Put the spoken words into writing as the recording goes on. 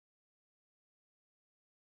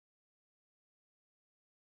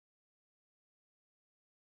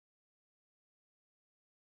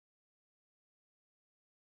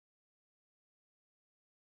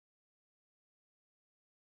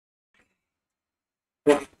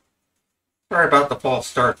Sorry about the false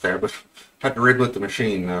start there, but had to reboot the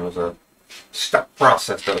machine. That was a stuck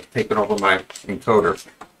process that was taking over my encoder.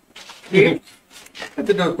 Yeah. Had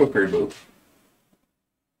to do a quick reboot.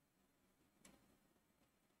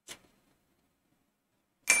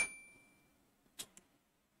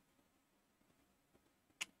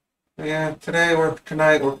 Yeah, tonight we're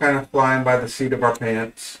kind of flying by the seat of our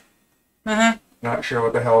pants. Not sure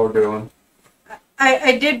what the hell we're doing.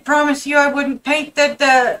 I did promise you I wouldn't paint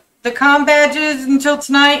the comm badges until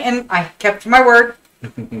tonight, and I kept my word.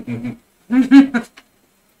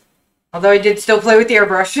 Although I did still play with the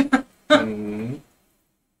airbrush.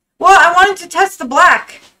 Well, I wanted to test the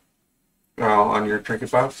black. Oh, on your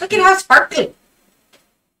trinket box? Look at how sparkly.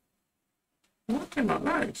 That came out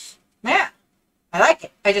nice. Yeah, I like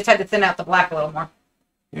it. I just had to thin out the black a little more.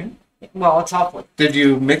 Yeah. Well, it's awful. Did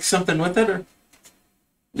you mix something with it, or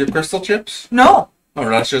your crystal chips? No. Oh,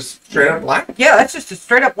 that's just straight up black? Yeah, that's just a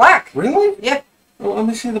straight up black. Really? Yeah. Well, let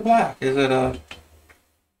me see the black. Is it a...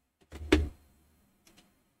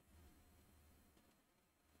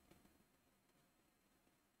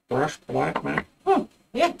 brushed black, man? Oh,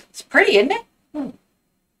 yeah, it's pretty, isn't it?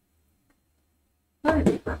 Very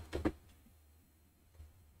different.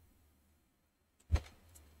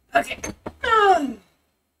 Okay.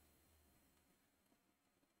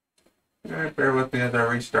 Alright, bear with me as I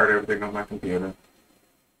restart everything on my computer.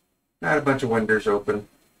 I had a bunch of windows open.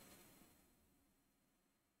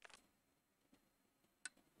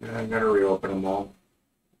 And I gotta reopen them all.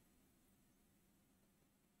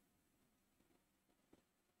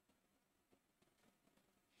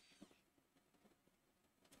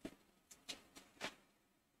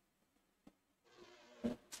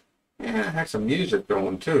 Yeah, I had some music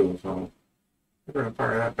going too, so we're gonna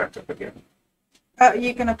fire that back up again.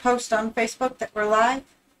 You gonna post on Facebook that we're live?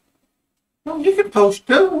 Well, you can post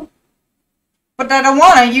too. But I don't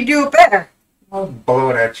wanna. You do it better. I'll blow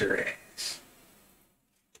it at your ass.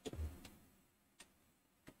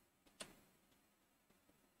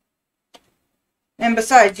 And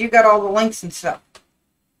besides, you got all the links and stuff.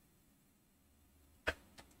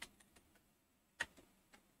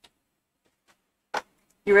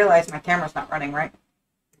 You realize my camera's not running, right?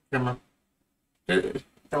 Camera. The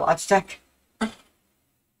Logitech.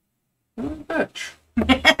 Bitch.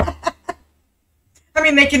 I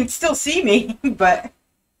mean, they can still see me, but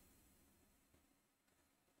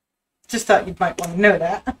just thought you might want to know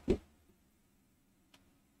that.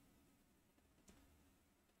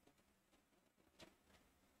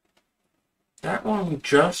 That one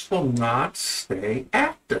just will not stay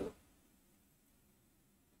active.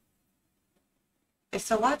 It's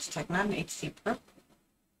a Logitech, not an HD Pro.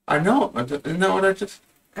 I know. Isn't that what I just...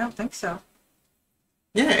 I don't think so.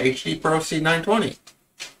 Yeah, HD Pro C920.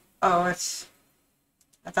 Oh, it's...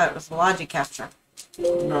 I thought it was the Logicapture.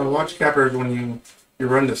 No, watch capper is when you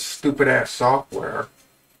run this stupid ass software,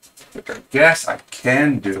 which I guess I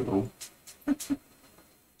can do.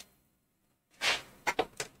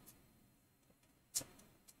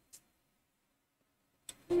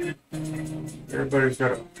 Everybody's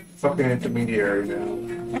got a fucking intermediary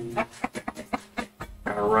now.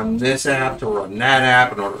 Gotta run this app to run that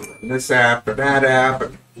app, in order to run this app to that app,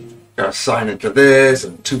 and gotta sign into this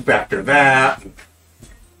and two-factor that. And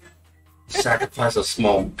sacrifice a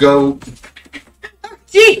small goat.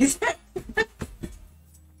 Jeez!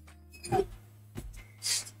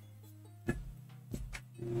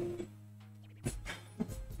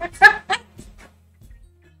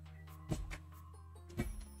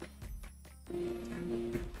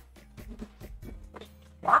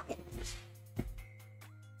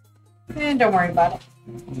 And don't worry about it.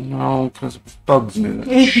 No, because it bugs me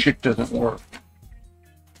that shit doesn't work.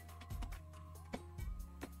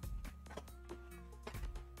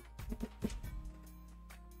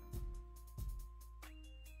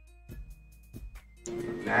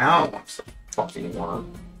 Now it wants to fucking work.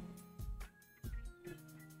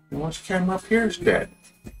 And once the camera up here is dead.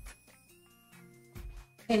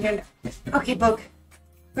 Okay, Bug.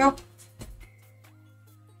 Go.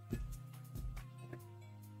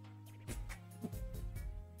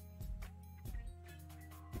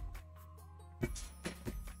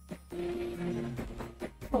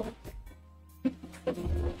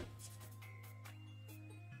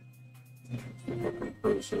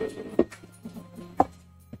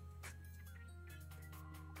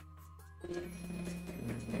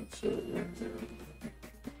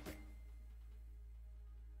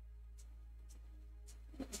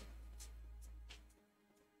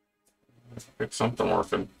 Get something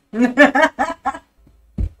working.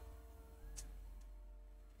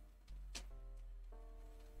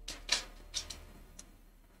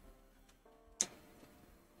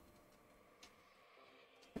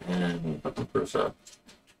 Put the Prusa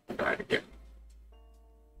died again.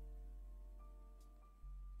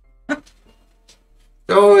 It's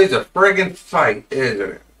always a friggin' fight,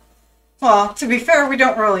 isn't it? Well, to be fair, we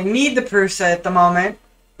don't really need the Prusa at the moment.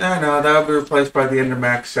 No, that'll be replaced by the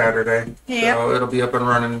Endermax Saturday. Yep. So it'll be up and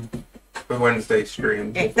running for Wednesday stream.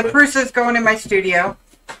 Okay, the Prusa's going in my studio.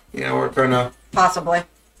 Yeah, we're gonna... Possibly.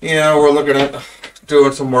 Yeah, we're looking at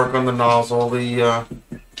doing some work on the nozzle. The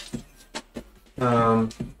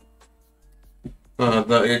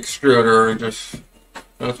extruder,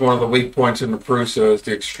 that's one of the weak points in the Prusa is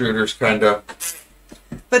the extruder's kind of...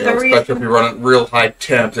 But the especially if you run at real high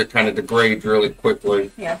temps, it kind of degrades really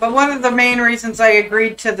quickly. Yeah, but one of the main reasons I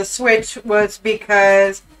agreed to the switch was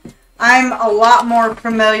because I'm a lot more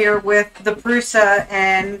familiar with the Prusa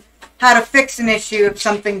and how to fix an issue if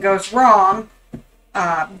something goes wrong.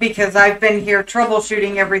 Because I've been here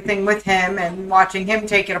troubleshooting everything with him and watching him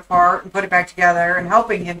take it apart and put it back together and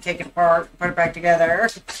helping him take it apart and put it back together.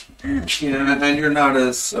 Yeah, and you're not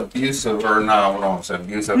as abusive, or no, I don't want to say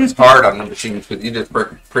abusive, it's hard on the machines, but you just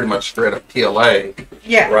pretty much straight up PLA.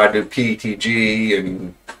 Yeah. Where I do PETG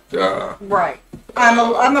and... right.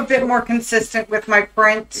 I'm a bit more consistent with my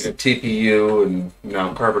prints. TPU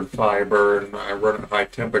and carbon fiber, and I run at high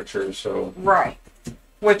temperatures, so... Right.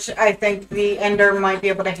 Which I think the Ender might be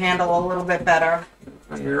able to handle a little bit better.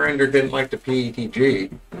 Your Ender didn't like the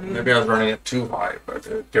PETG. Maybe I was running it too high, but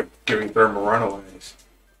it kept giving thermal runaways.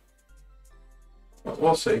 But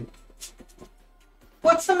we'll see.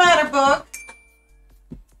 What's the matter, Book?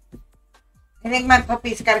 I think my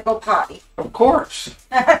puppy's got to go potty. Of course.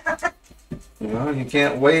 You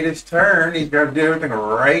can't wait his turn. He's got to do everything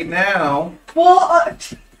right now. Well,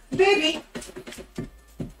 baby.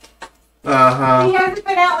 Uh-huh. He hasn't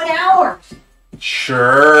been out in hours.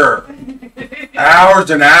 Sure.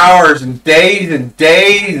 Hours and hours and days and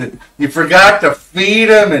days. You forgot to feed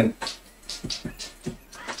him and...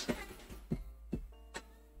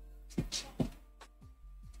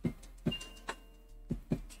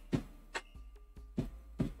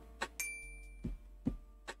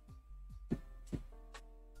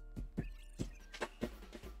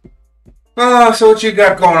 Oh, so what you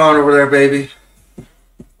got going on over there, baby?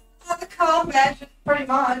 The comm badges, pretty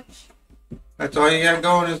much. That's all you got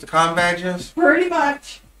going is the comm badges? Pretty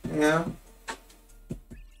much. Yeah.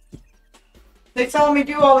 They saw me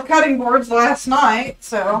do all the cutting boards last night,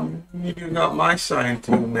 so... You do got my sign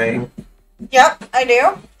too, mate. Yep, I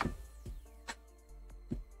do.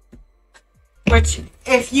 Which,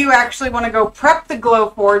 if you actually want to go prep the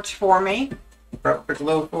GlowForge for me... Prep the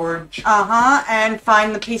GlowForge? Uh-huh, and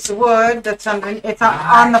find the piece of wood that's it's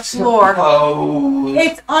on the floor. Oh.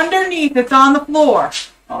 It's underneath, it's on the floor.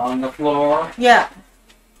 On the floor? Yeah.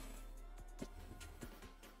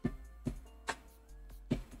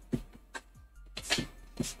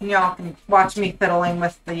 Y'all can watch me fiddling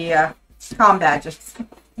with the comm badges.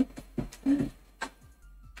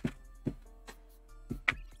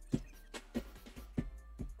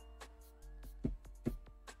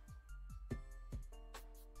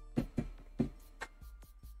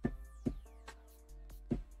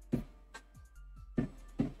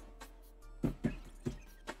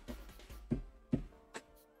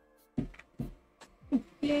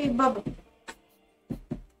 Yay, bubble.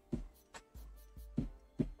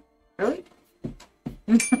 Really?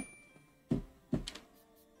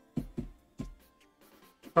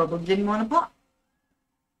 Bubble didn't want to pop.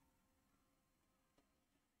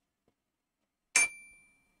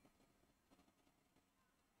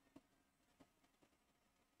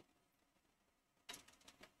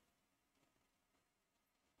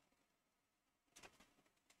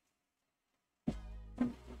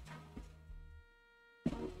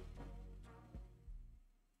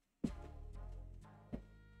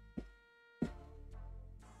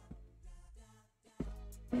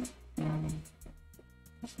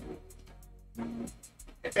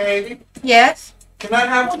 Hey, baby, Yes. can I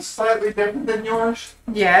have one slightly different than yours?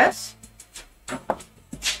 Yes. How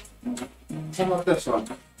about this one?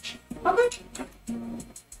 Okay.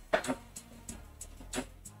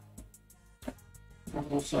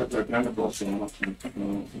 Both sides are identical, so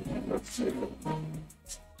let's see.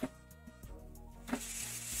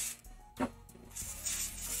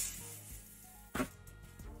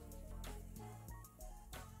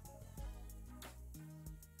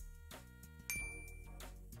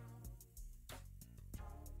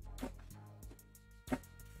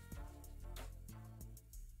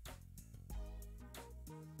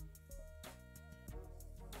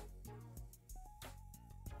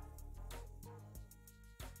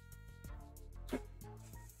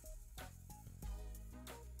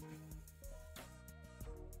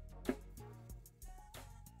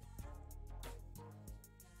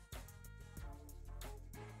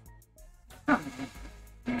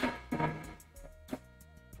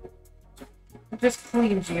 just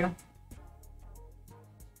cleans you.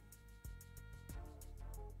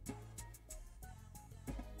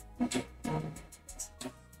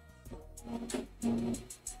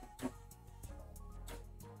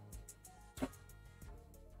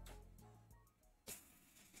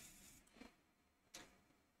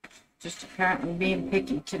 Just apparently being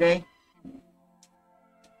picky today.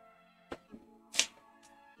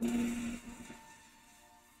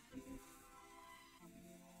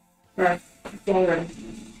 Right. All ready.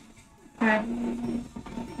 Okay.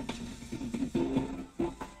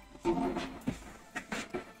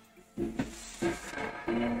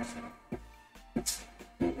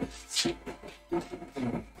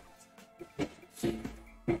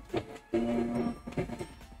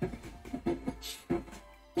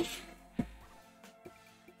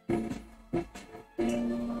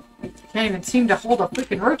 Can't even seem to hold a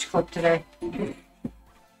freaking roach clip today.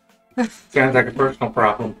 Sounds like a personal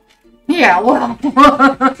problem. Yeah, well.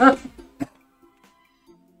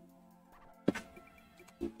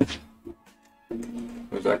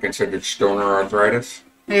 Was that considered stoner arthritis?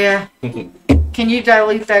 Yeah. Can you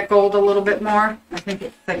dilute that gold a little bit more? I think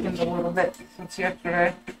it thickened a little bit since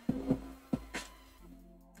yesterday.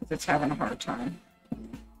 Because it's having a hard time.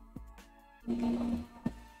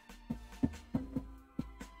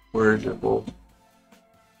 Where is your bowl?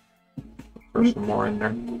 Put some more in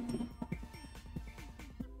there.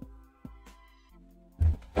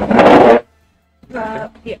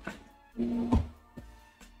 Yeah.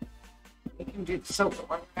 We can do the silver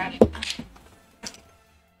one right now.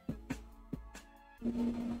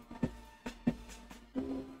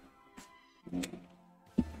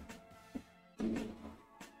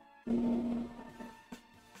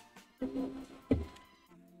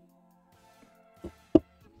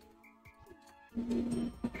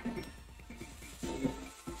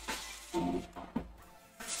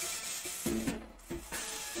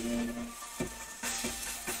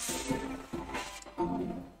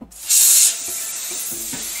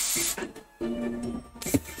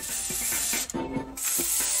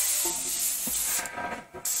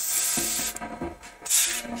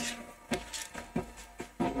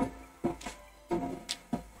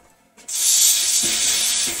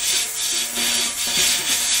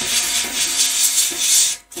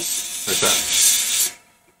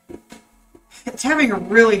 It's having a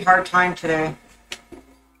really hard time today.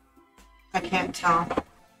 I can't tell.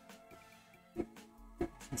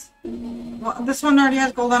 Well, this one already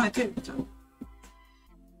has gold on it too. So.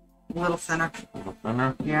 A little thinner. A little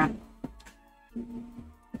thinner? Yeah.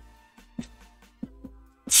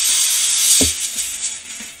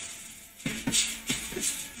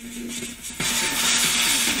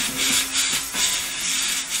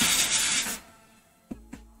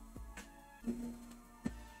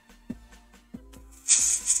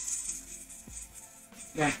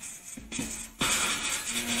 Yeah.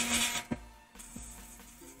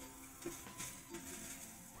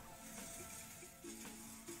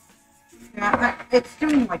 Yeah, it's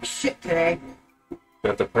doing like shit today.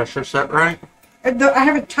 Got the pressure set right? I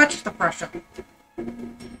haven't touched the pressure.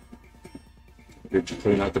 Did you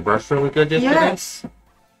clean out the brush really good yesterday? Yes.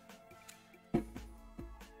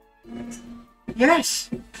 Yes.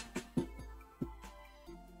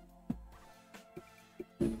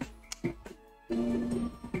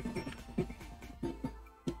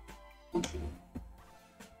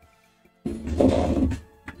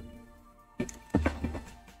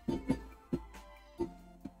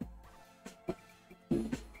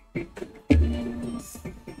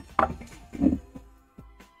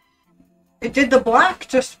 It did the black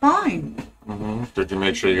just fine. Mm-hmm. Did you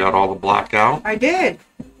make sure you got all the black out? I did.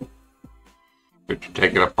 Did you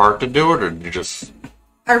take it apart to do it, or did you just...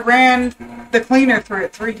 I ran the cleaner through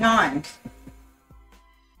it 3 times.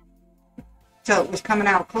 So it was coming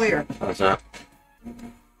out clear. How's that?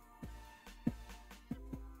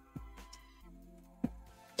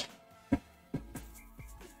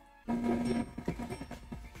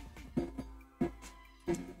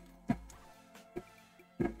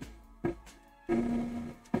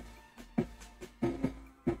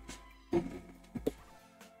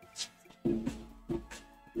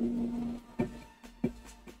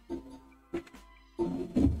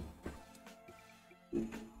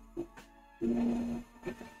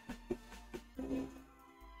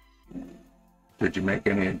 Did you make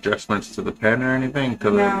any adjustments to the pen or anything, to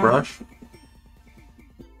the brush?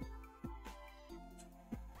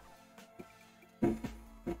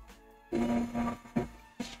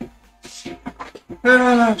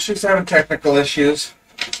 She's having technical issues.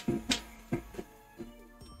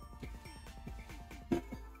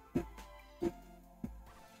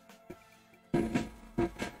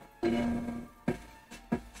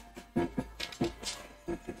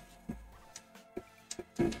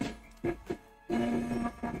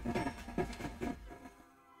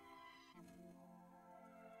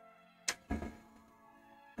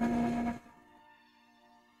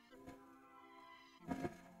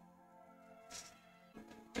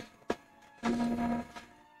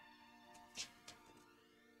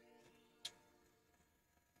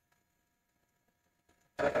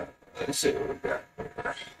 Let's see what we got.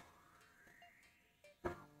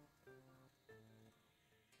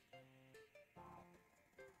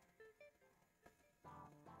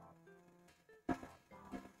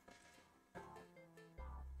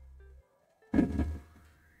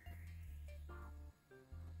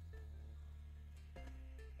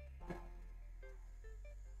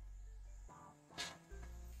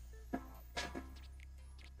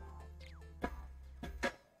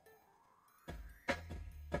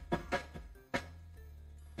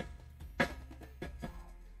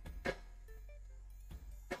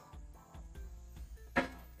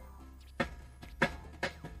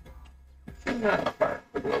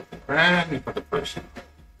 And for the person.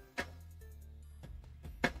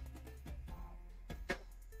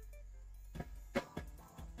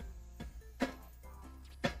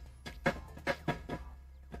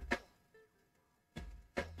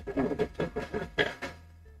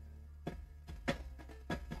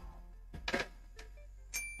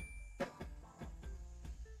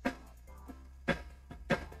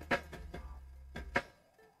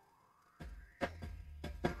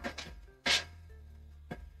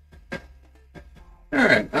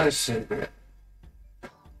 Alright, let's see here.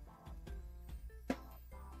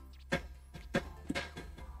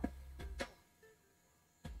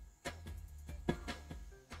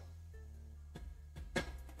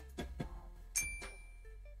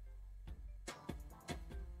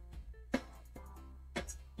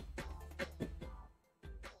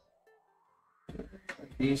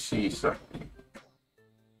 DC something.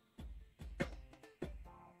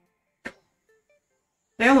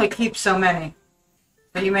 They only keep so many.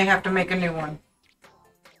 So you may have to make a new one.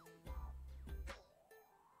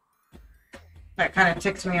 That kind of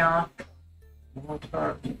ticks me off.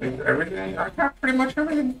 Everything, I got pretty much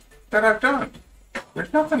everything that I've done.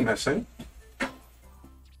 There's nothing missing.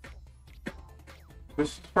 This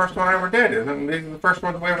is the first one I ever did, isn't it? These are the first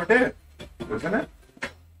ones we ever did, isn't it?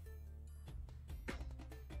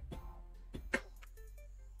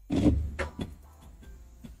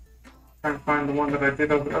 Trying to find the one that I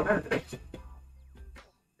did over there.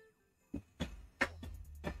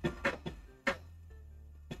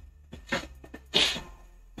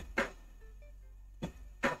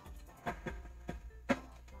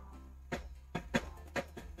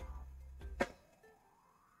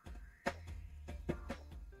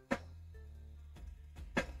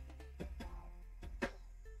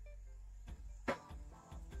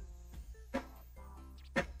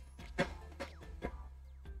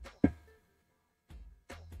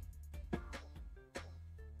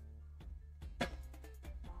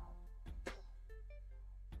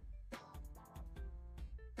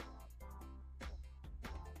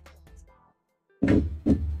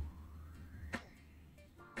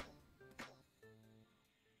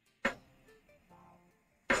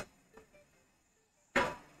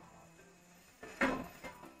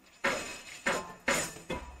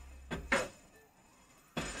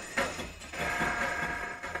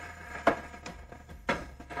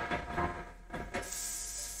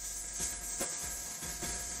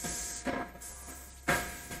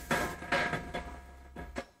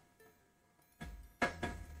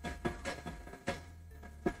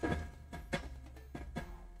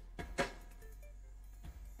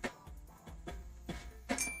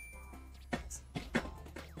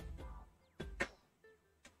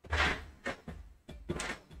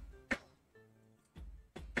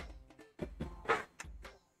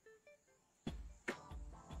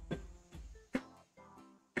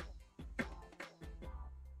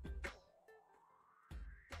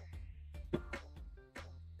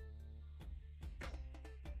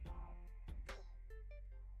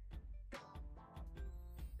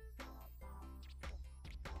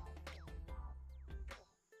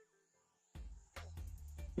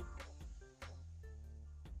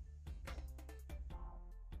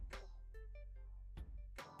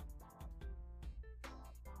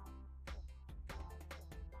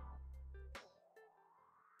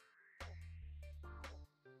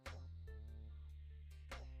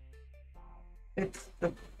 It's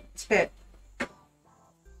the tip. It's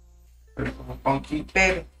a little funky.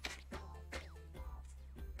 Baby.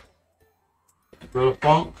 Little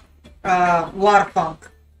funk. Water funk.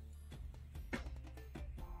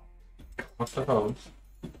 What's the hose?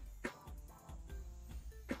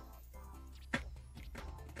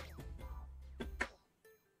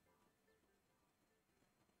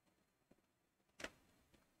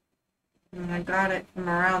 And I got it from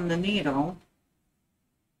around the needle.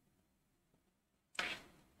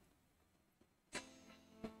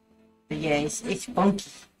 The yeah, it's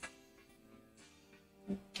funky.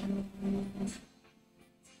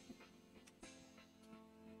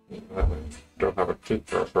 Don't have a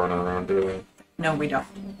toothbrush running around, do we? No, we don't.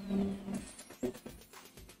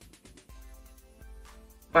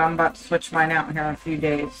 But I'm about to switch mine out here in a few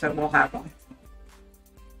days, so we'll have one.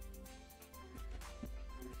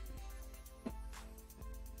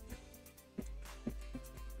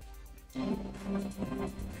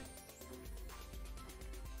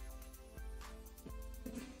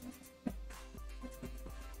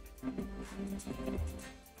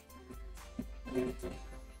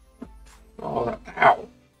 Oh, ow.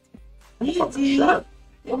 That's fucking sharp.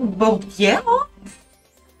 Well, yeah.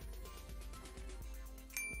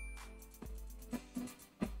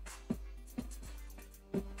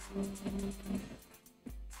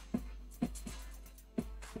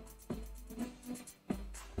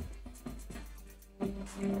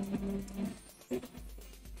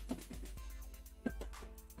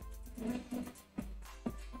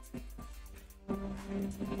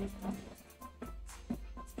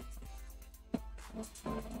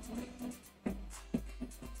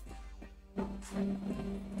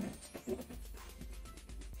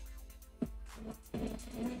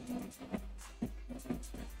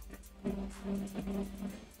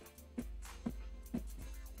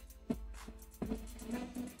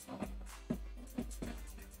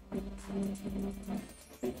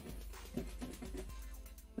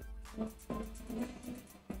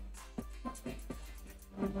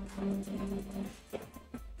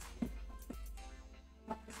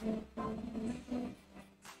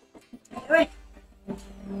 Wait.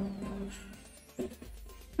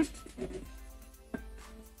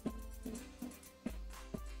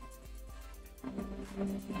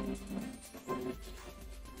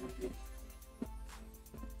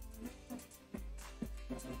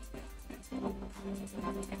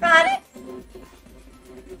 Got it.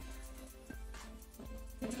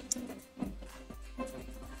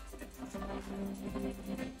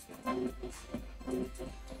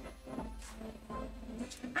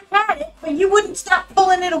 I had it, but you wouldn't stop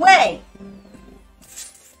pulling it away.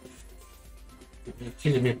 You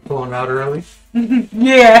accusing me of pulling out early?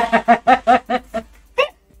 Yeah.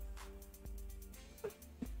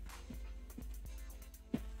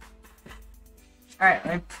 Alright,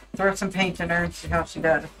 let me throw some paint in her and see how she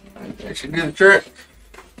does. I should do the trick.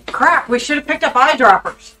 Crap, we should have picked up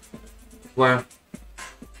eyedroppers. Where?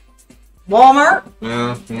 Walmart?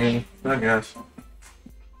 Yeah, I guess.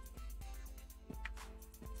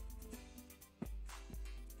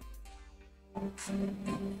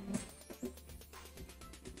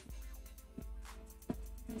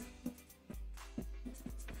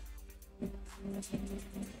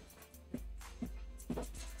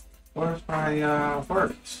 Where's my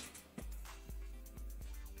words?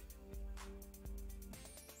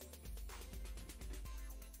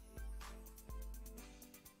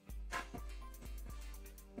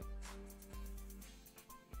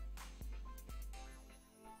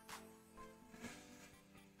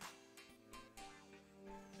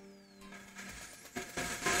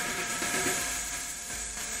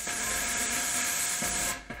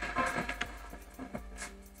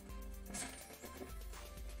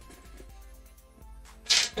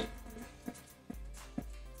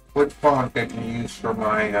 What font did you use for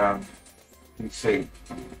my PC?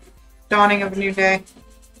 Dawning of a New Day.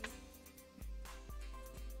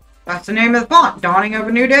 That's the name of the font. Dawning of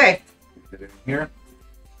a New Day. Is it in here?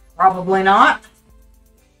 Probably not.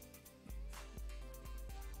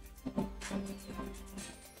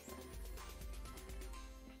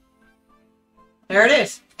 There it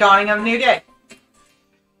is. Dawning of a New Day.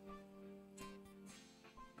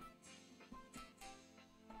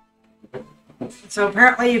 So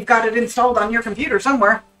apparently you've got it installed on your computer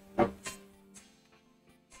somewhere.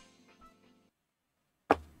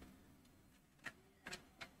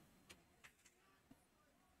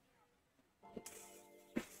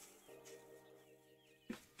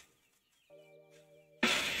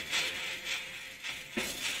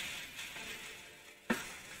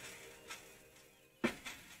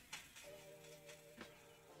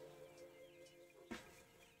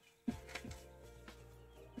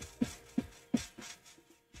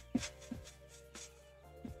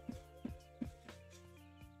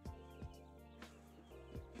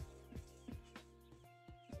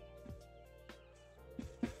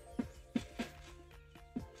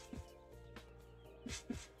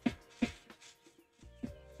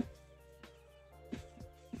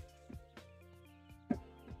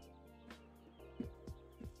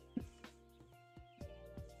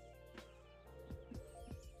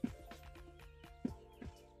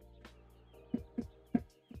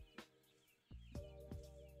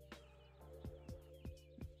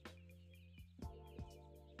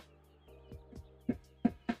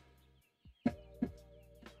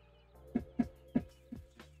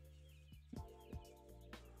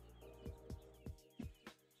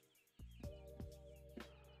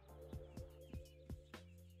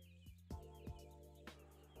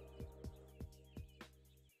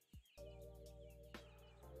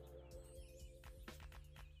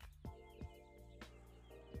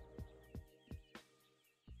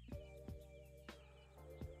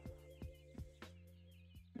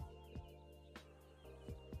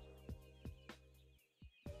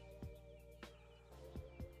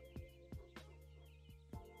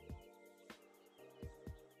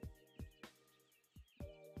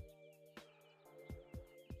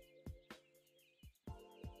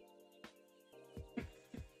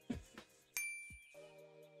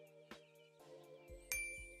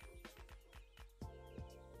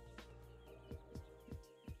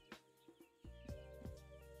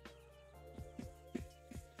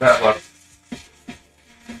 That look.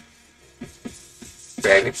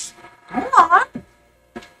 Baby. Hold on.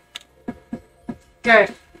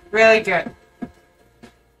 Good. Really good.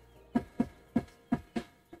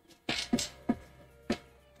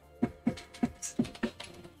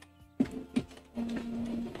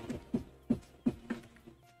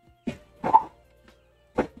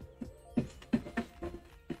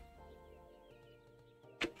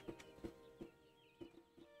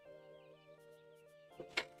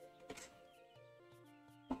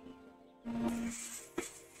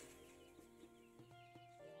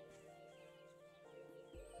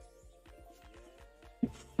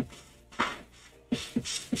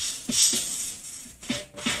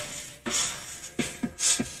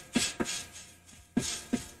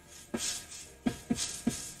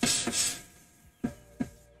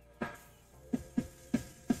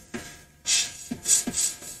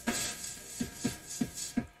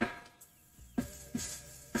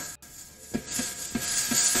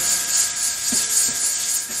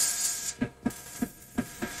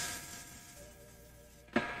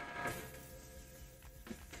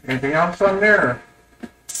 Anything else on there?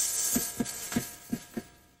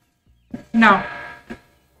 No.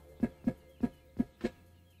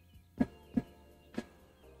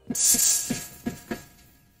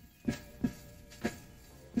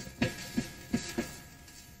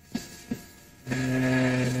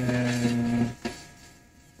 And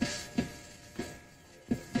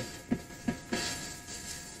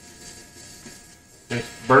this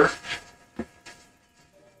birch.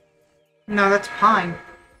 No, that's pine.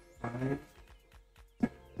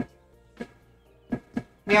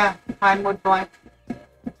 Yeah, pine wood blank.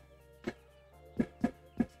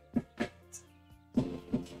 You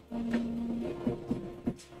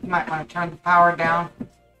might want to turn the power down.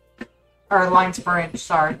 Or lines per inch,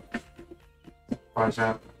 sorry. Why is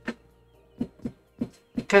that?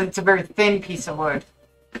 Because it's a very thin piece of wood.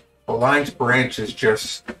 The lines per inch is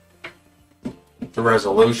just the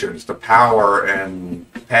resolutions, the power and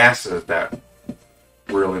passes that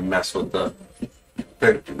really mess with the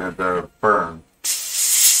burn.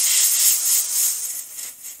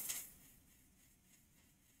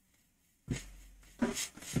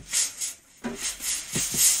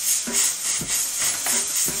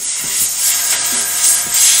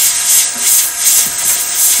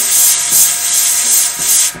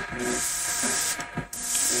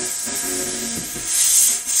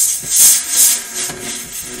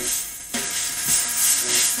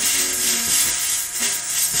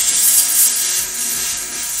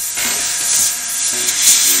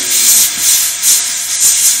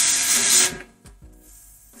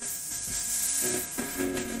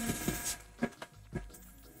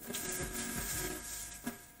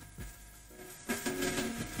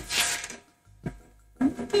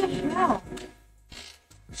 What the hell?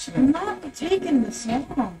 I'm not taking this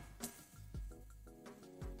long.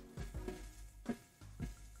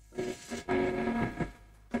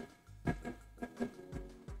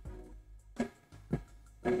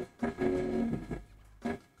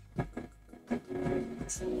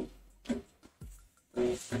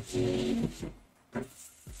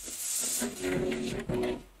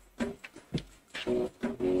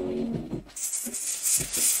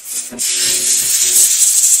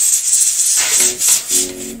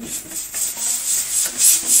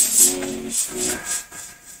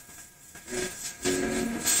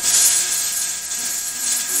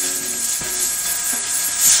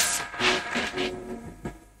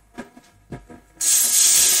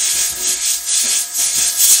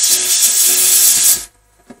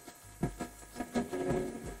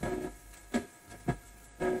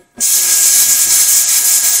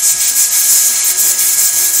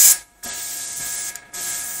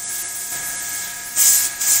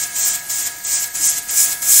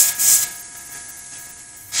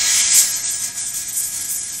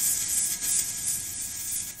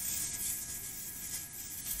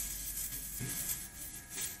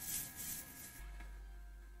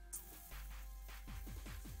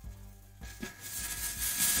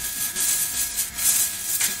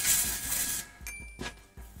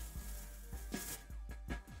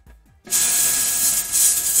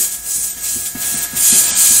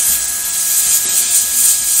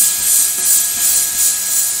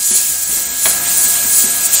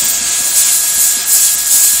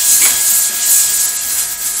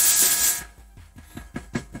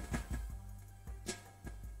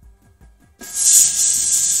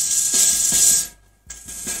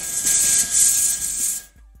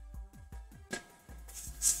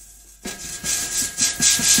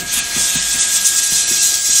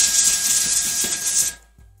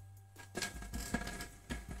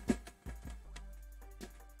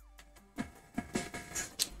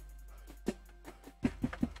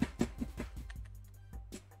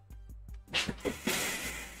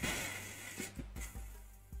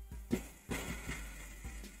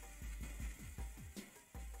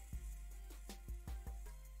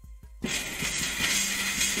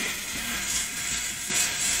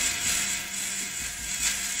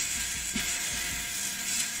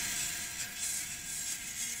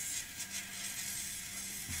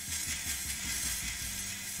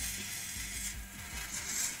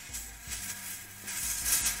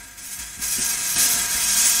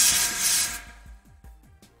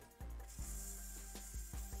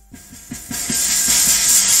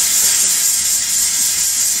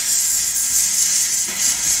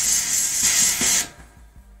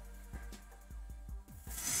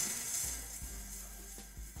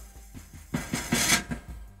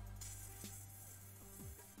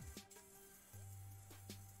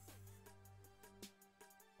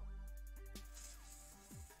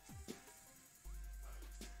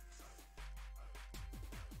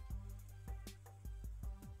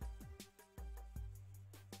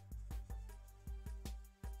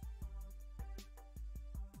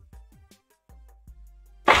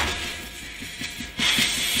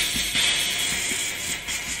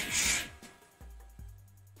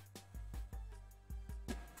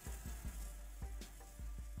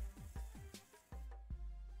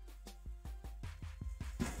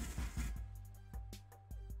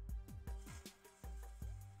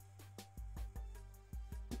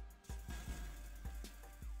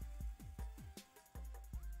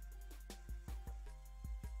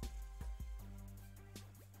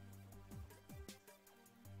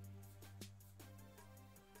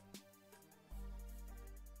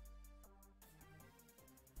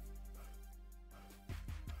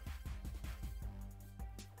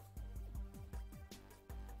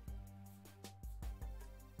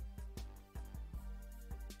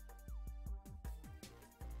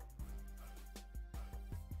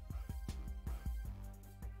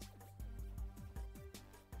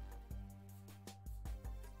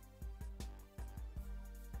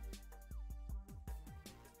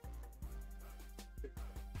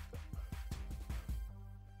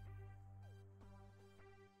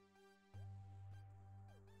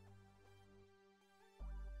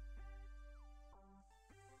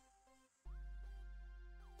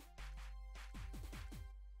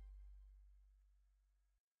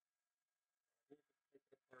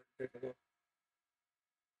 take a look?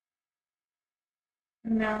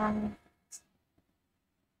 No.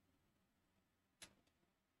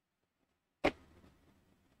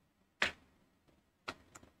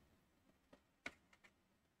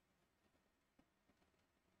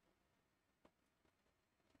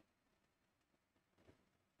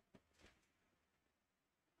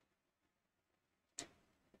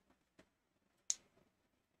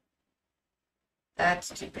 That's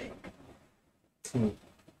too big.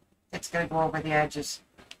 It's going to go over the edges.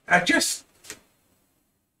 I just...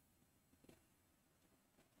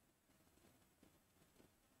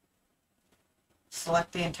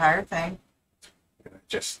 Select the entire thing.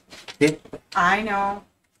 Just hit. I know.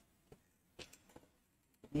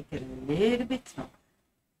 Make it a little bit smaller.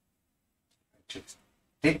 Just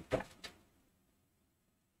hit that.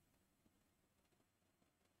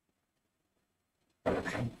 But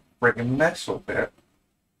if I friggin' mess with it,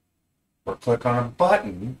 or click on a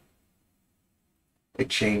button, it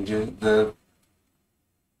changes the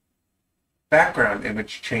background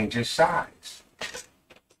image changes size.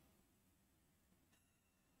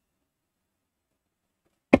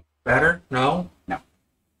 Better? No? No.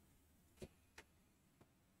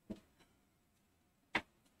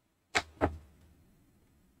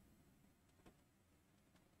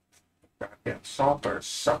 Goddamn software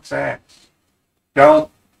sucks ass.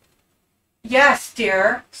 Don't. Yes,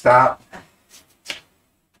 dear. Stop.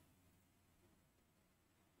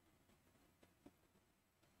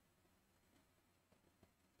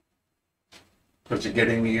 Because you're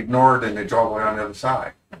getting the ignored image all the way on the other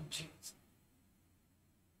side. Oh, jeez.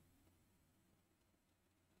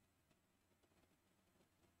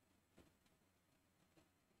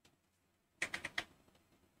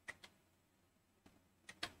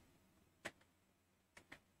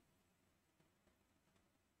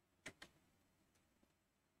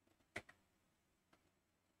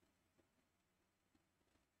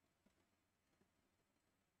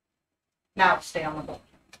 Now stay on the board.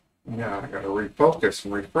 Now I gotta refocus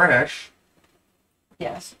and refresh.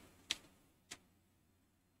 Yes.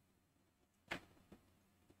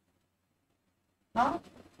 No?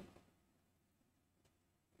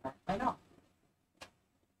 I know.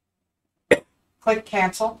 Click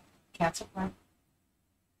cancel. Cancel. Right.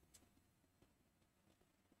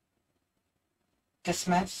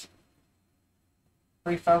 Dismiss.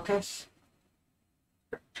 Refocus.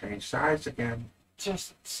 Change size again.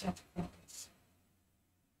 Just set focus.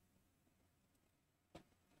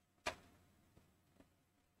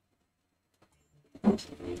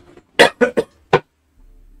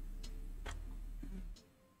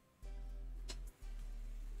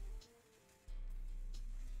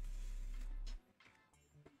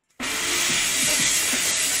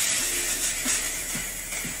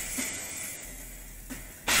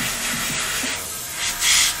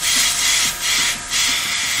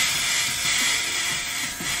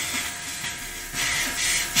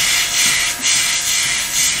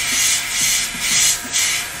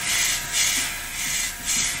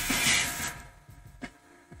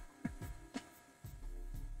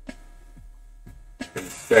 Did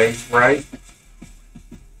it stay right?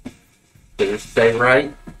 Did it stay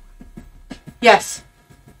right? Yes.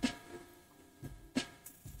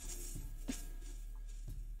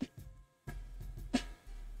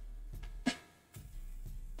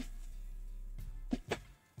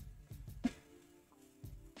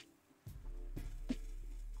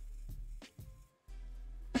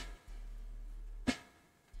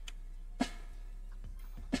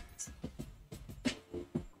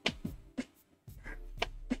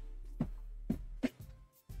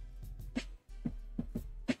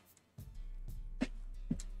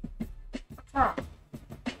 Huh.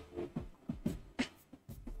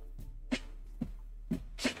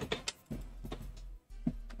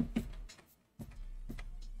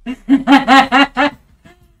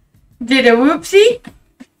 Did a whoopsie?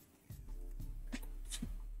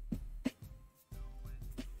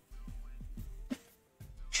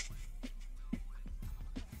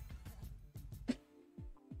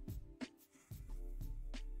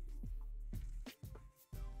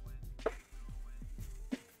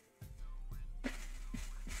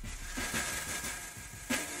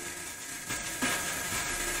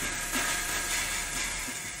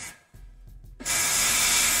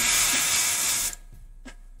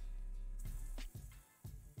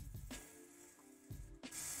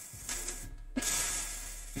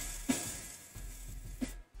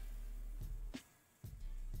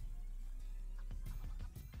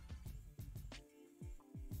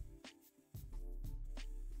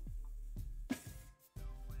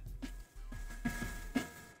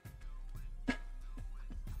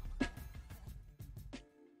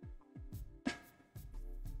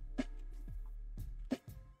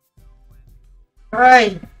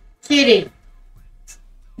 Right, kitty.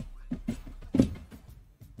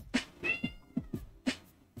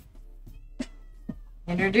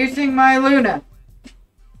 Introducing my Luna.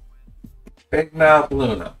 Big Mouth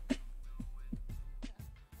Luna.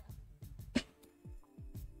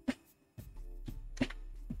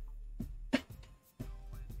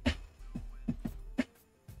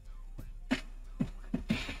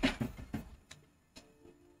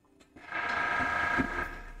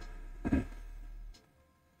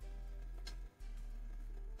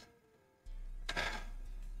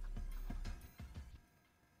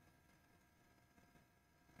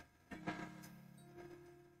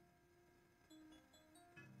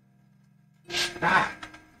 Ah,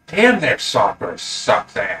 damn, their soccer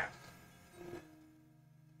sucks ass.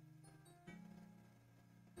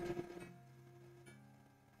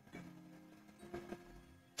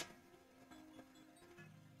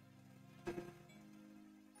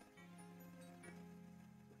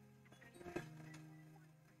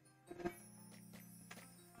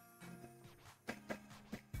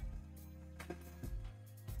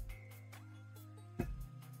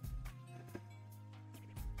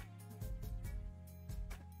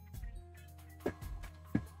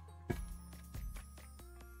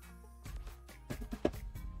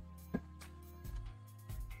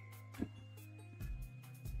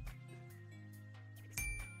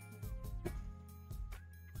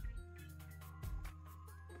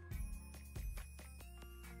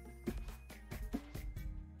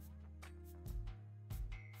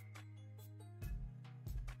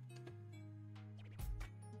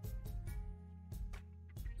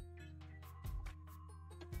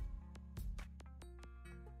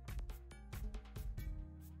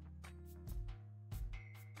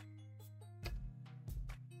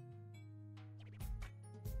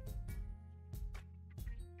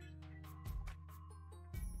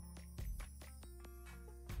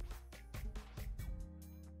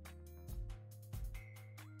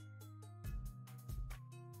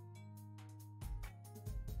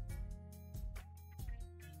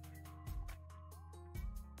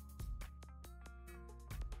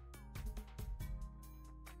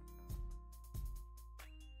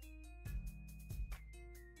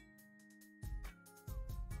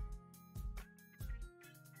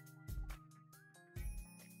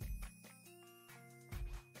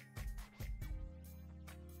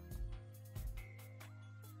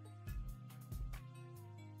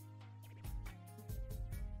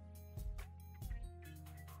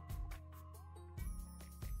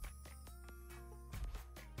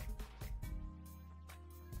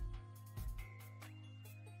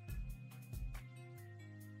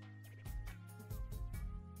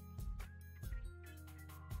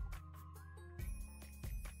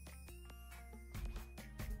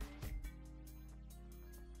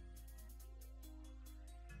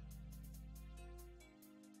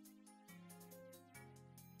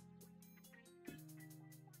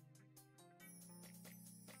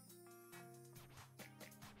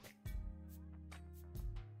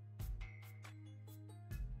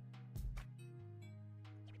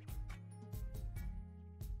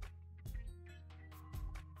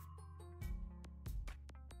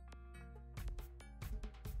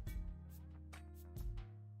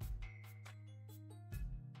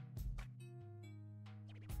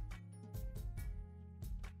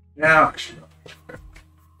 Now,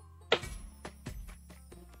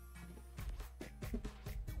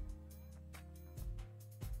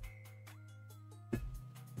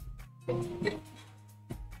 what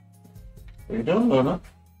are you doing, Luna?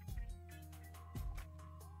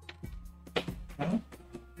 Huh?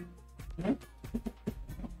 Huh?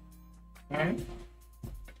 Huh?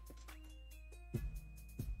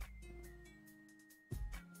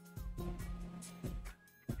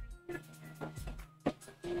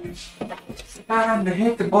 Time to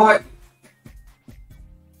hit the button.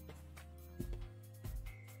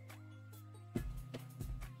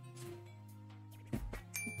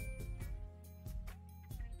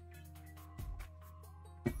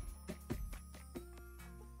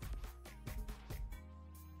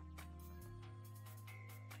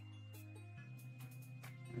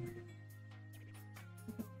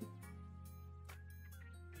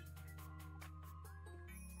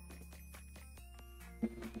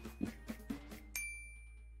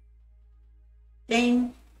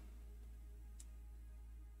 Ding.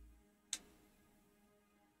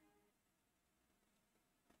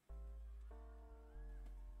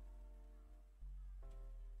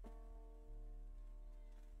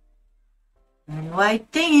 And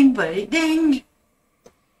white dinging, but it dinged.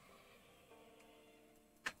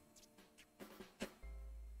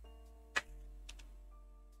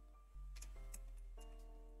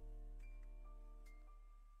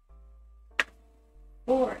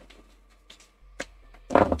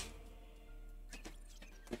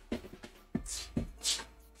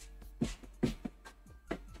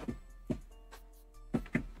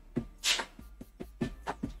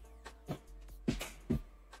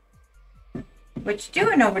 What you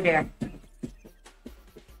doing over there?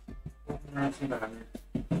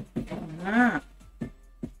 Ah.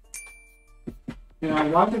 You know,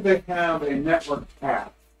 why do they have a network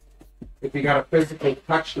app if you got to physically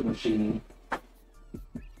touch the machine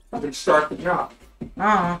and start the job?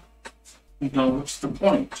 Oh. You know, what's the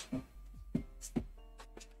point?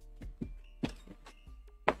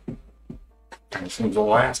 Kind of seems a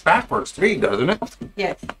little ass backwards to me, doesn't it?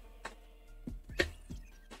 Yes.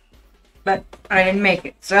 But I didn't make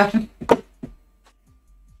it, so.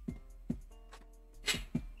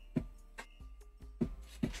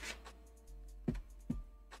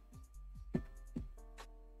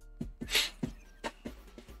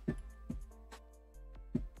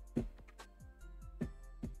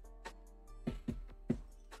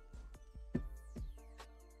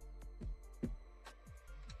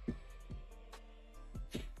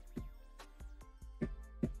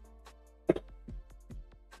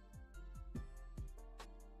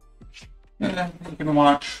 And then you can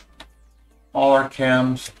watch all our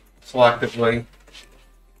cams selectively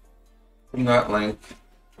from that link.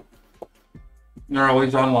 They're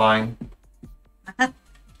always online.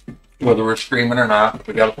 Whether we're streaming or not, if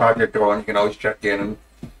we got a project going, you can always check in and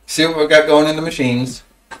see what we've got going in the machines.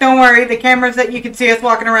 Don't worry, the cameras that you can see us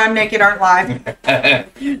walking around naked aren't live.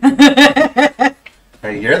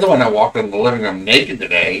 Hey, you're the one that walked in the living room naked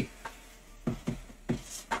today.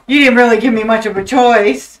 You didn't really give me much of a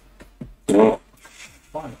choice.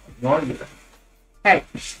 Fine, ignore you. Hey,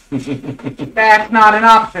 that's not an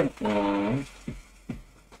option.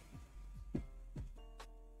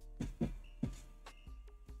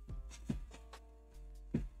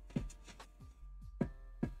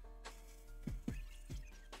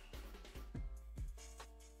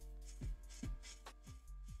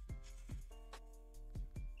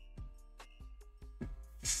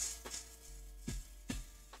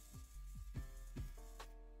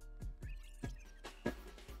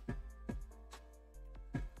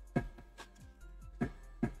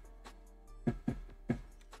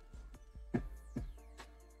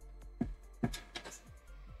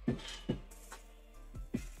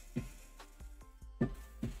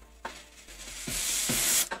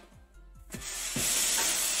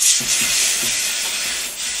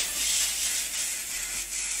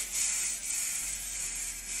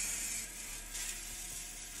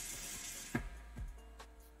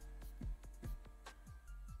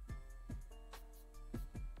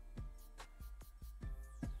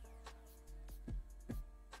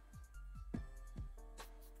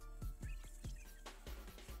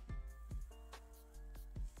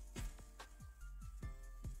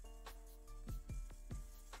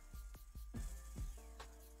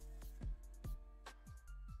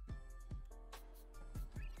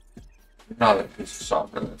 Another piece of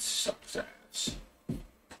software that sucks ass.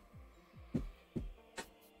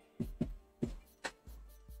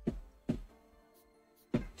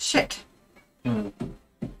 Shit.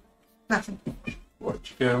 Nothing. What'd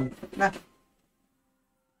you do? Nothing.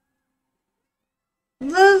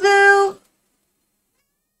 Lulu!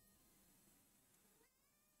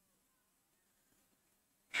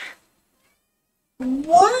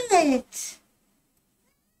 What?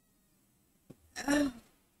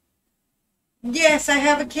 Yes, I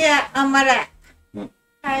have a cat on my lap.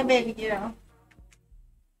 Hi, baby girl.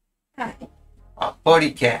 Hi. A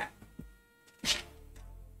buddy cat.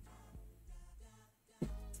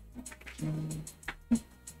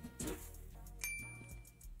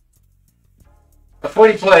 A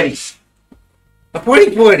footy plutty. A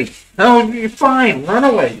footy plutty. Oh, you're fine. Run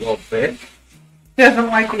away, you old bitch. Doesn't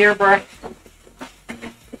like the airbrush.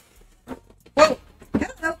 Whoa.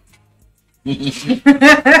 Hello.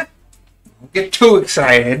 Don't get too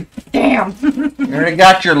excited. Damn. You already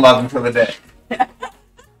got your loving for the day.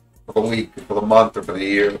 For the week, for the month, or for the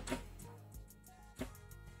year.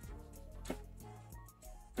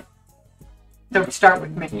 Don't start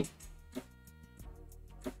with me.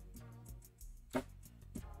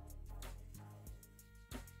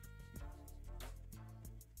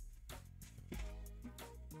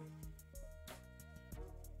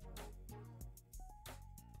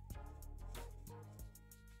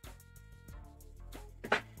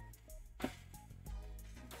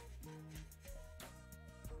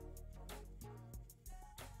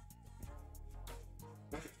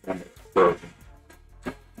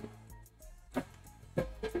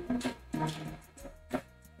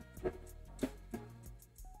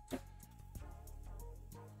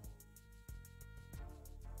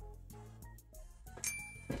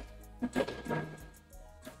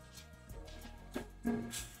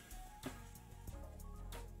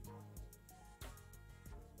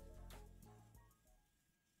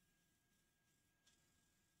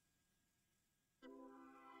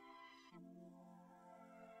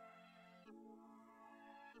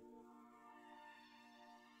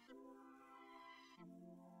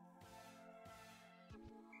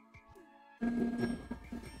 Still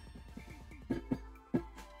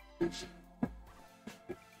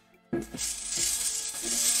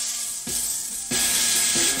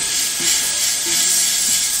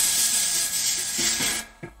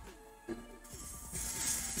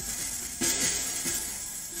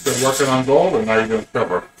working on gold, or now you're doing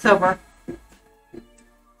silver? Silver.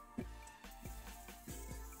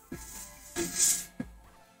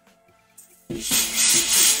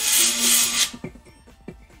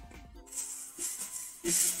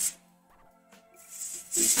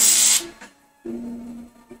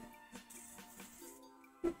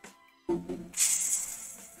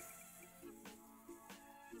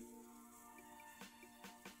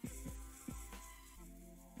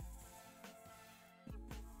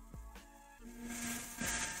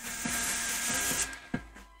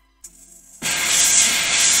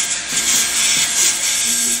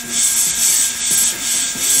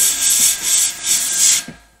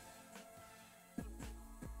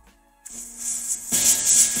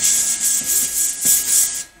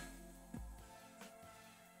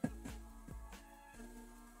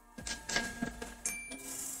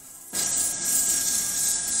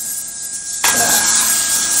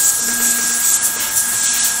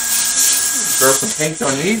 Throw some paint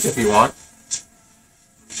on these if you want.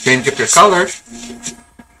 Change up your colors.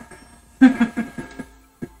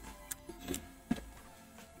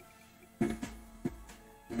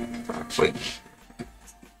 Actually,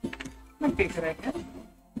 Might be a good idea.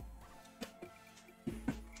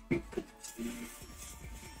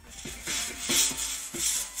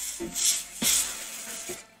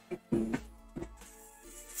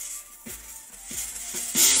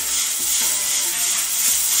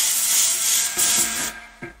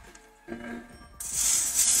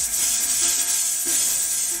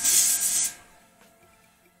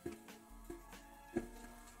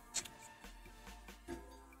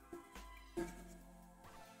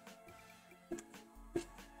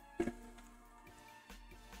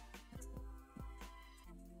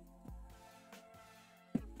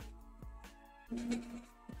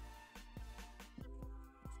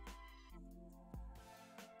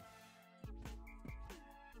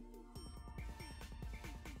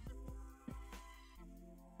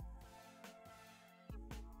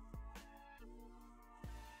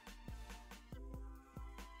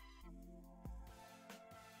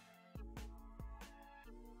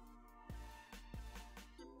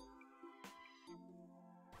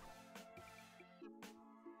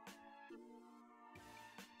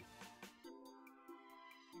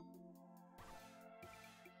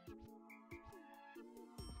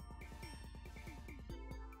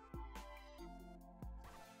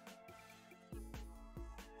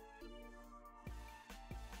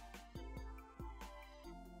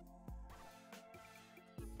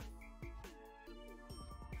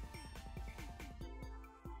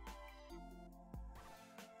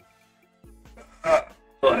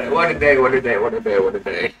 what a day, what a day, what a day, what a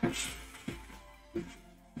day.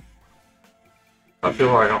 I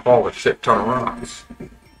feel like I hauled a shit ton of rocks.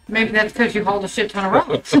 Maybe that's because you hauled a shit ton of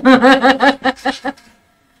rocks.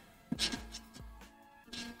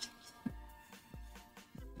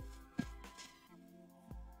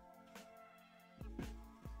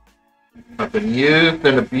 I've been used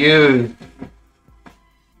and abused.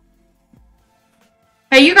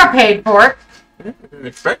 Hey, you got paid for it. I didn't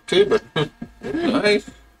expect to, but it's nice.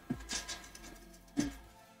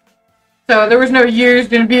 So there was no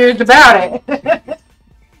used and abused about it.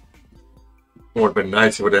 Would have been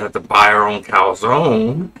nice if we would have had to buy our own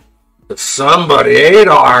calzone. If somebody ate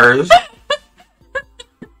ours.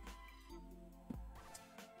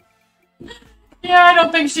 Yeah, I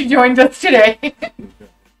don't think she joined us today.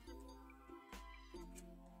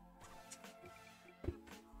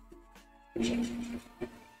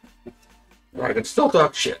 I can still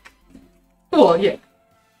talk shit. Well, yeah.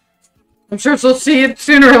 I'm sure she'll see it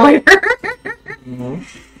sooner or later. Mm-hmm.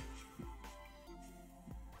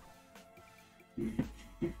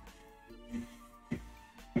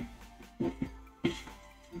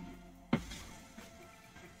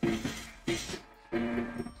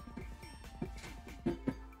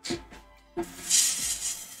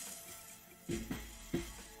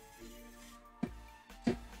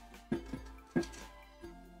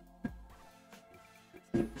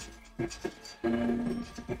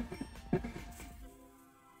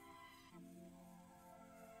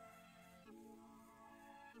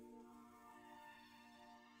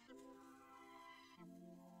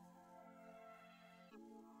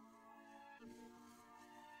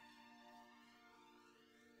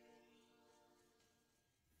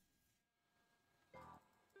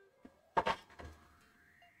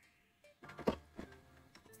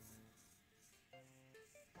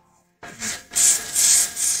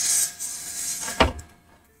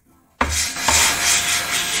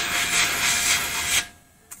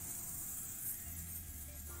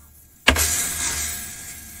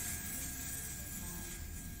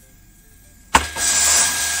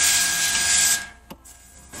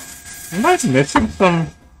 Am I missing some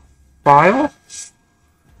file?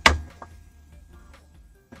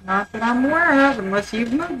 Not that I'm aware of, unless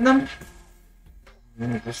you've moved them.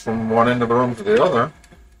 Just from one end of the room to the other.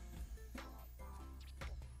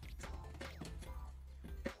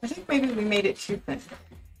 I think maybe we made it too thin.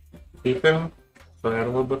 Too thin? So add a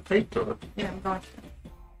little bit of paint to it. Yeah, I'm going to.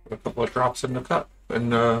 A couple of drops in the cup,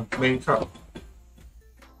 in the main cup.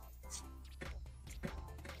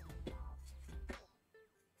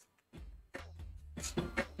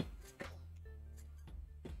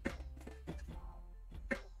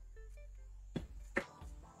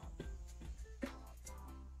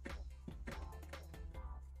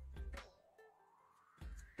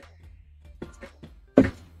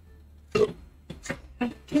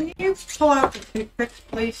 Can you pull out the toothpicks,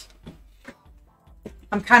 please?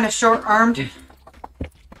 I'm kind of short-armed.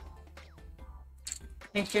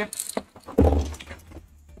 Thank you.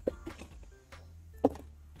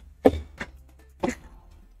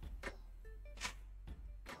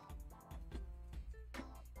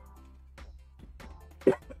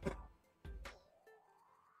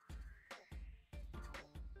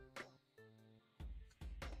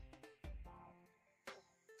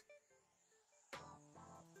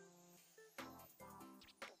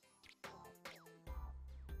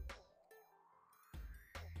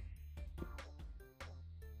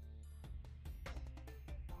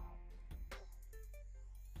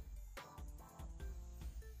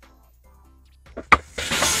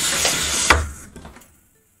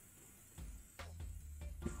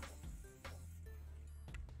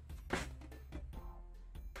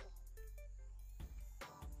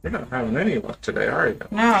 You're not having any luck today, are you?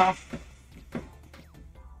 No.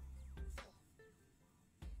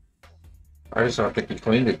 I just don't think you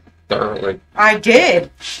cleaned it thoroughly. I did.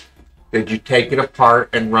 Did you take it apart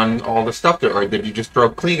and run all the stuff through it, or did you just throw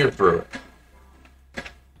cleaner through it?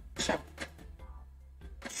 Sure.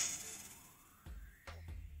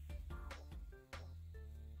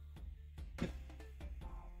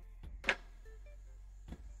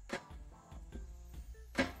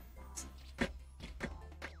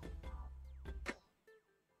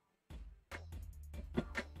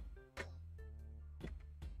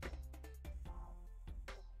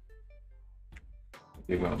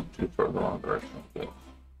 You went too far the wrong direction.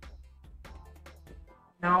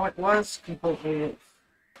 No, it was completely.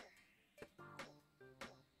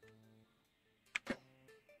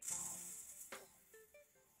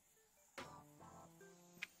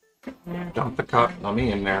 Dump the cup. Let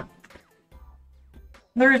me in there.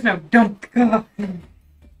 There is no dump cup.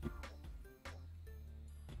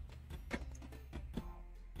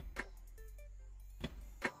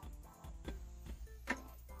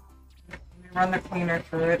 Run the cleaner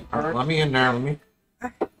through it. Let me in there. Let me.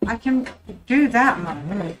 I can do that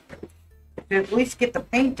much. To at least get the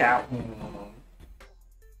paint out.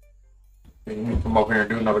 You can come over here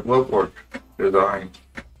and do another GlowForge design.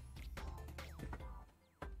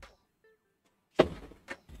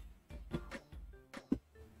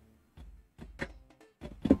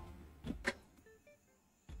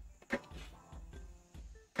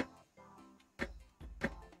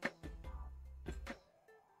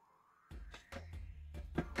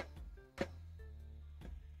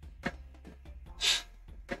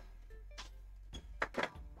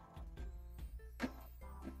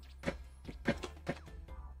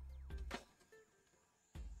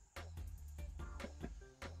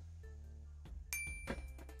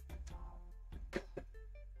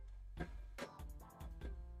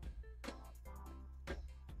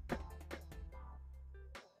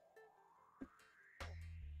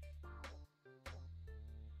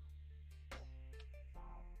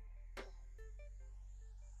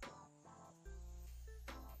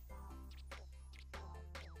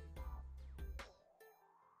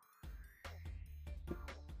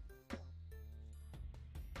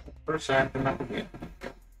 First acting up again.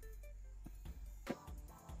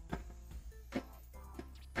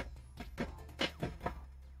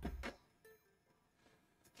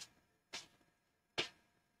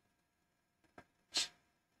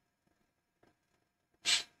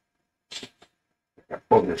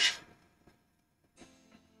 Boogers.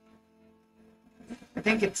 I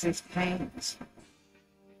think it's these paints.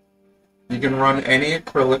 You can run any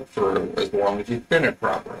acrylic through as long as you thin it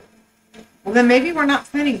properly. Well, then maybe we're not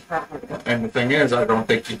thinning properly. And the thing is, I don't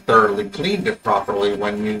think you thoroughly cleaned it properly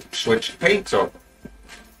when you switched paints over.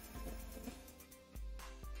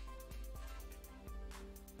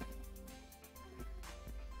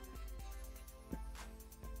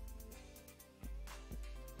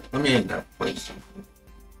 Let me in there, please.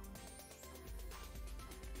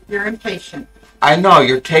 You're impatient. I know,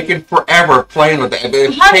 you're taking forever playing with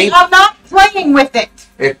it. Honey, I'm not playing with it.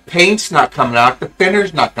 If paint's not coming out, the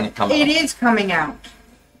thinner's not going to come out. It is coming out.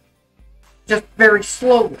 Just very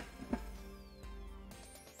slowly.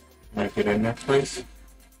 Can I get in there, please?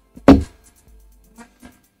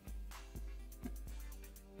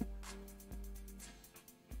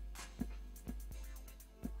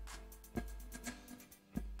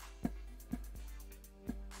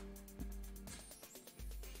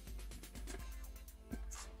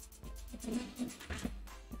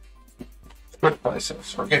 Good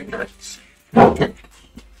places. We're getting drinks. Okay.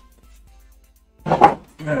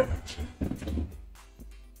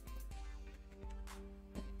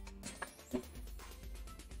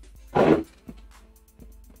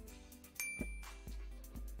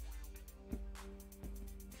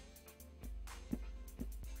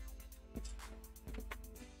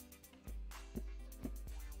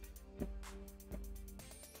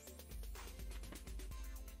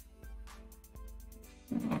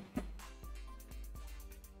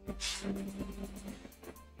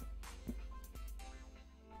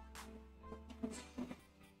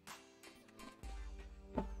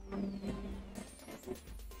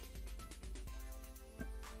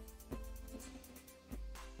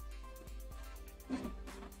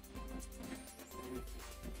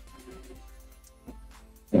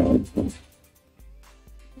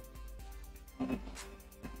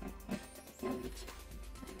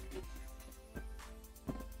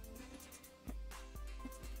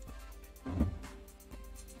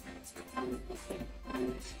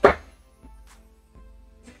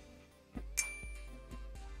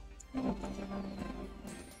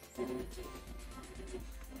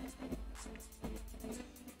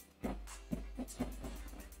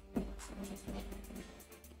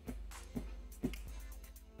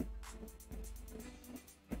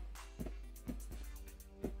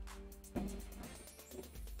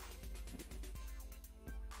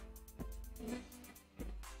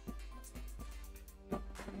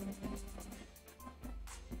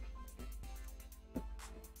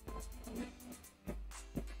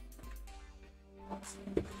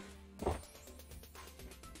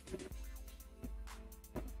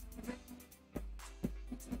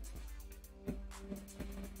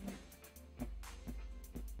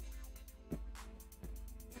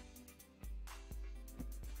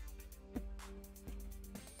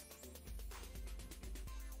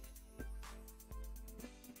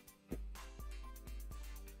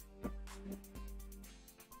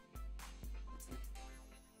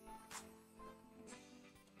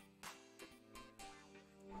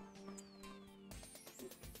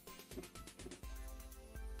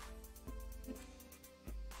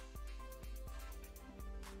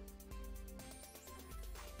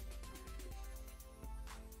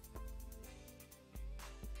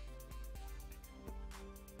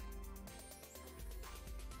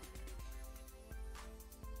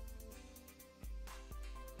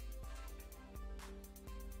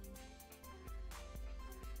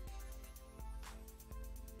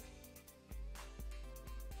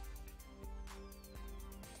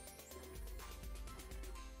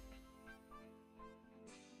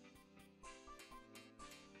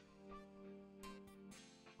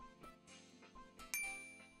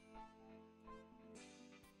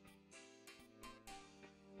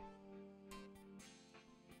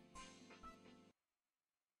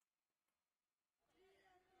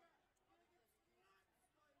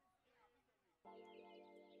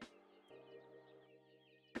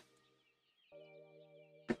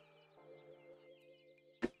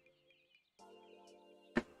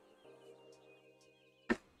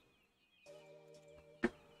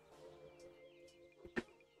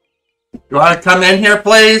 You want to come in here,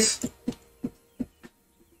 please?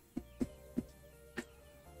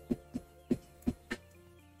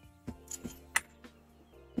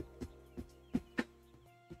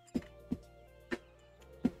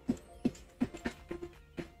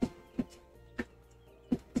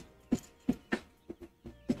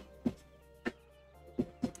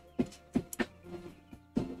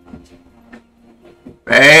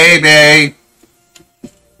 Baby.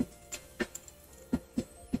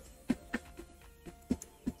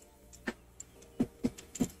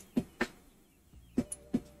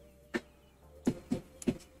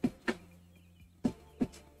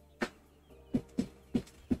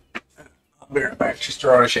 I'll be right back. She's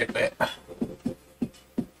throwing a shake bit.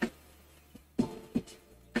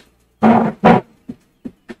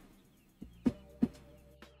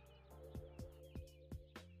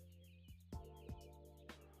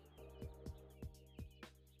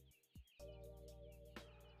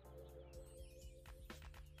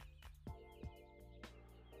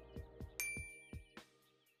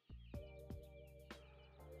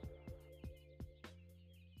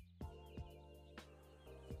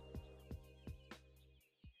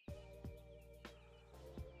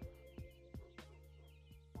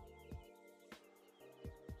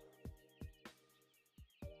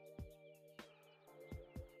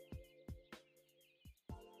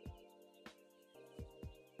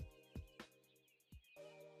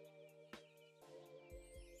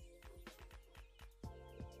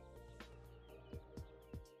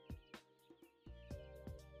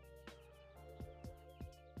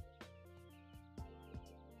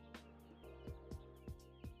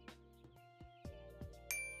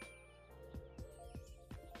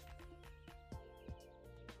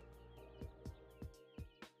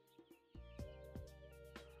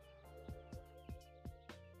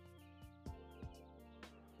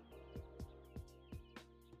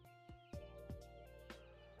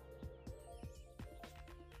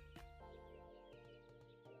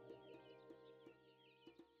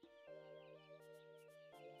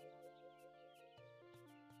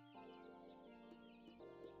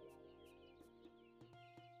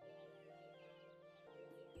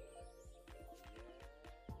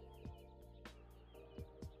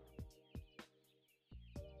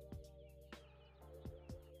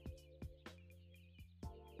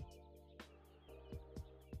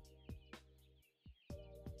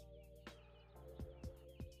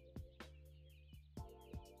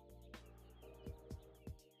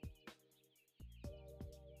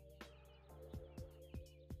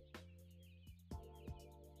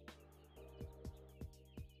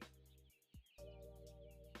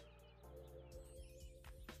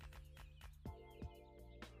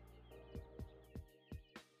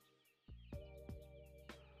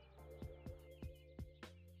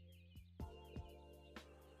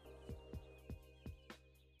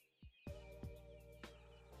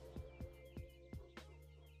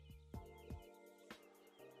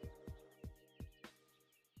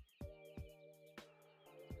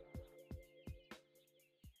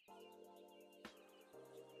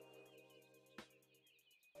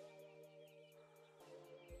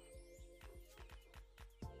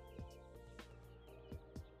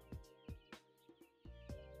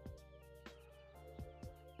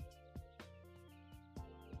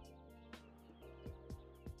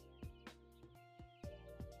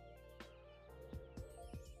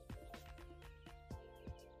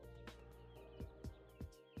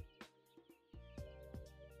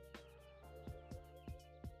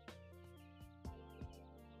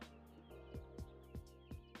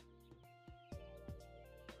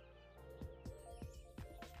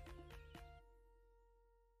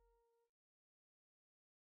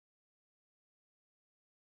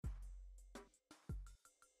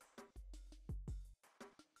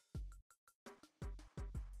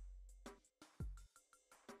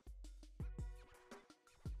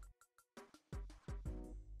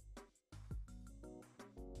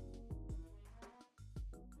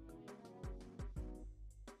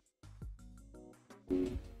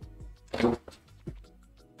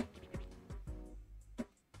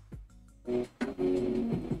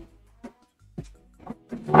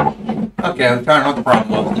 Okay, I'm trying out the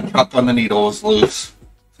problem was the chuck on the needle was loose.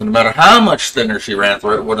 So no matter how much thinner she ran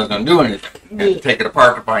through it wasn't going to do anything. You had to take it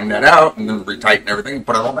apart to find that out, and then retighten everything and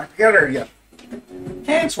put it all back together again.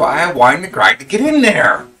 That's why I whined and cried to get in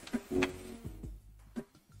there.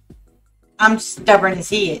 I'm stubborn as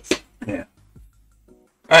he is. Yeah.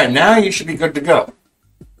 Alright, now you should be good to go.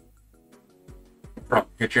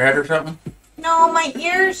 Hit your head or something? No, my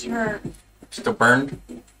ears hurt. Still burned?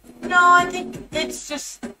 No, I think it's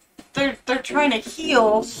just they're trying to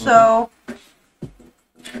heal, so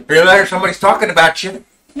Hear that or somebody's talking about you?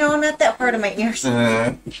 no, not that part of my ears.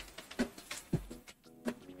 I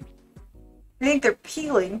think they're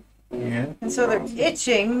peeling. Yeah. And so they're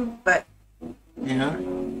itching, but Yeah.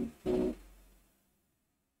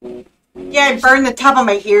 yeah, I burned the top of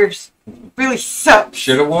my ears. Really sucks.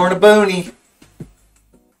 Should have worn a bony.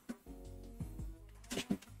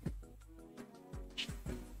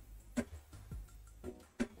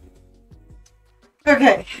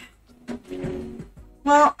 Okay.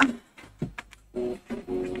 Well,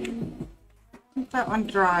 that one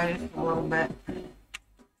dried a little bit.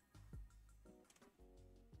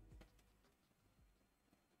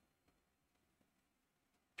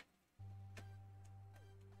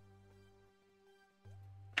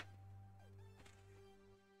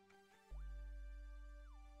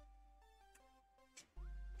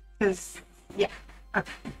 Because, yeah.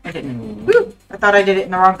 Okay, I did it. Woo! I thought I did it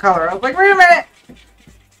in the wrong color. I was like, wait a minute!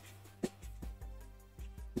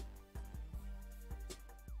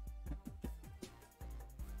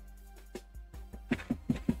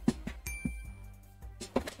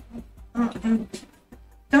 I'm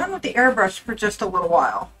done with the airbrush for just a little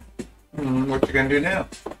while. What you gonna do now?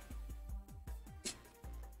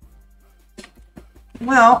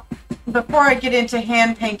 Well, before I get into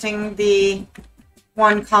hand painting the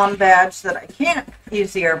one comm badge that I can't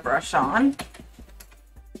use the airbrush on,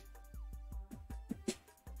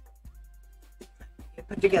 I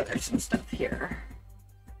put together some stuff here.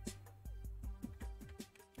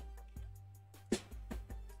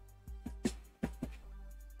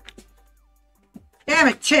 Damn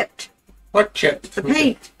it, chipped. What chip? The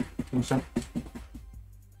paint. You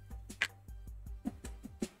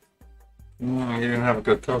didn't have a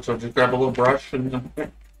good coat, so just grab a little brush and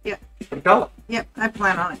Yeah. put a color. Yep, I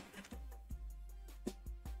plan on it.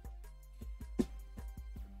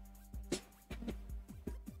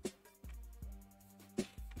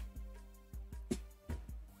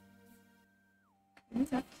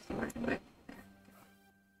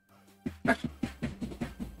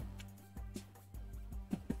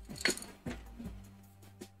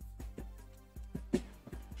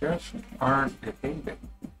 Just aren't behaving.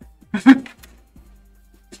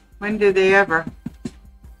 When do they ever?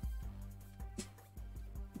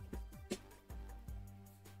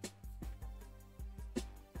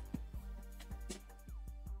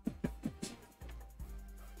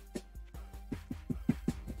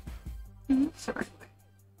 Sorry.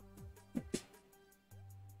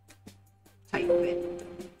 Tight fit.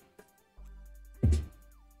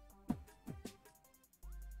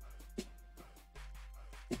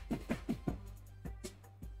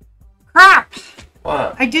 Crap!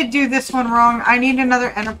 What? I did do this one wrong. I need another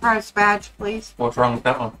Enterprise badge, please. What's wrong with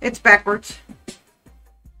that one? It's backwards.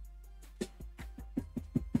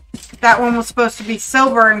 That one was supposed to be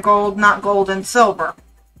silver and gold, not gold and silver.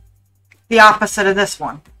 The opposite of this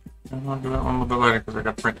one. I'm gonna do that one a little bit later because I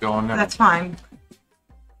got print going there. That's fine.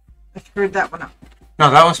 I screwed that one up. No,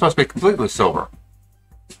 that one's supposed to be completely silver.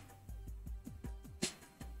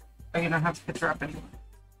 Oh, you don't have to picture up anymore.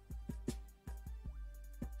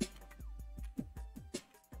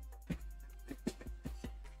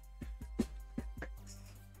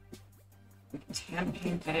 It's hand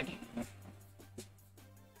painted.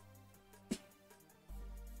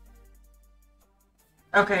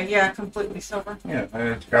 Okay, yeah, completely silver. Yeah, and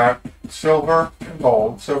it's got silver and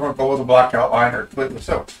gold. Silver and gold with a black outline or completely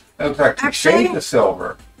silver. It looks like two Actually- shades of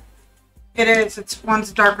silver. It is. It's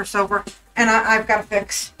one's darker silver. And I've got to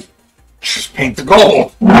fix. Just paint the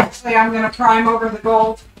gold. Actually, I'm going to prime over the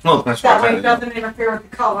gold. Well, that's That what way I it doesn't interfere with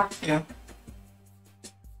the color. Yeah.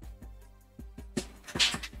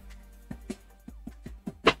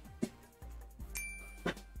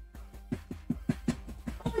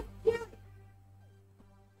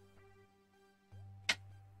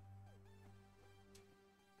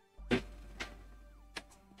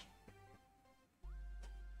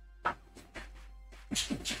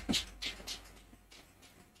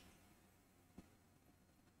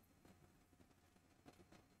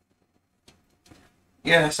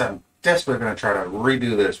 Yes, I'm desperately going to try to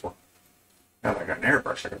redo this one. Now that I got an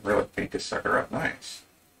airbrush, I can really paint this sucker up nice.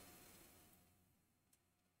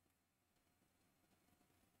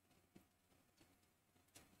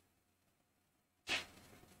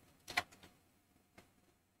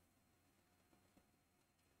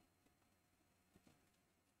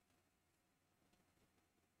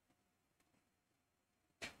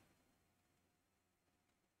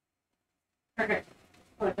 Okay,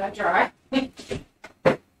 let that dry.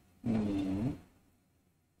 Mm-hmm.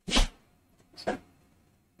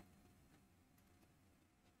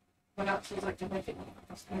 What else would you like to make it?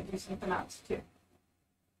 I was going to do something else too.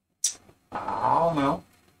 I don't know.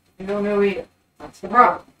 You don't know either. That's the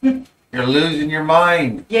problem. You're losing your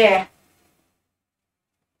mind. Yeah.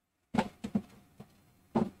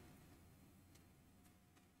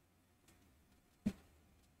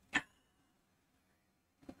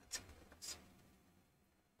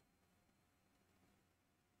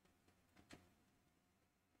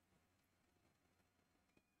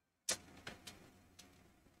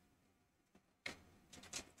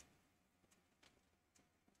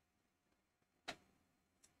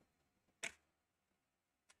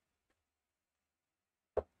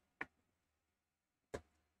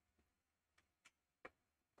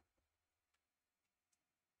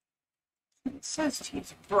 It says to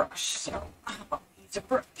use a brush, so I'll use a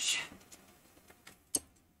brush.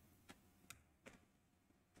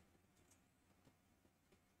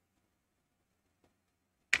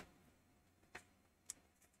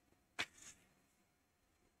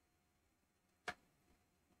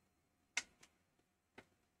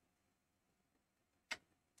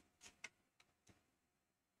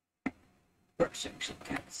 Brush actually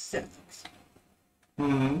kind of sucks.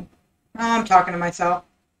 Mm-hmm. I'm talking to myself.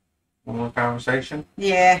 One more conversation?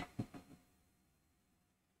 Yeah.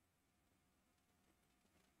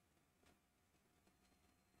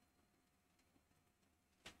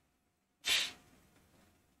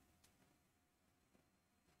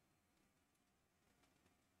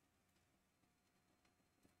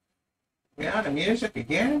 Yeah, the music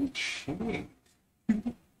again? Jeez.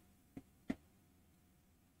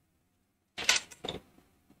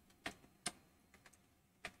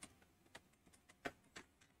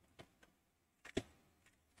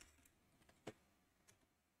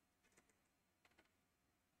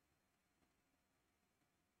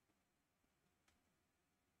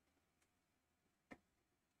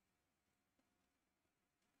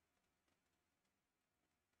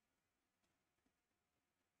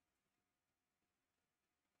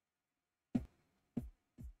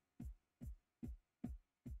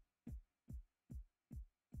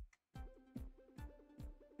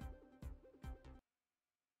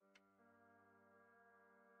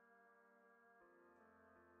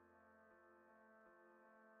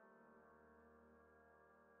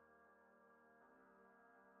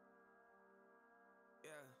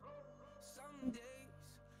 Some days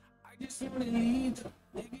I just wanna leave the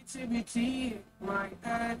negativity in my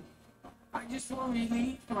head. I just want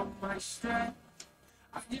relief from my stress.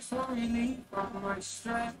 I just want relief from my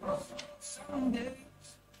stress. Some days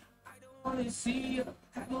I don't wanna see you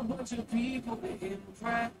have a bunch of people to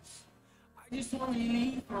impress. I just want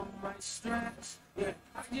relief from my stress. Yeah,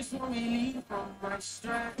 I just want relief from my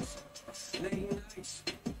stress. Late nights,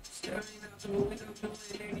 staring out the window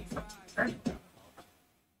doing 85.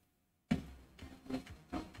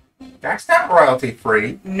 That's not royalty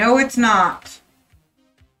free. No, it's not.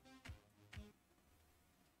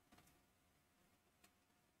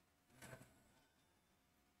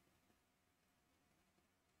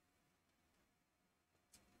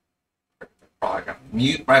 Probably gonna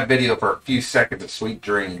mute my video for a few seconds of sweet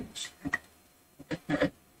dreams.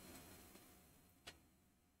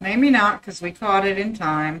 Maybe not, because we caught it in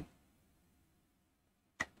time.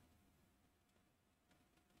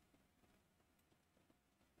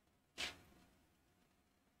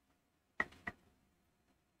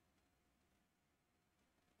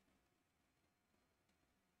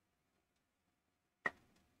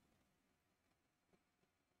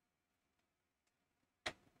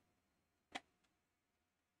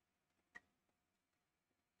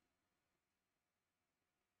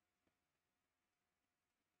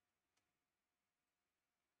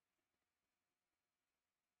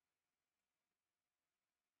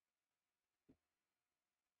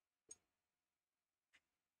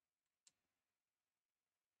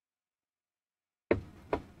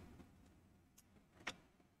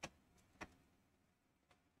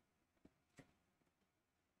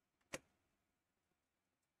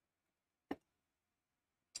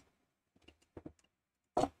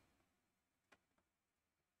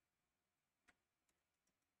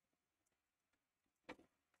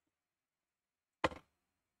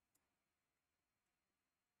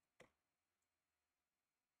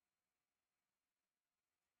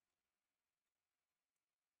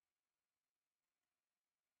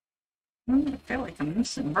 I feel like I'm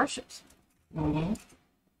missing brushes. Mm-hmm.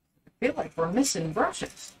 I feel like we're missing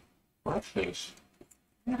brushes. Brushes.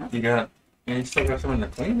 Yeah. You still got some in the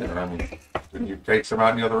cleaner. I mean, did you take some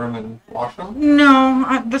out in the other room and wash them?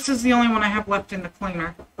 No, this is the only one I have left in the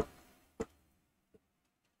cleaner.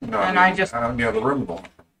 No, And I just... out in the other room going.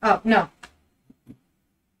 Oh, no.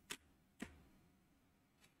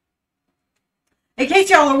 In case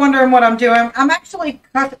y'all are wondering what I'm doing, I'm actually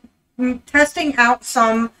testing out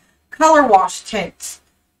some color wash tints.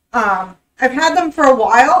 I've had them for a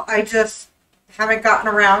while. I just haven't gotten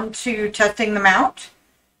around to testing them out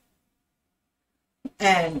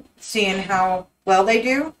and seeing how well they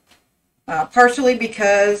do. Partially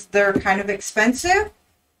because they're kind of expensive.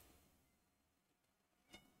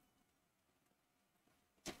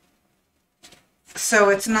 So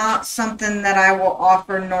it's not something that I will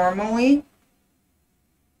offer normally.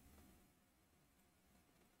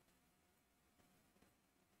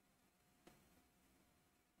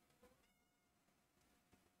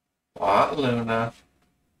 What, Luna?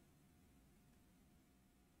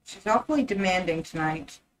 She's awfully demanding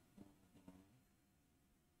tonight.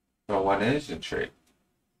 So when is the treat?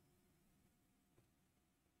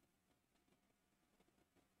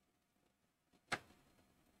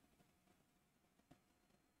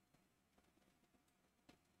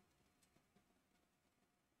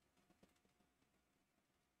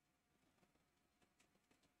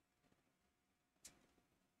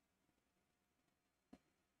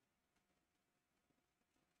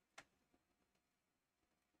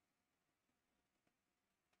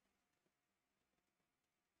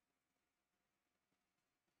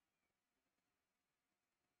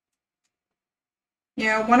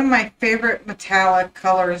 Yeah, one of my favorite metallic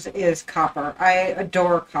colors is copper. I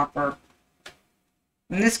adore copper.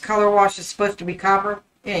 And this color wash is supposed to be copper.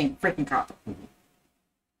 It ain't freaking copper.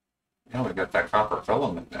 Yeah, we got that copper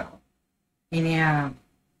filament now. Yeah.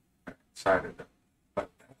 I'm excited. But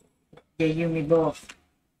Yeah, you and me both.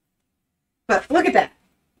 But look at that.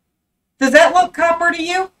 Does that look copper to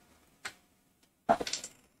you?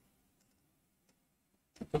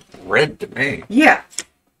 it's red to me. Yeah.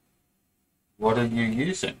 What are you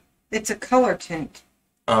using? It's a color tint.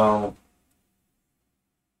 Oh.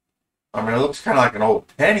 I mean, it looks kind of like an old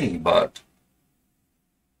penny, but...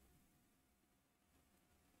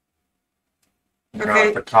 You know, Okay.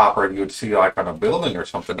 like the copper you would see like on a building or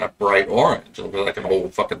something, that bright orange. It'll be like an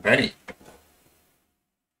old fucking penny.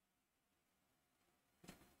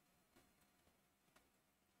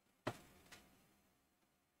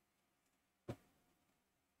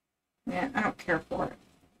 Yeah, I don't care for it.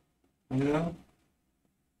 Yeah.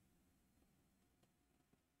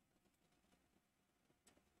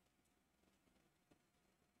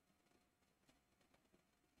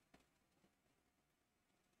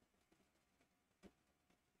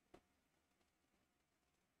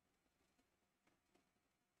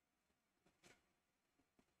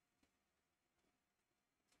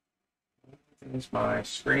 Is my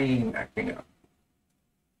screen acting up?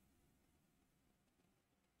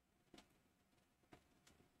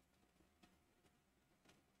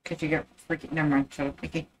 Because you get freaking... Never mind. Shut up,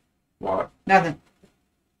 Nikki. What? Nothing.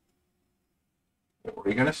 What were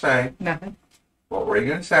you gonna say? Nothing. What were you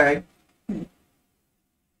gonna say? Hmm.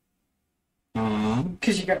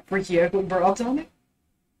 Because you got freaky ugly broads on it?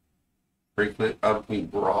 Freaky ugly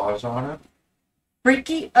bras on it.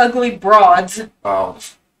 Freaky ugly broads. Oh.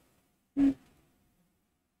 Kind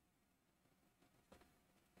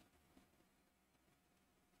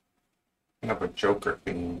of a Joker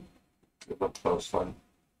theme. It looked close one.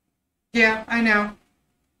 Yeah, I know.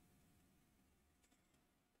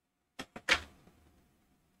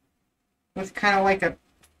 With kind of like a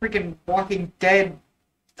freaking Walking Dead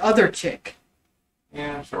other chick.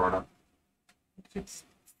 Yeah, sort of. It's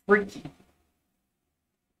freaky.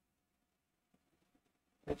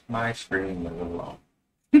 It's my screen, leave it alone.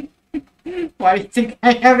 Why do you think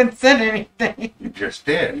I haven't said anything? You just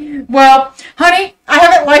did. Well, honey, I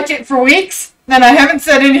haven't liked it for weeks, and I haven't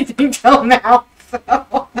said anything till now.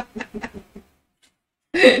 So.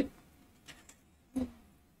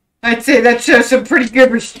 I'd say that shows some pretty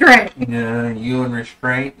good restraint. Yeah, you and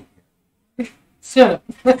restraint. Shut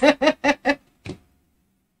up.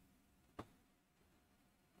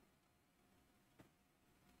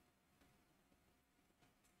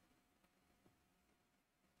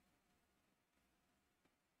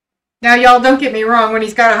 Now, y'all, don't get me wrong. When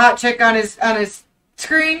he's got a hot chick on his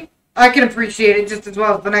screen, I can appreciate it just as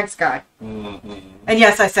well as the next guy. Mm-hmm. And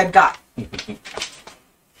yes, I said guy.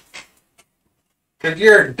 Because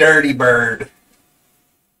you're a dirty bird.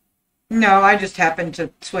 No, I just happen to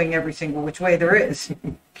swing every single which way there is.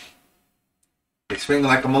 You swing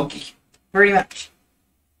like a monkey. Pretty much.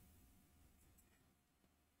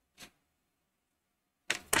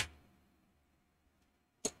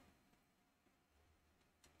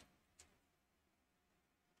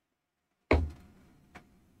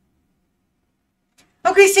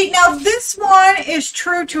 Okay, see, now this one is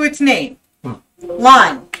true to its name.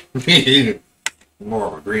 Lime. More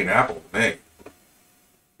of a green apple than me.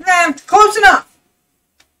 Nah, close enough.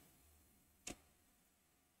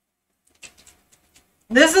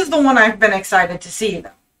 This is the one I've been excited to see, though.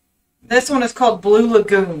 This one is called Blue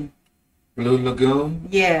Lagoon. Blue Lagoon?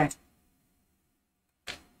 Yeah.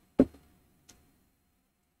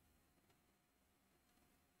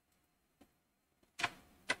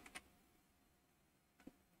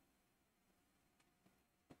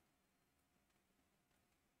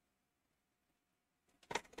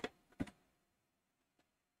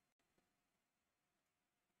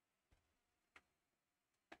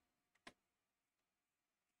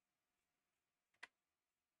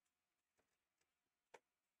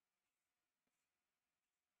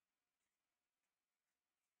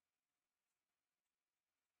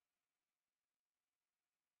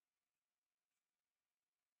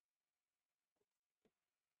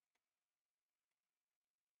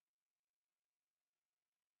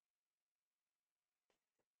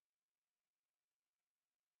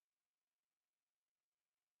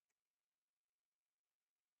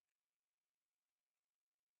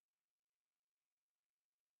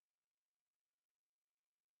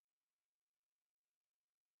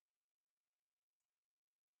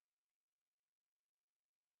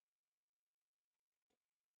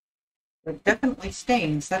 It definitely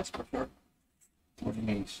stains, that's for sure. What do you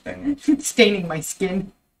mean stain? Staining my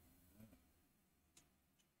skin.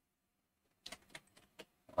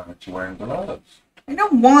 Why aren't you wearing gloves? I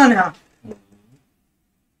don't wanna.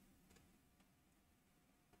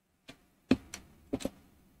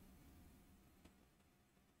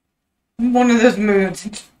 I'm one of those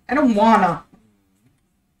moods. I don't wanna.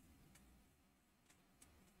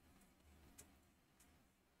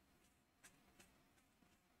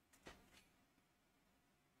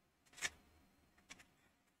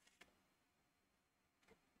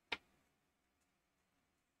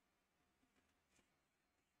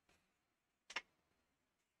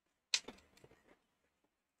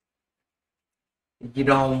 You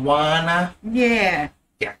don't wanna? Yeah.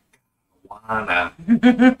 Yeah, wanna.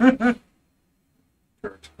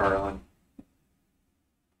 Church Carlin.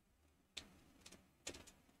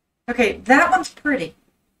 Okay, that one's pretty.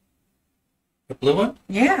 The blue one?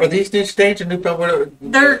 Yeah. Are these new stains and new color?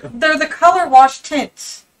 They're the color wash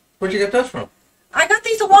tints. Where'd you get those from? I got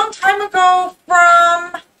these a long time ago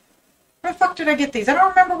from... Where the fuck did I get these? I don't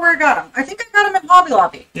remember where I got them. I think I got them in Hobby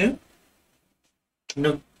Lobby. Yeah.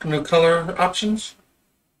 New color options?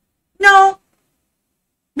 No.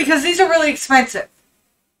 Because these are really expensive.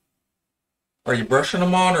 Are you brushing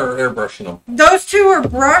them on or airbrushing them? Those two are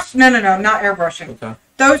brushed. No, not airbrushing. Okay.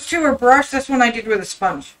 Those two are brushed. This one I did with a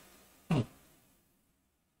sponge.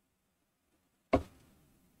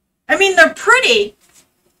 I mean, they're pretty.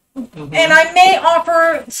 Mm-hmm. And I may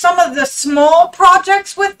offer some of the small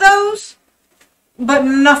projects with those. But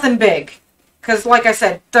nothing big. Because, like I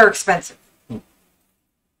said, they're expensive.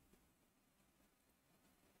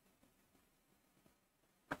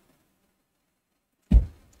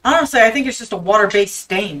 Honestly, I think it's just a water-based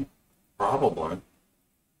stain. Probably.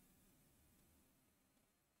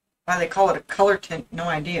 Why they call it a color tint, no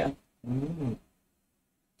idea. Mm.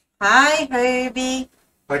 Hi, Herbie.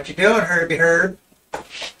 What you doing, Herbie Herb?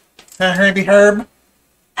 Huh, Herbie Herb?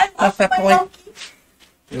 I lost that my boy? monkey.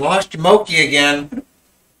 You lost your Moki again.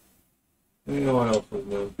 You know what else was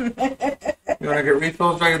new? You want to get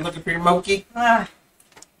refills while you're looking for your Moki? Ah.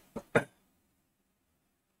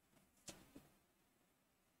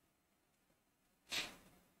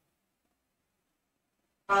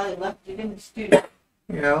 Probably left it in the studio.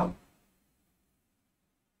 You know?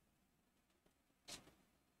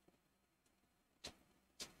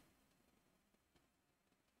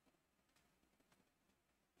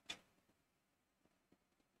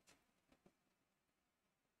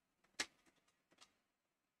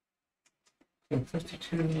 And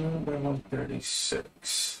 52 by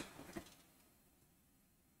 136.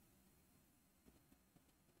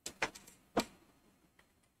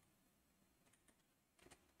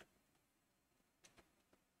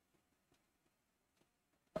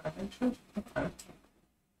 Okay.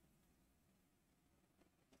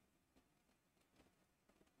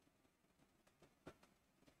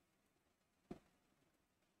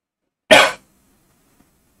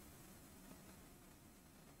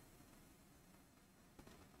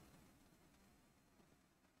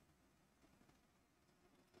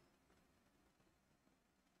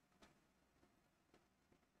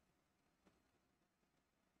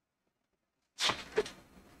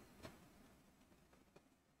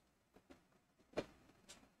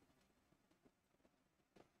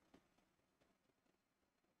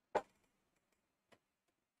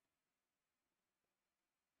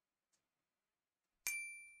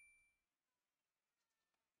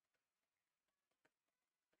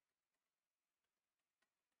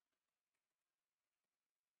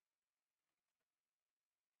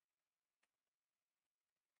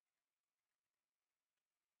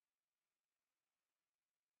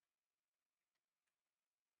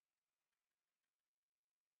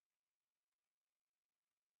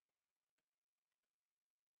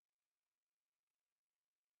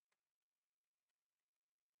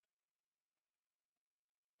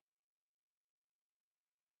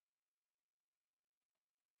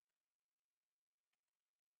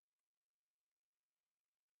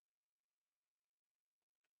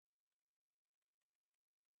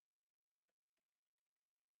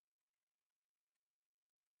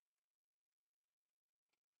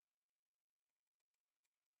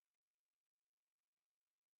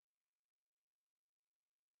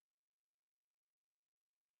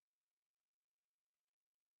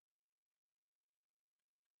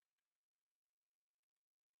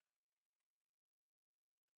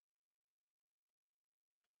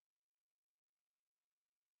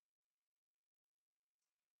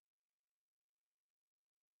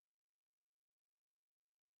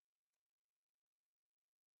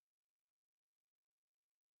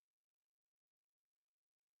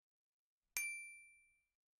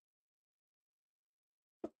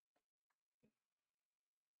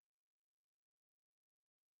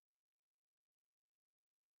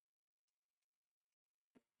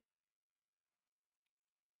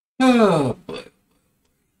 Oh, boy.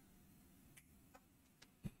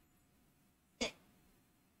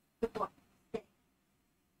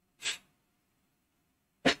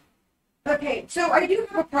 Okay, so I do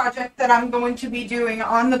have a project that I'm going to be doing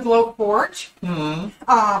on the GlowForge.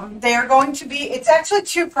 They are going to be, it's actually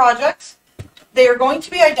two projects. They are going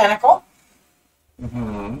to be identical.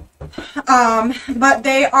 But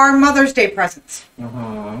they are Mother's Day presents.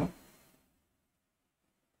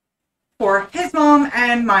 For his mom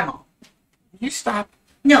and my mom. You stop.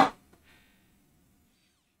 No.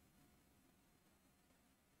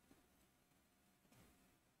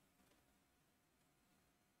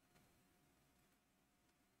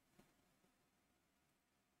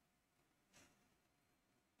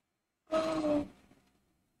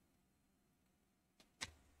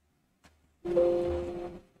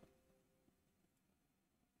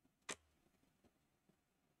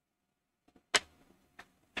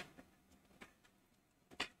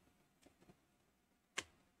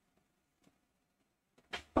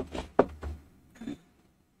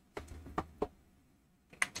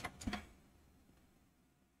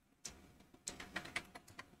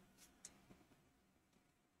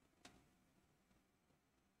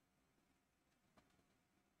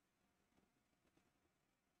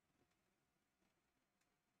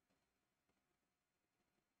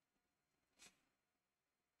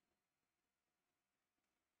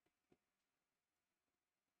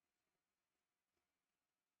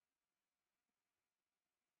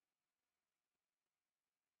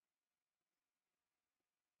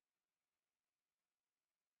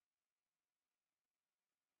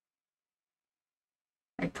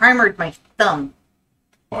 I primered my thumb.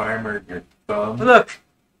 Primered your thumb? Look.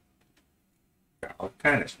 Oh,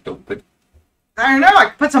 kind of stupid. I don't know. I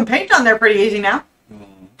can put some paint on there pretty easy now.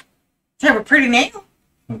 I have a pretty nail.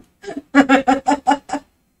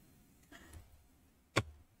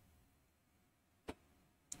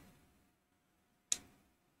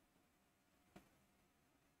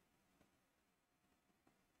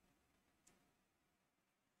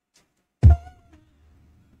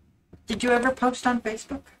 Did you ever post on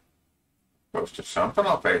Facebook? Posted something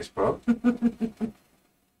on Facebook. Maybe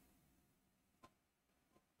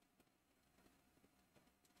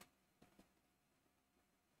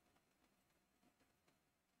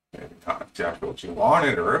not exactly what you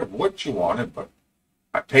wanted or what you wanted, but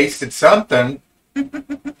I pasted something.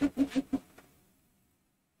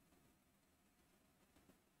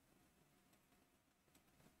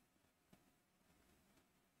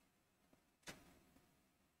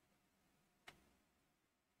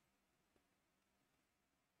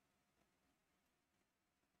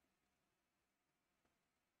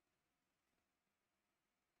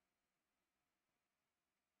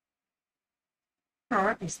 All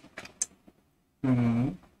right.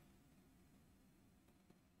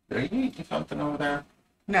 Did you eat something over there?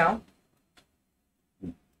 No.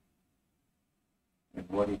 And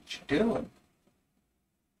what are you doing?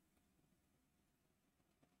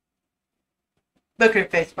 Look at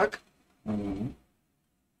Facebook. Why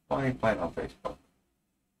are you playing on Facebook?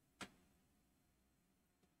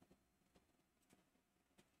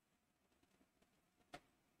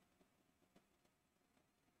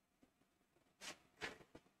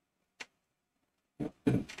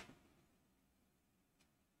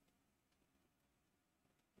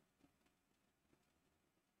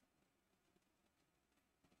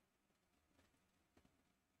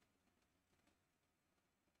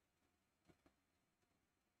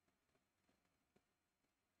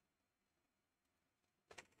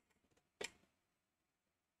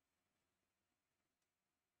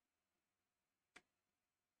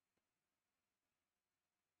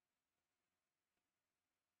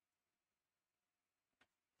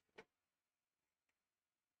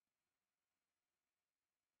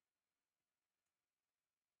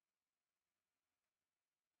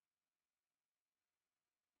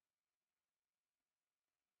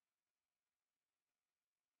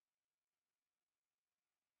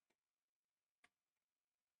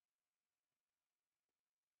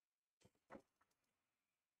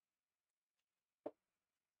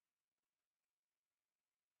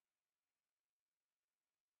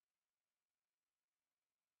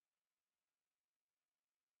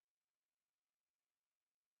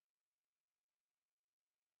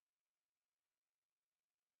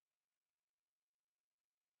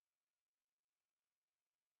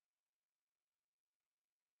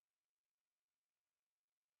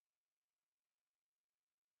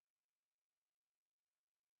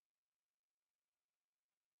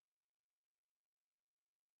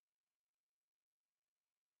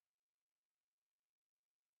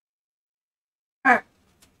 All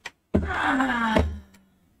right.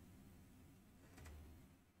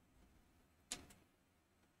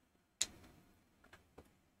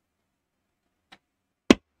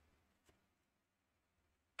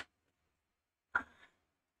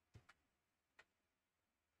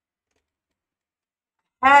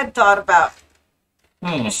 had thought about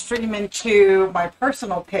Hmm. streaming to my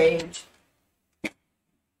personal page.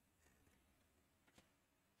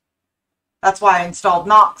 That's why I installed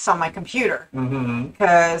Nox on my computer. Mm-hmm.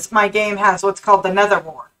 Because my game has what's called the Nether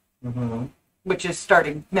War, Mm-hmm. which is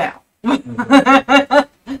starting now.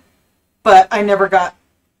 Mm-hmm. But I never got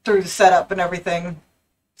through the setup and everything.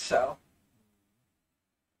 So,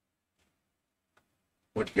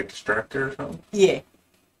 Would you get distracted or something? yeah.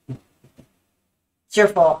 It's your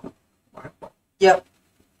fault. My fault. Yep.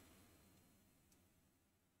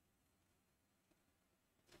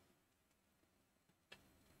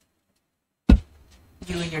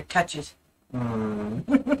 You and your touches.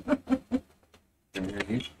 Mm-hmm.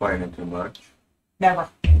 He's playing too much. Never.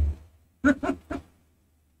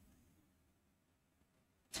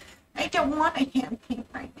 I don't want a hand paint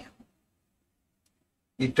right now.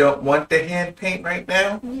 You don't want the hand paint right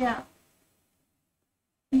now? Yeah.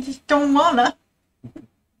 I just don't wanna.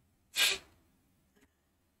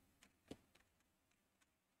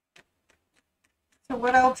 So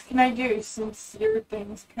what else can I do since your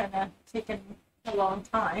thing's kind of taken a long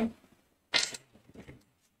time?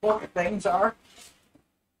 What things are.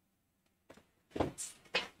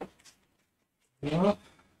 Yeah.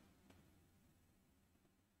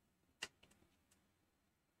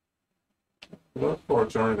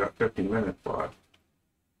 GlowForge only got 50 minutes left.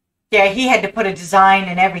 Yeah, he had to put a design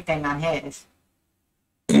and everything on his.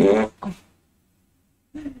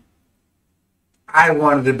 I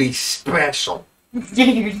wanted to be special. Yeah,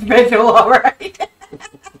 you're special, alright.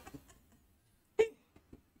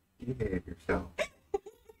 You behave yourself.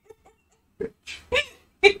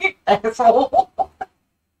 Bitch. Asshole.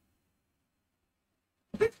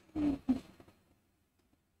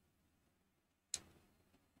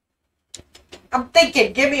 I'm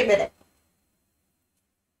thinking, give me a minute.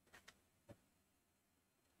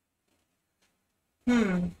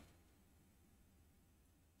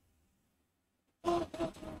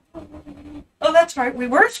 Oh, that's right. We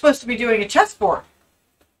were supposed to be doing a chessboard.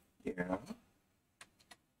 Yeah.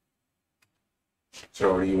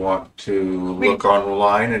 So you want to look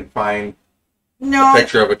online and find No. a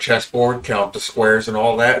picture of a chessboard, count the squares and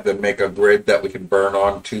all that, then make a grid that we can burn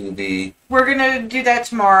onto the... We're going to do that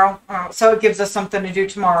tomorrow. So it gives us something to do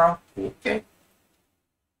tomorrow. Okay.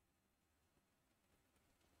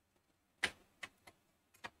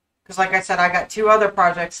 Because like I said, I got 2 other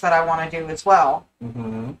projects that I want to do as well.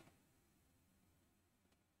 Mm-hmm.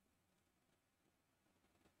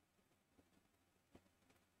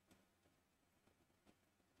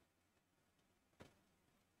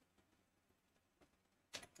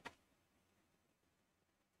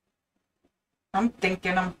 I'm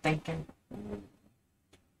thinking.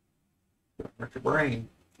 Hurt your brain.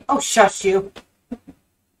 Oh, shush you.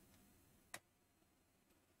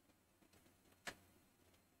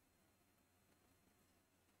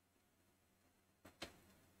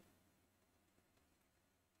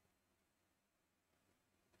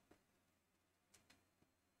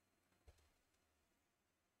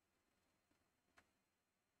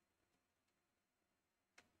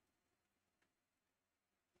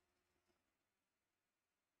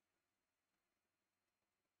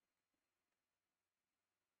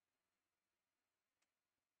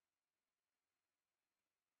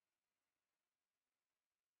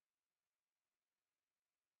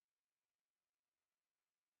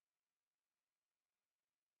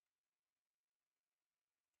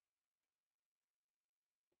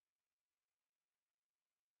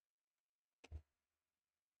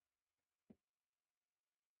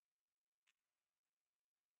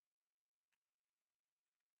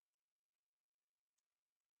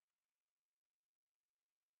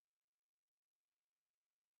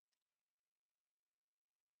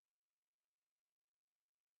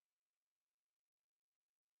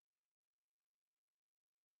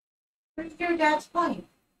 Where's your dad's plane?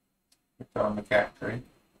 It's on the cat tree.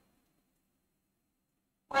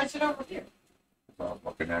 Why is it over here? I was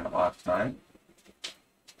looking at it last time.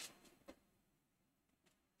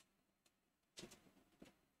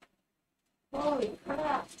 Holy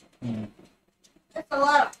crap. Mm. That's a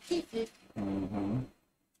lot of pieces. Mm-hmm.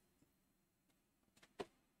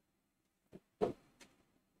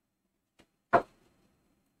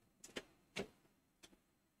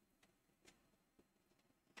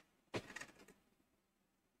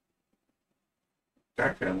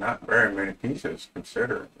 Actually, not very many pieces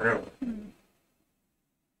considered, really.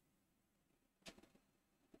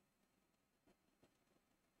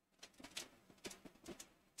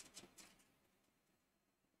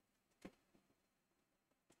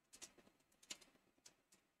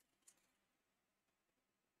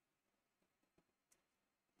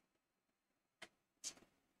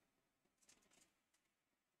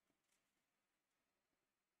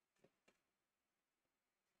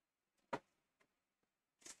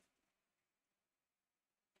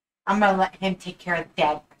 I'm gonna let him take care of the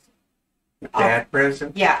dad present. The dad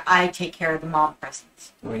present? Yeah, I take care of the mom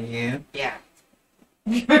presents. Oh, yeah? Yeah.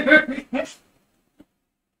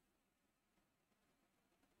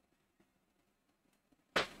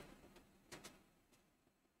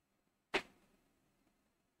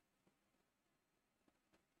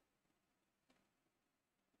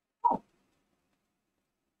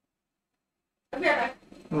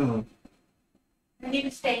 Hmm. I need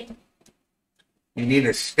a stain. You need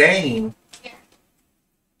a stain? Yeah.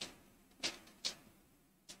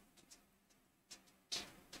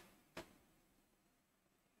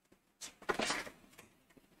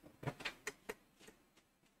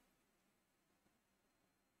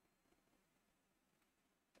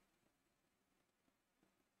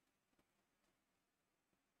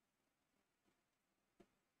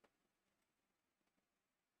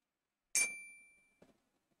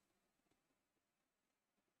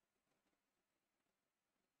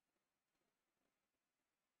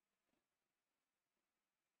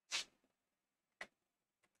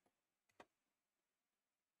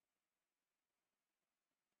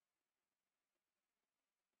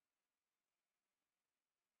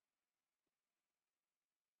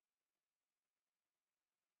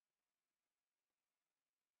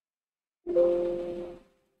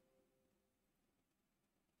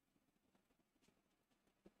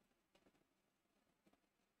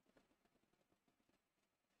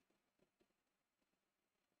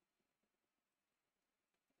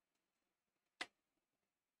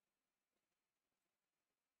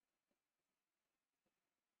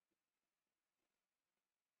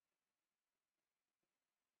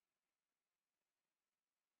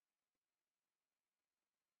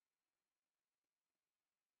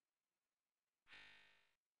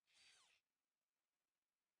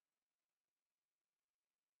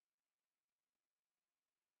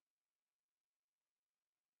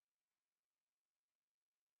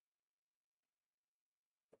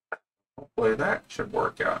 Hopefully that should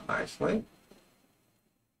work out nicely.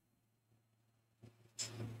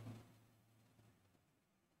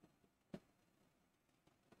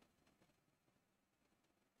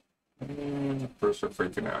 And Bruce are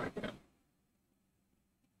freaking out again.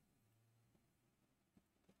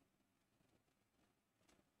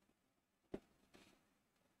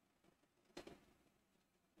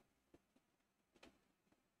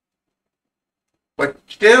 What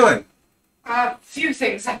you doing? A few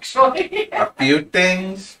things, actually. A few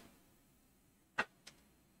things.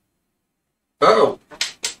 Oh.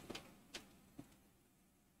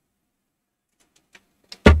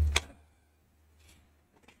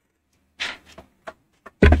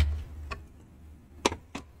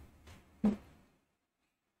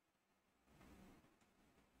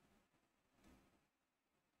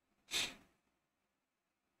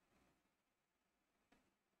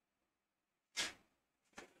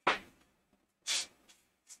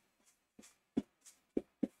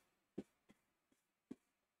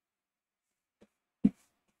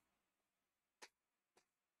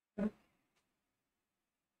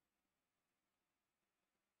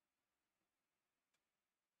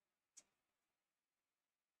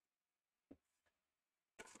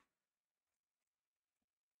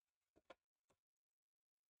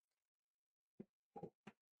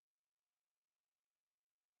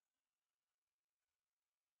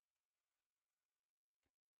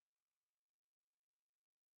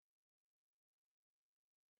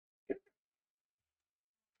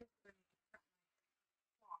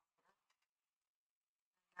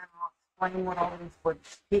 And I'll explain what all these wood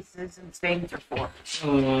pieces and stains are for.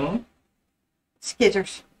 Mm-hmm.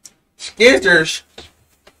 Skizzers. Skizzers.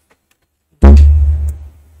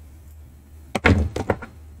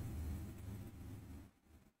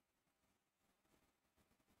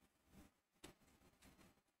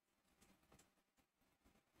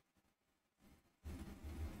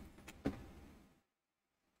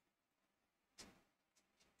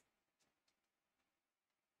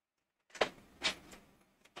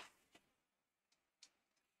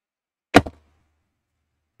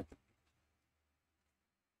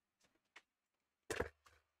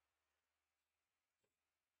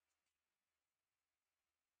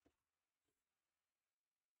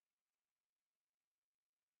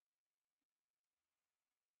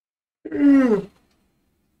 Mm.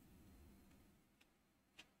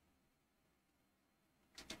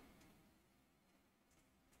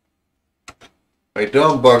 How you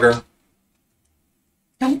doing, bugger?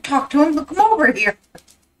 Don't talk to him. Look him over here.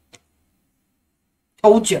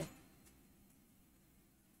 Told you.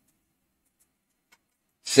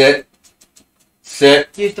 Sit.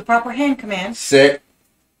 Sit. Use the proper hand commands. Sit.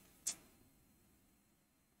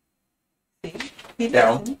 See? He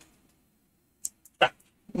Down. listens.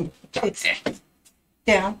 It's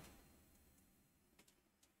down.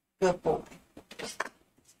 Good boy.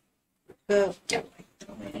 Good boy.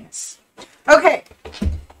 Yes. Okay.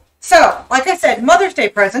 So, like I said, Mother's Day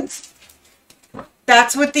presents.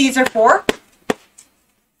 That's what these are for.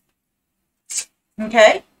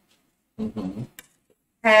 Okay. Mm-hmm.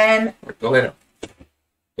 And Go lay down.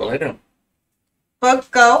 Go lay down. Bug,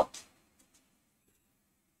 go.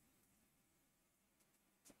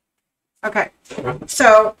 Okay.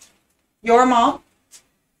 So, your mom.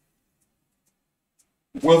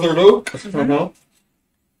 Withered oak. Mm-hmm.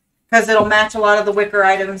 Because it'll match a lot of the wicker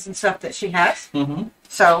items and stuff that she has. Mm-hmm.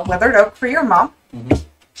 So, weathered oak for your mom. Mm-hmm.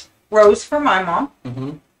 Rose for my mom.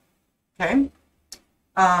 Mm-hmm. Okay.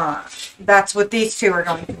 That's what these two are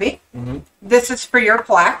going to be. Mm-hmm. This is for your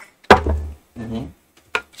plaque. Mm-hmm.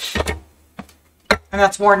 And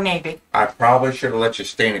that's more navy. I probably should have let you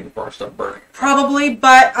stain it before I started burning it. Probably,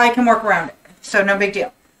 but I can work around it. So no big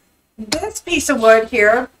deal. This piece of wood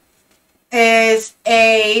here is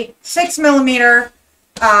a 6mm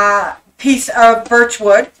piece of birch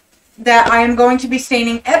wood that I am going to be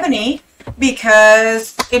staining ebony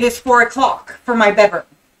because it is 4 o'clock for my bedroom.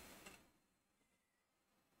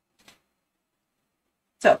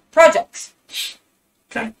 So, projects.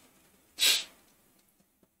 Okay.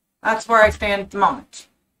 That's where I stand at the moment.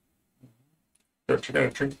 Don't you got a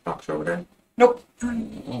drink box over there? Nope.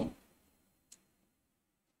 Mm-hmm.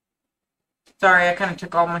 Sorry, I kind of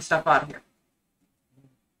took all my stuff out of here.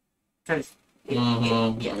 Because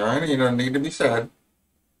Mm-hmm. Alright, you don't need to be sad.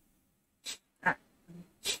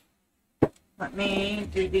 let me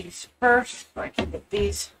do these first so I can get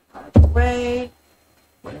these out of the way.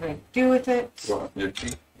 What do I do with it? Go your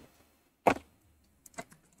teeth.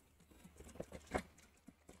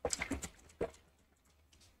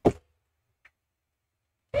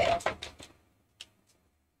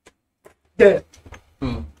 Duh.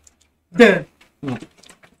 Hmm. Duh. Hmm.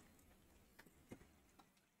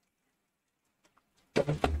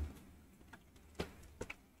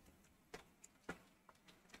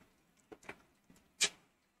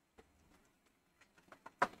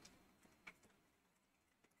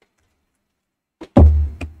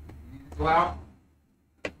 Wow.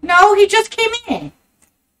 No, he just came in.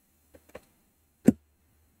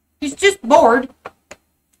 He's just bored.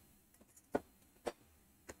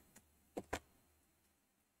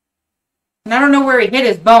 And I don't know where he hit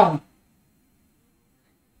his bone.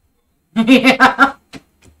 Yeah.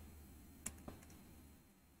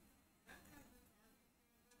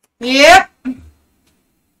 Yep.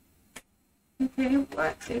 Okay,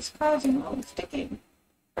 what is causing all the sticking?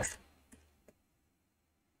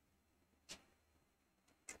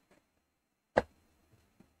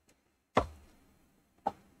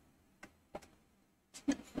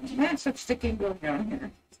 Massive sticking going on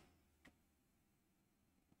here.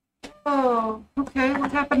 Oh, okay,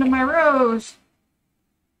 what happened to my rose?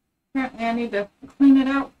 Apparently I need to clean it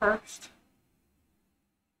out first.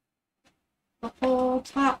 The whole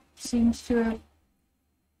top seems to have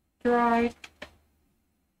dried.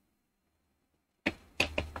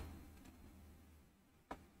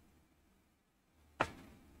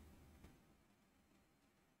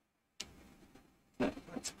 So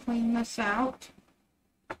let's clean this out.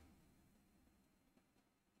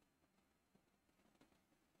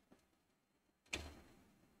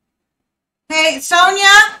 Hey,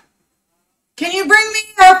 Sonia, can you bring me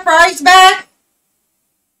fries back?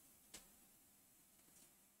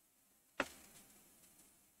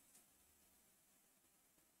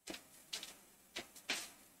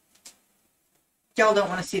 Y'all don't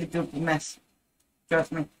want to see the goofy mess.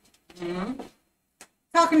 Trust me. Mm-hmm.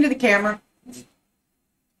 Talking to the camera. I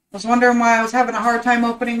was wondering why I was having a hard time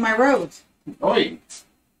opening my roads. Oi.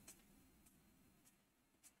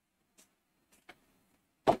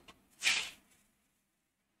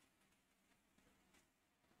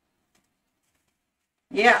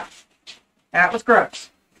 Yeah, that was gross.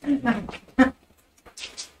 Get out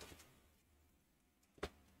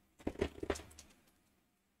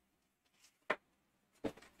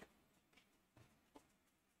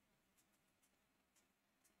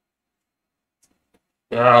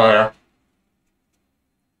of there.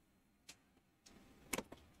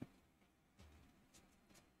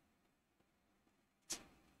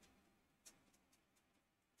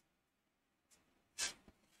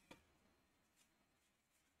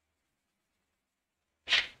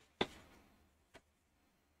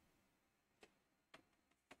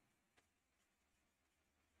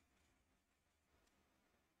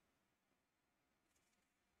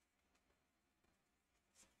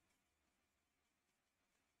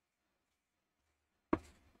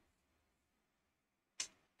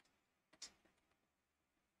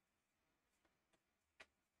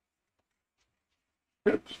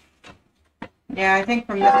 Oops. Yeah, I think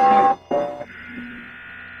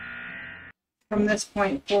from this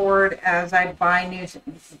point forward, as I buy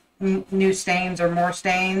new stains or more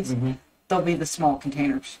stains, they'll be the small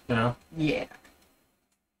containers. Yeah. Yeah.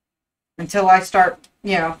 Until I start,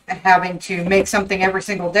 having to make something every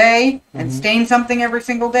single day and stain something every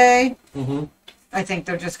single day, I think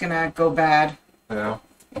they're just gonna go bad. Yeah.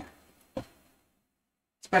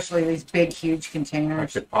 Especially these big, huge Like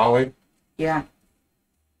containers. the poly. Yeah.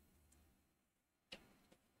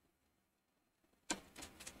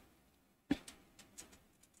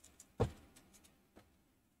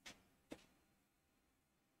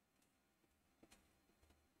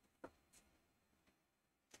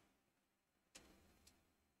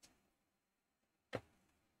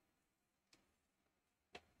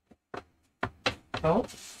 Oh.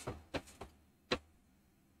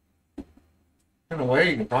 In a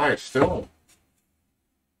way, you can probably still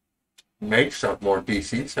make stuff more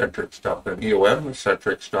DC-centric stuff than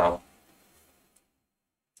EOM-centric stuff.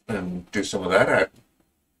 And do some of that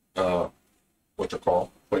at, what's it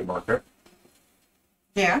called? Flea market.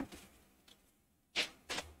 Yeah.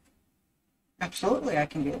 Absolutely, I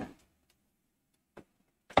can do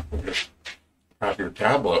that. Just have your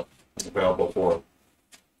tablet available for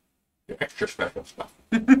the extra special stuff.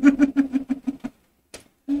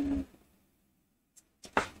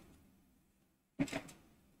 Okay.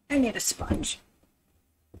 I need a sponge.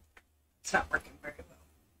 It's not working very well.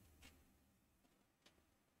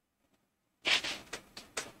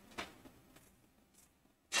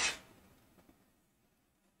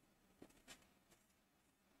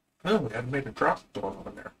 Oh, we hadn't made a drop going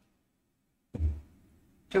on there.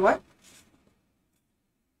 Do what?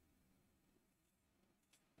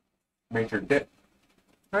 Made your dip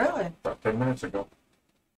Really? about 10 minutes ago.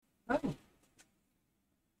 Oh.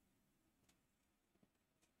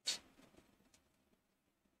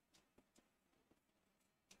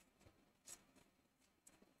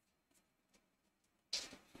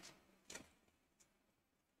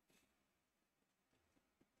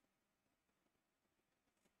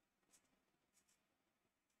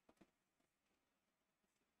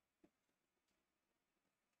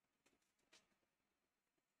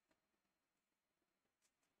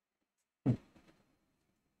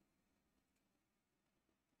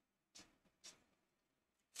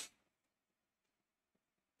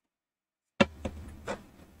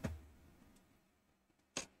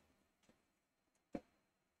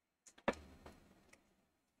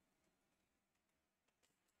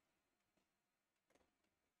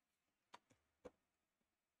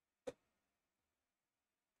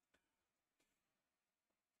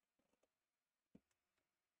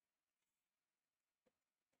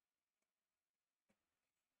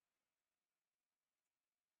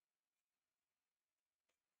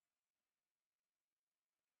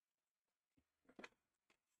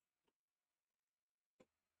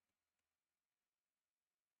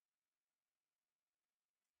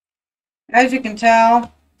 As you can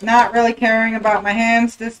tell, not really caring about my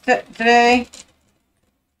hands today.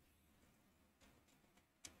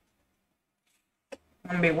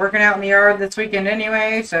 I'm going to be working out in the yard this weekend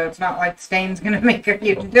anyway, so it's not like stain's going to make a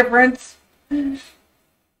huge difference.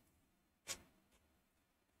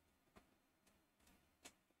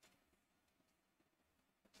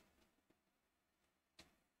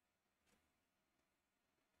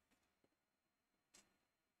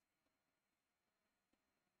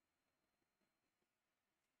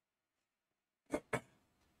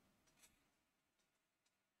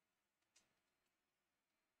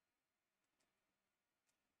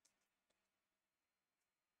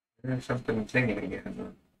 There's something singing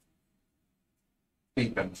again.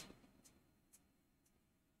 Beeping.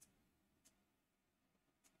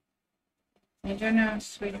 You do know,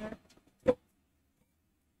 sweetheart.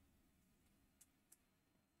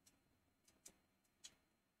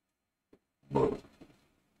 Whoa.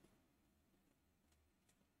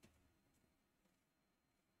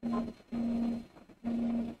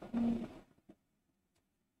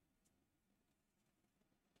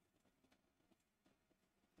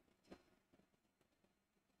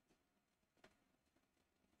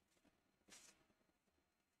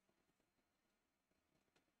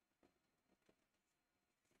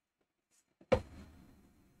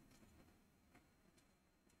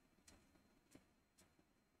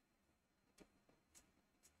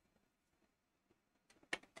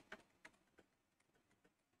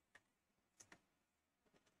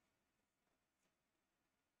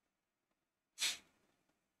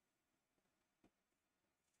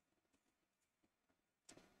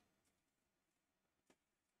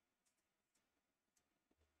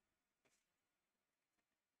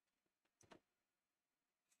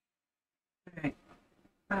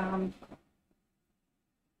 Um,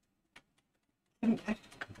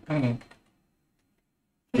 Mm-hmm.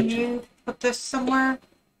 can you put this somewhere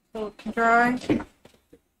so it can dry?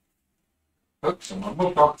 Oops, I'm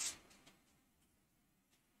on box.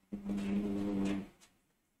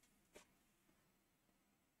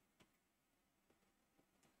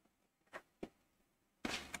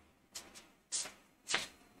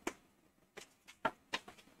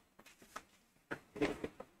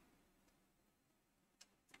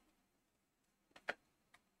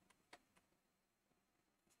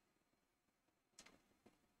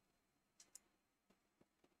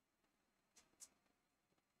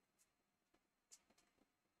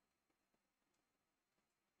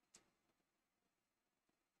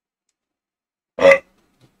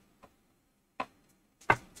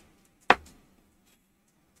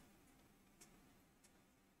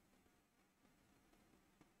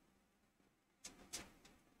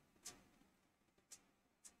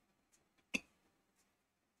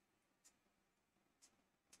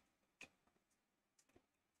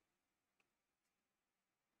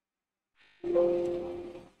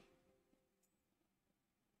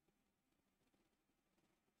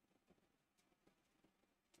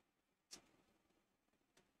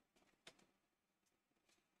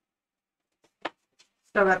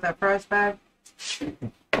 Still got that prize bag?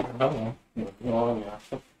 Oh,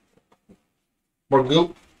 yeah. More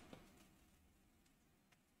goop.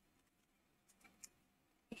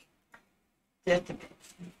 Just a bit.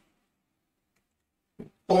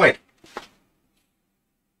 Boy.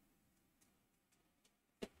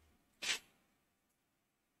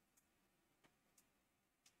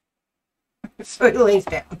 So it lays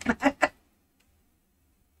down.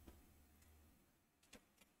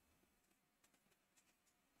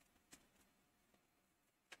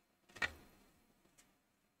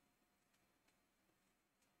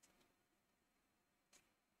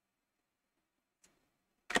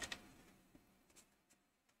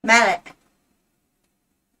 Mallet.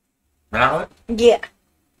 Mallet? Yeah.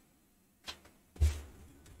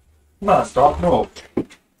 Come on, dog, no. Come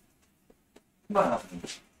on.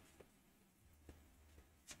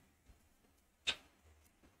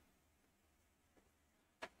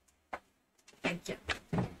 Thank you.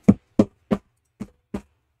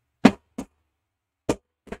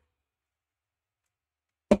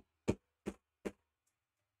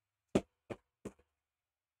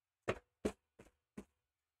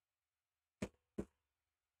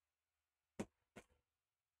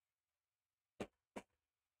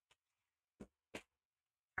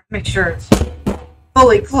 Make sure it's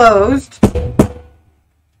fully closed.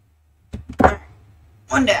 Alright,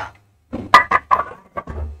 one down.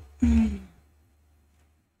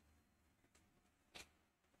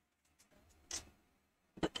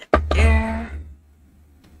 Put that there.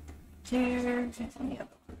 There. And the other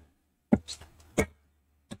one.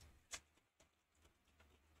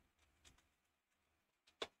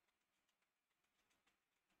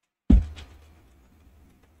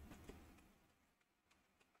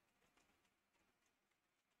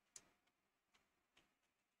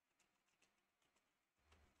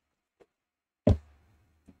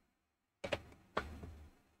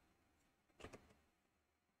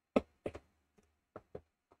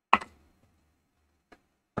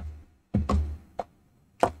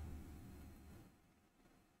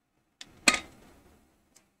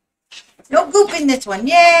 No goop in this one.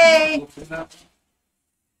 Yay!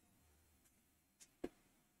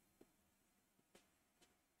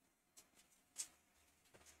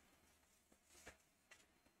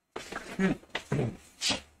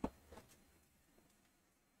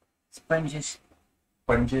 Sponges.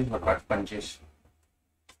 Sponges? Look like sponges.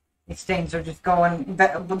 These stains are just going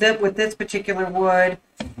with this particular wood.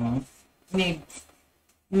 Mm-hmm.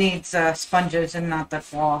 Needs sponges and not the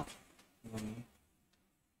cloth. Mm-hmm.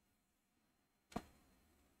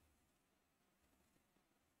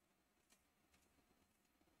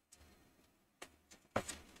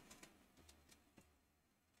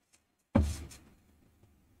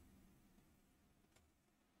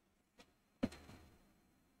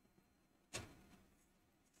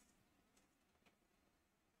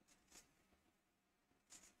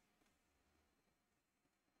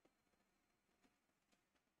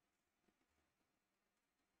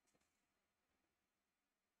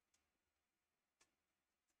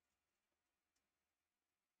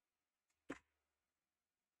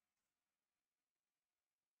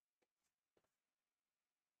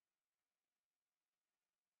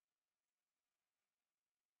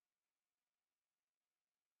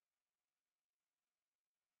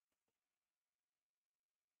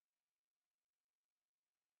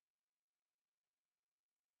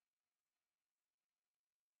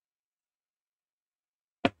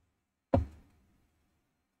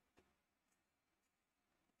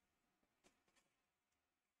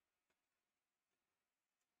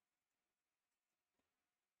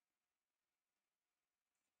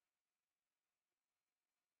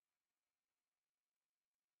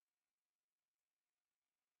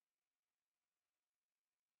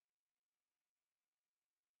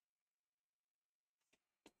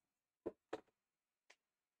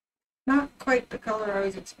 quite the color I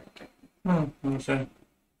was expecting. Let me see.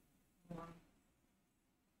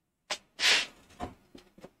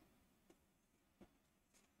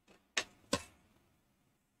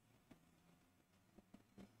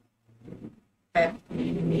 Okay.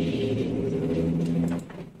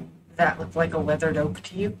 That looked like a weathered oak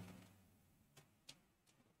to you?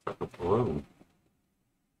 Blue.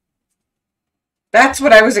 That's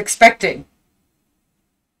what I was expecting.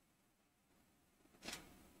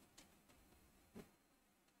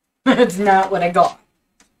 It's not what I got.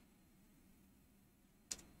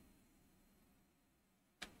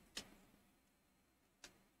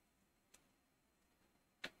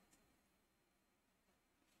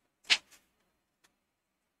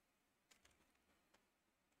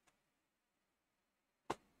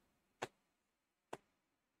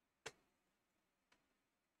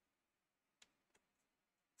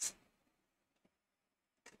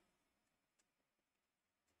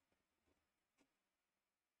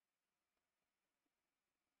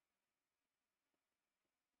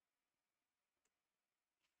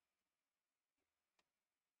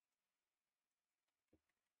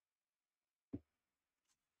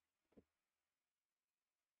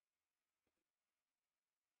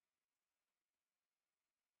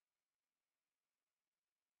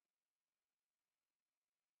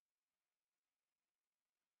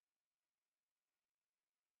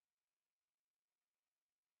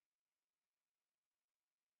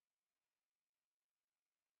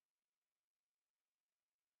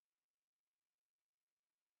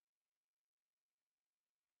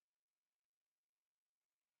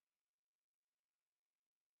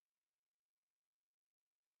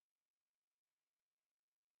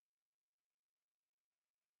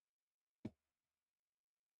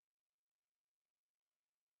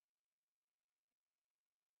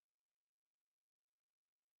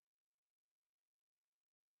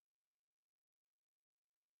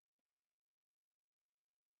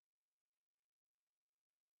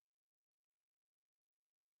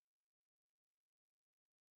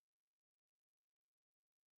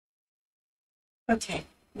 Okay,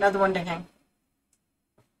 another one to hang.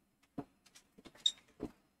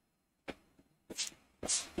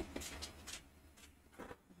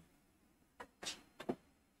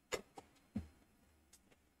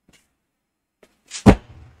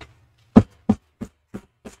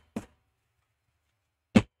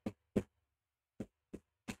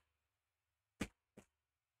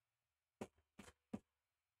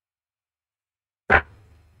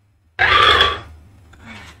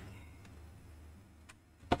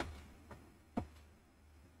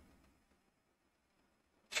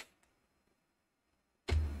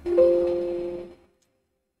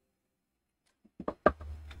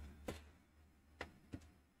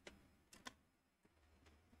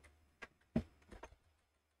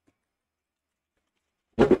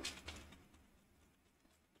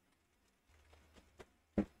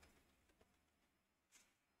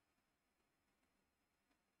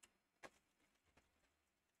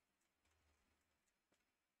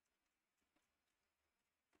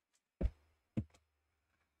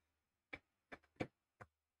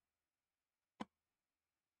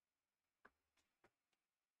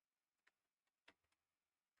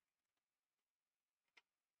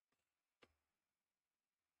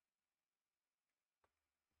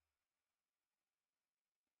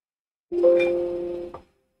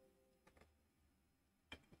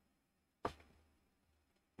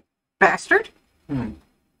 Bastard.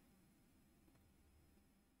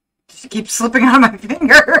 Just keeps slipping out of my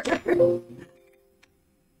finger.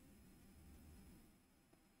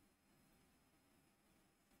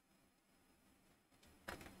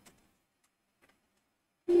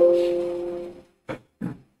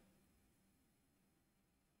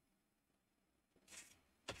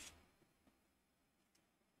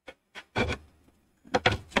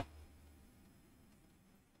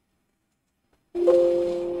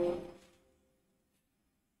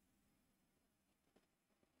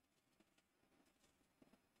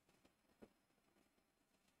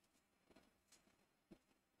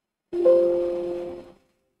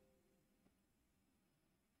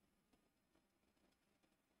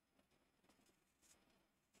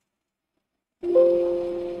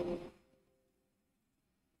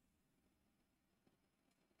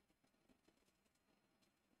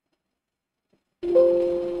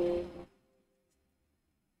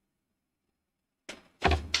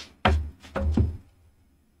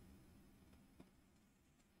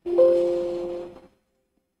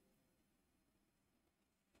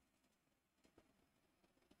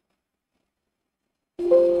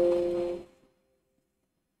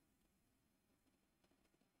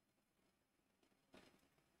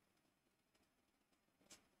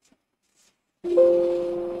 Yeah.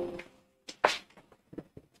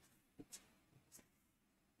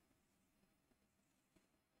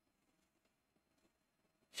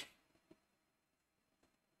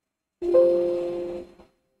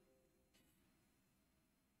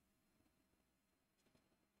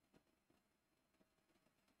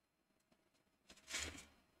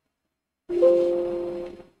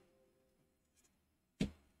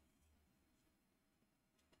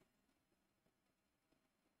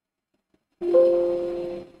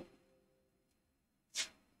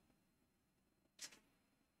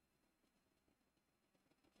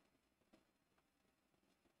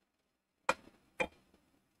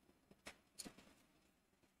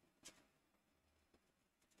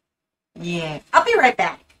 I'll be right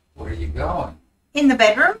back. Where are you going? In the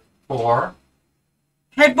bedroom? For?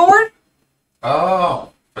 Headboard?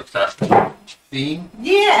 Oh, what's that theme?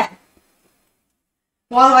 Yeah.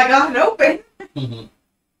 While I got it open.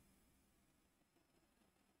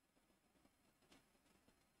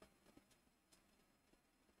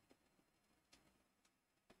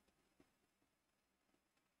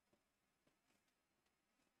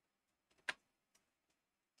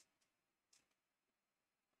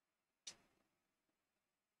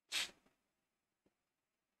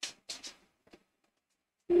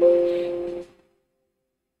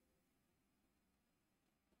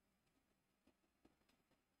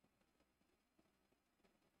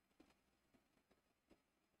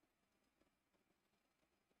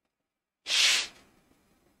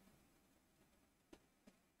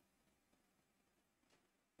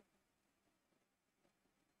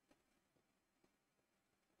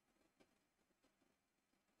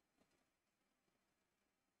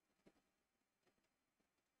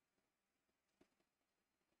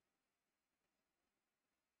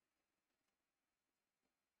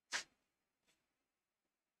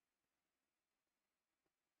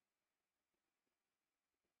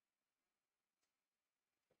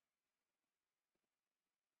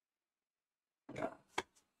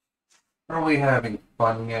 Are we having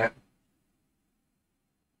fun yet?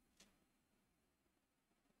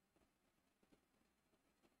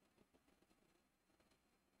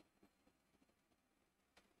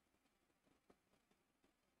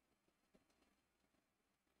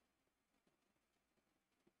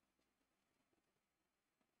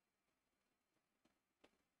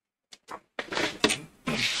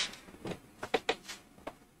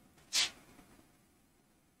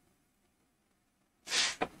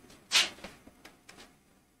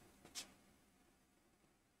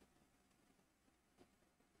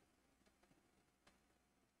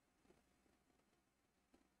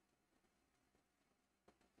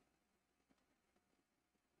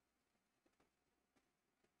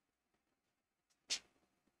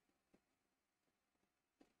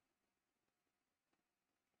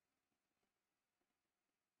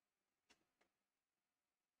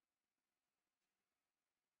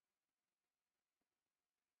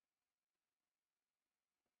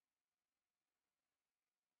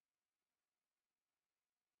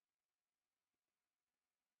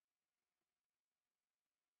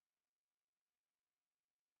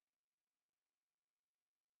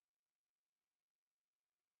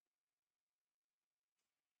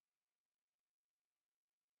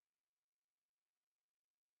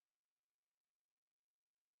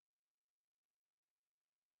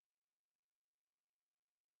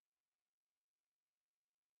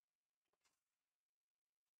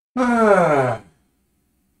 Ah.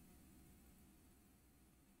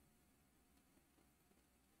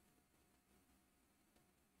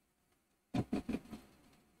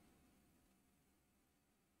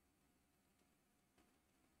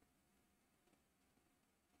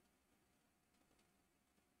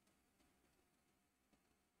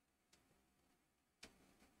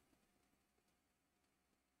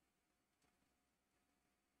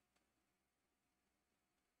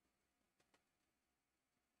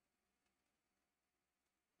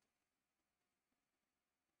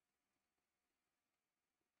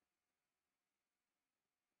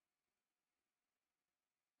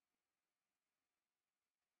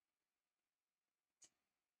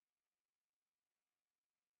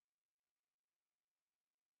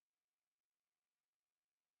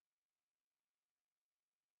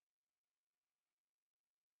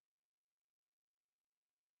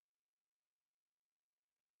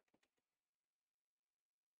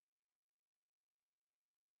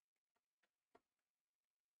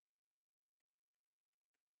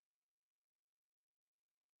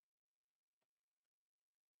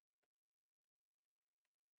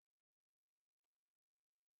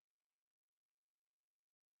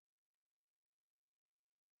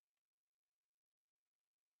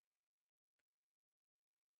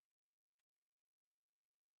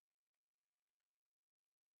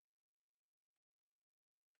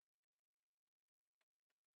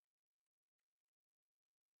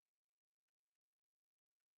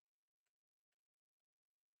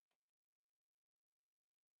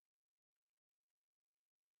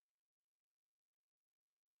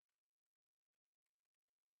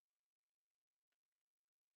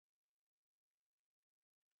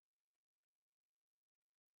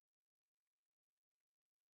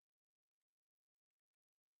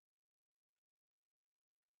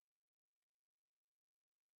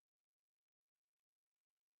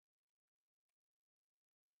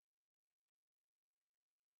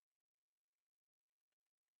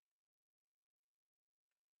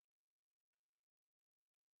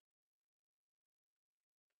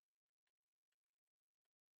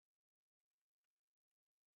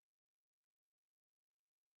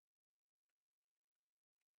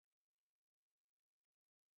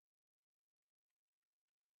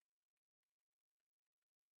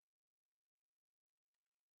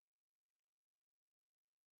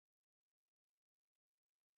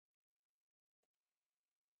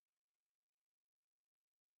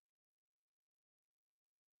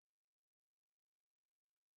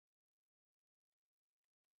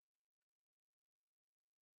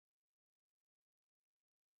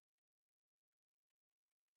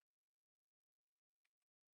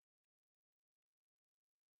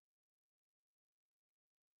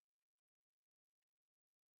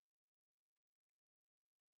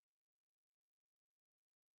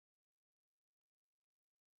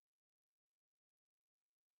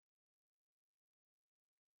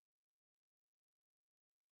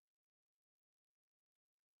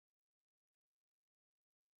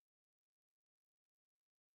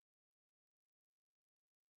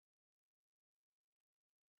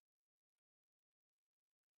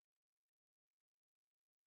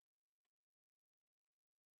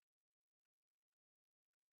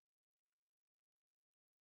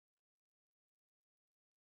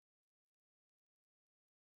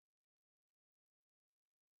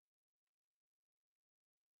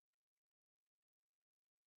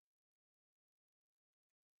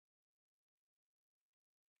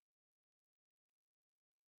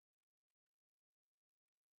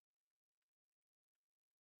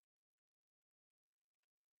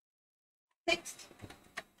 fixed.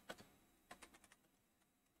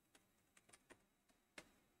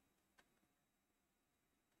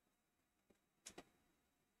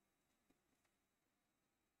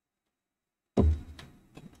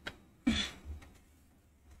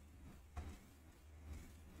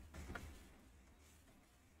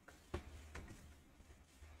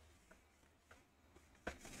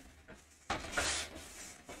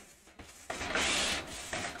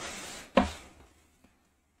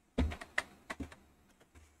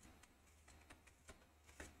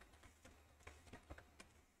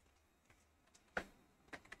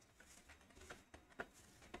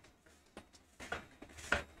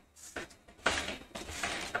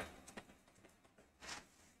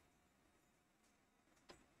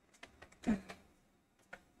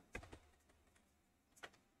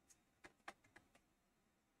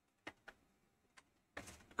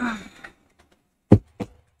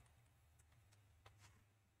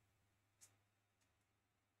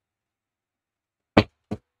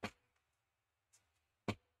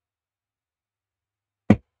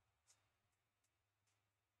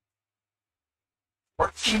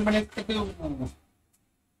 Minutes to do.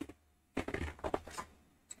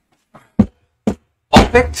 All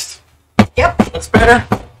fixed? Yep. That's better.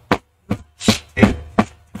 I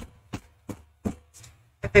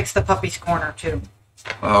fixed the puppy's corner too.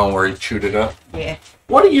 Oh, where he chewed it up. Yeah.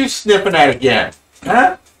 What are you sniffing at again?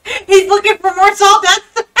 Huh? He's looking for more sawdust.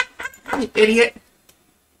 You idiot.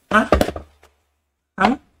 Huh?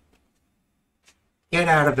 Huh? Get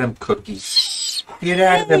out of them cookies. Get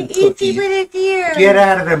out of them cookies. Get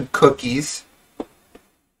out of them cookies.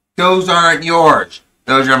 Those aren't yours.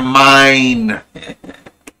 Those are mine.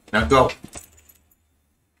 Now go.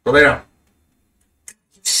 Go lay down.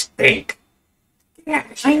 You stink. Yeah,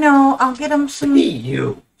 I know. I'll get him some be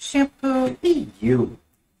you. shampoo. Be you.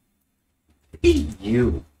 Be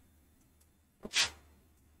you.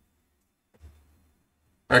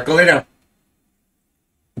 All right, go lay down.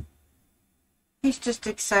 He's just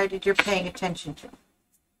excited you're paying attention to him.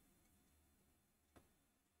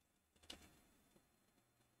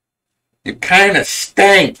 You kind of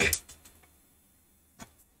stink.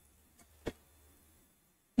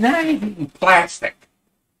 Now you're eating plastic.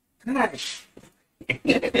 Gosh.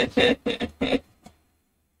 Get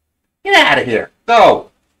out of here. Go.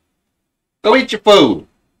 Go eat your food.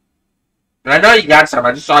 I know you got some.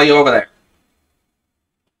 I just saw you over there.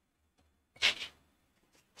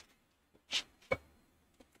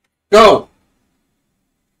 Go.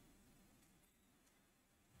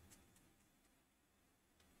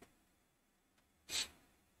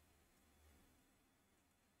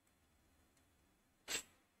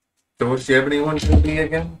 So what's the evening one going to be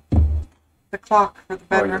again? The clock for the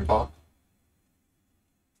Oh, your bedroom. clock.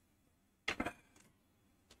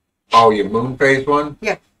 Oh, your moon phase one?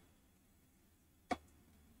 Yeah.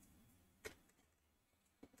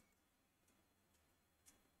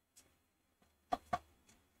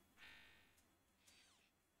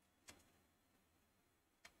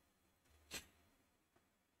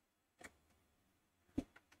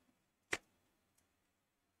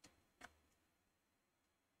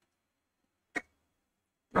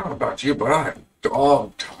 I don't know about you, but I'm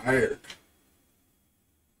dog tired.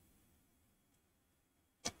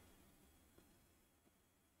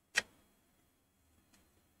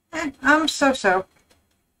 I'm so-so.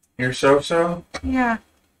 You're so-so? Yeah.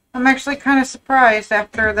 I'm actually kind of surprised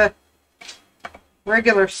after the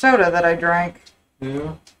regular soda that I drank.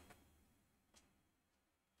 Yeah.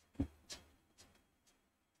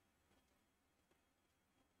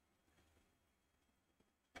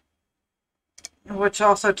 Which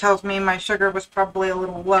also tells me my sugar was probably a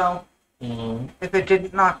little low Mm-hmm. if it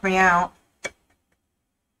didn't knock me out.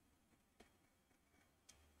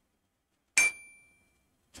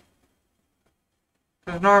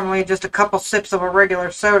 There's normally just a couple sips of a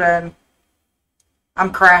regular soda and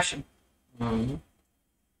I'm crashing. Mm-hmm.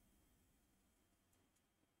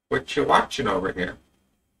 What you watching over here?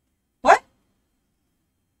 What?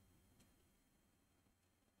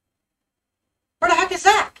 Where the heck is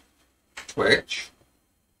that? Twitch?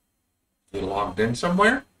 You logged in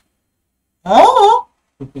somewhere? Oh!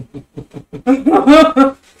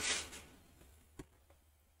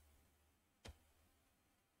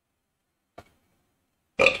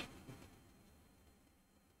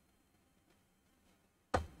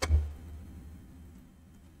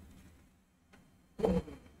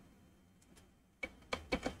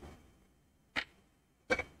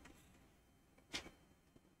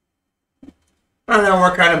 I know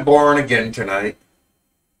we're kind of boring again tonight.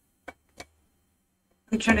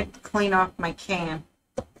 I'm trying to clean off my can.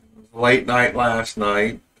 Late night last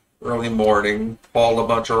night, early morning, hauled a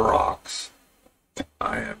bunch of rocks.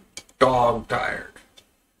 I am dog tired.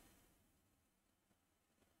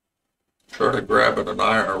 Try to grab an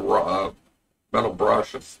iron metal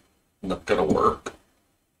brush. It's not gonna work.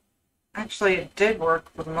 Actually, it did work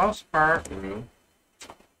for the most part. Mm-hmm.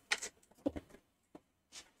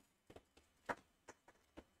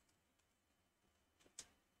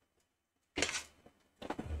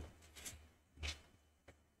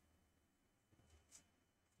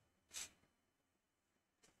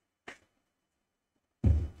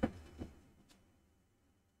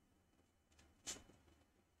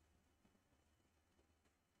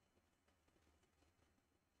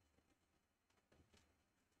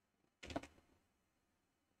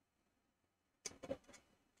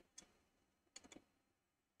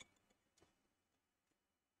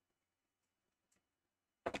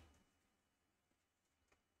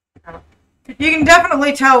 You can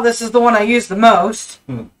definitely tell this is the one I use the most.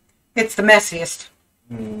 Hmm. It's the messiest.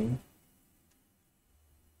 Mm-hmm.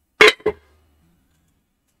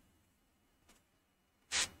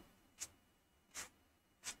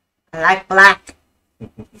 I like black.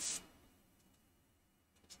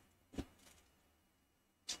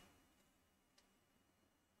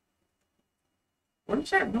 What is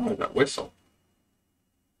that noise? That whistle?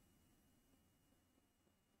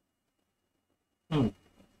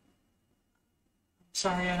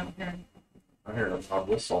 Sorry, I don't hear it. I hear a loud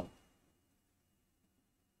whistle.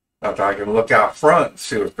 After I can look out front and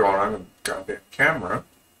see what's going on. I've got the camera.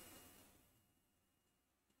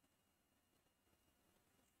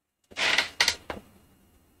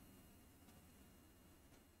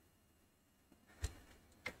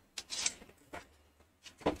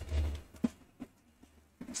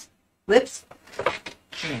 Lips?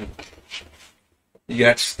 You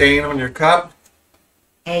got stain on your cup?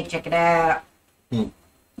 Hey, check it out.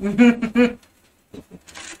 You're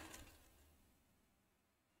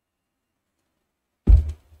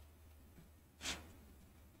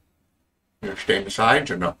staying the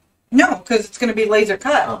sides or no? No, because it's going to be laser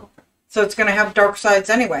cut. Oh. So it's going to have dark sides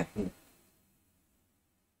anyway.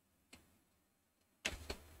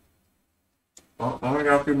 Well, I only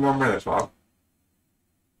got a few more minutes, Bob.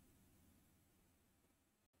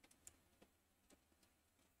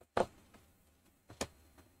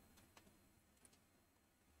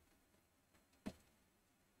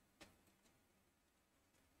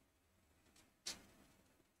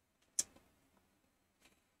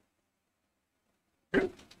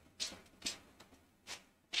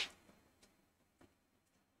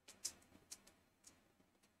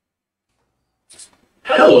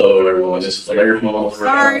 Hello, everyone. This is Larry from All Over.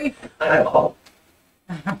 Sorry. I apologize.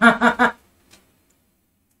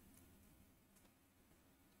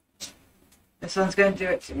 This one's going to do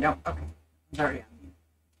it too. No, okay. Sorry.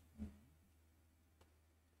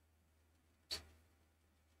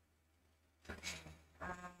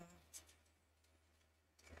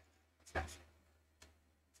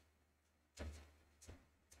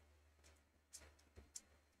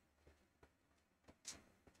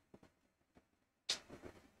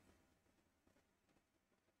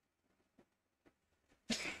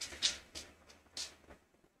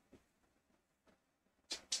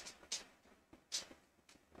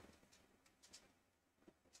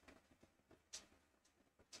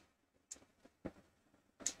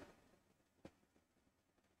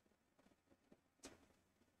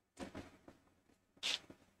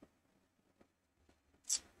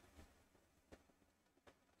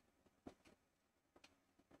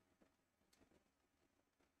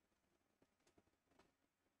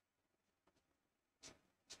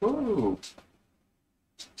 Ooh.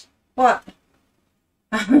 What?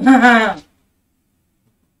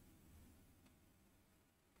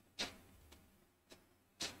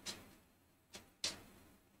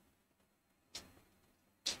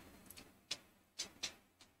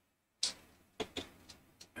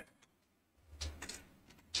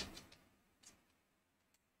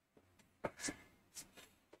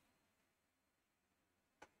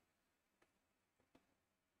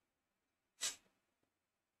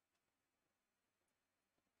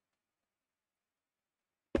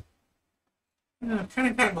 Yeah, I've kind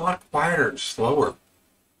of gotten a lot quieter and slower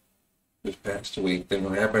this past week than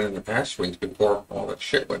I have been in the past weeks before all that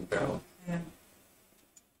shit went down. Yeah.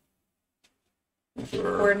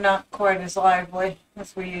 Sure. We're not quite as lively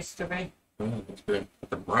as we used to be. It's been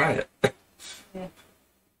a riot. Yeah.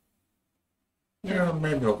 Yeah,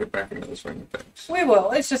 maybe I'll get back into the swing of things. We will.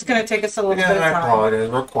 It's just going to take us a little bit of Yeah, I time. apologize.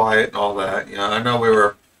 We're quiet and all that. You know, I know we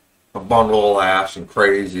were a bundle of laughs and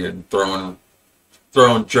crazy and throwing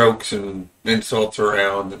jokes and insults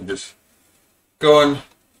around and just talking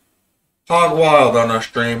hog wild on our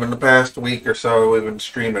stream. In the past week or so, we've been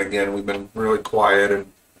streaming again. We've been really quiet and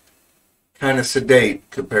kind of sedate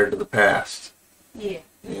compared to the past. Yeah.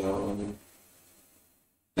 You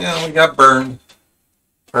know, we got burned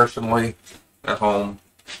personally at home.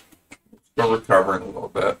 Still recovering a little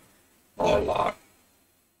bit, not a lot.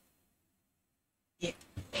 Yeah.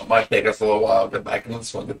 It might take us a little while to get back into the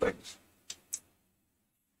swing of things.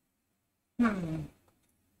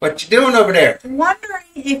 What you doing over there? Wondering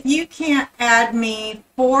if you can't add me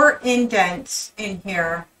 4 indents in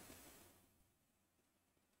here.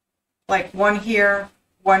 Like one here,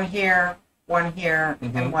 one here, one here,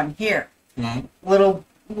 and one here. Little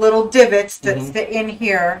divots that fit in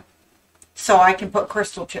here so I can put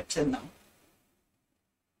crystal chips in them.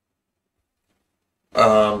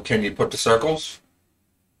 Can you put the circles?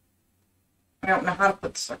 I don't know how to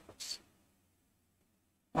put circles.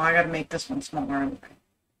 Well, I gotta make this one smaller anyway.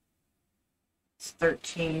 It's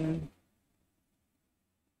 13.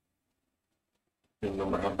 You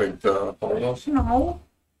remember how big the hole is? No.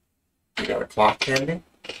 You got a clock handy?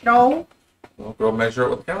 No. Well, go measure it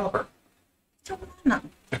with a caliper. Don't want none.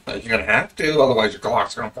 You're gonna have to, otherwise your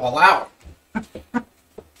clock's gonna fall out.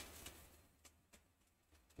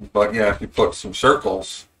 But yeah, if you put some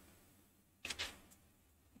circles,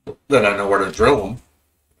 then I know where to drill them.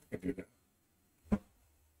 I can do that.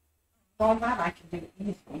 All that I can do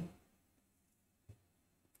easily.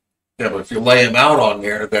 Yeah, but if you lay them out on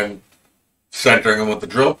there, then centering them with the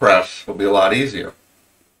drill press will be a lot easier.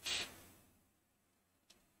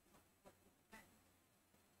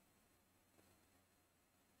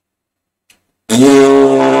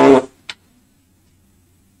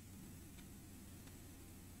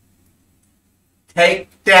 Take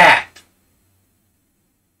that.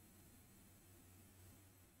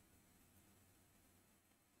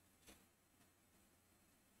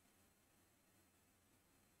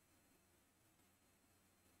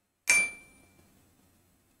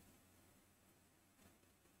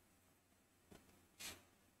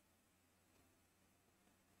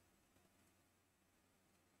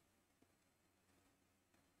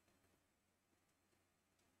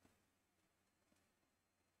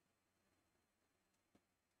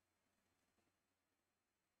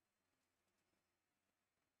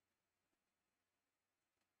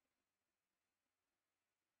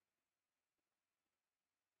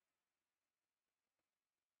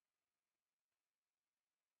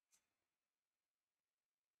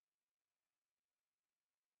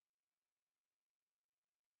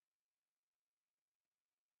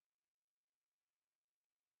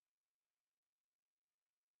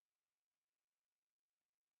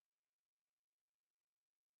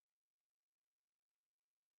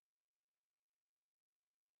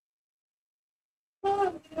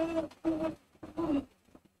 Where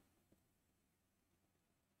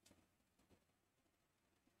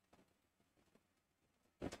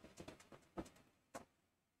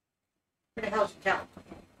the hell's your count?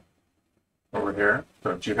 Over here.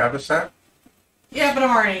 Don't you have a set? Yeah, but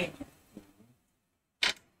I'm already.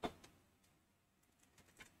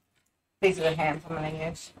 These are the hands I'm going to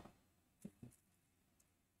use.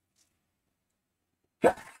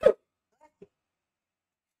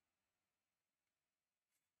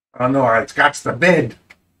 I don't know, it's got the bid.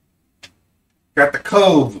 Got the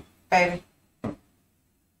cove. Baby.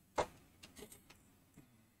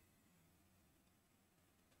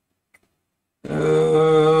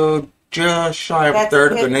 Just shy of a That's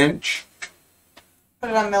third of it. an inch. Put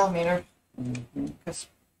it on millimeter. Because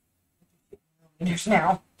millimeters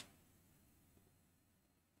now.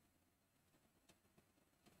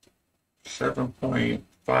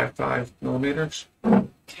 7.55 millimeters.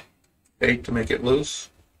 8 to make it loose.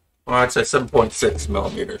 Well, I'd say 7.6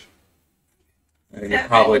 millimeters. And you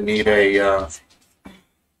probably need a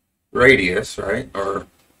radius, right? Or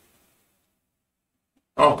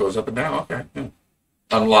oh, it goes up and down. Okay. Yeah.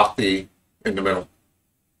 Unlock in the middle,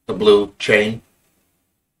 the blue chain.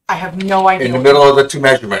 I have no idea. In the middle of the two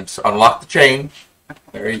measurements, unlock the chain.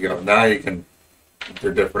 There you go. Now you can.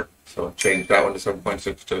 They're different. So change that one to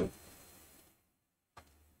 7.62.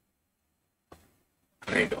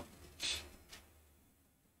 There you go.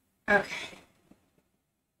 Okay.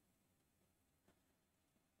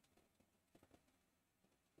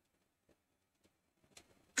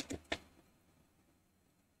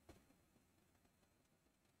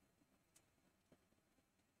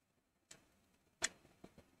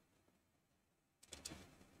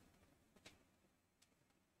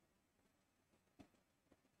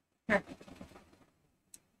 Here.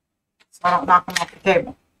 So I don't knock them off the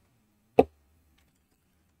table.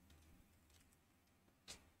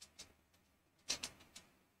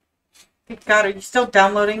 Good God, are you still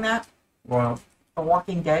downloading that? Well, The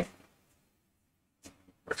Walking Dead.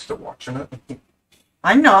 we're still watching it.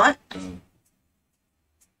 I'm not. Mm.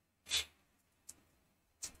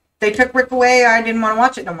 They took Rick away. I didn't want to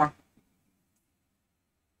watch it no more.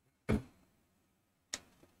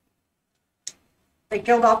 They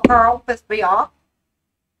killed off Carl, pissed me off.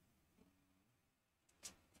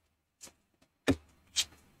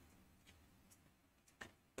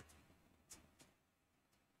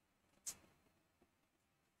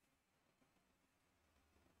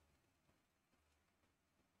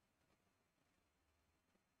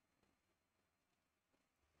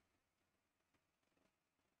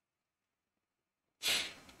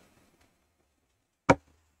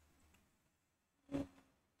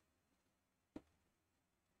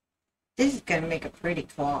 This is going to make a pretty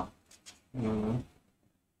claw. Mm.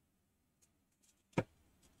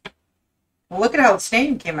 Well, look at how the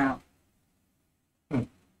stain came out. Hmm.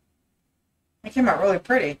 It came out really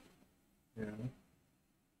pretty. Yeah.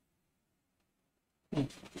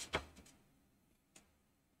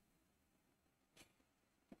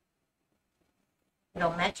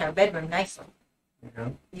 It'll match our bedroom nicely. Yeah.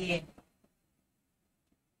 Yeah.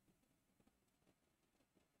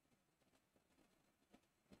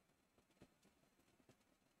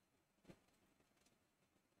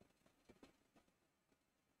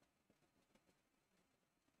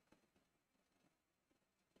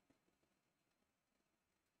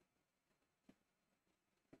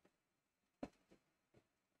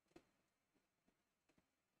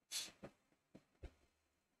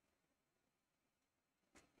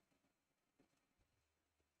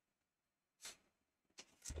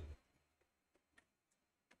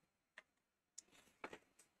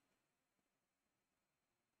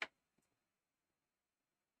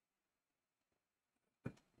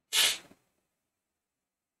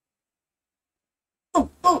 Oh,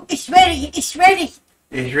 oh, it's ready. It's ready.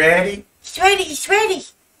 Is ready? It's ready. It's ready.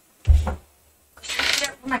 Get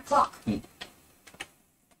up for my clock.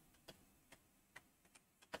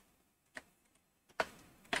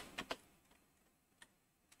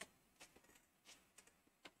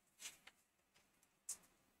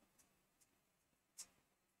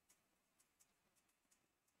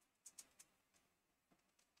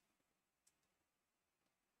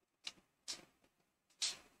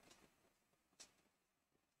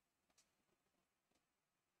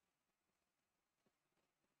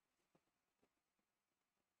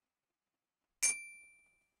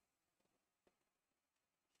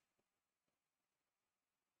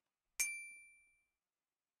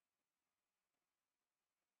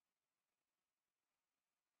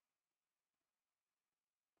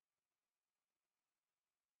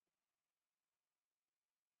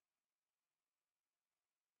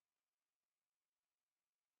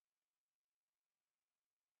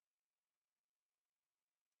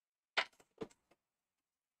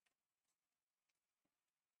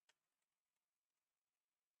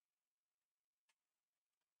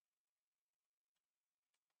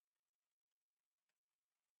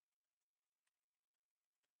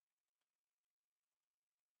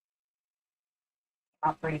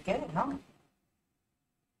 Oh, pretty good, huh?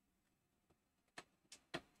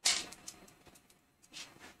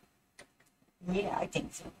 Yeah, I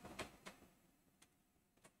think so.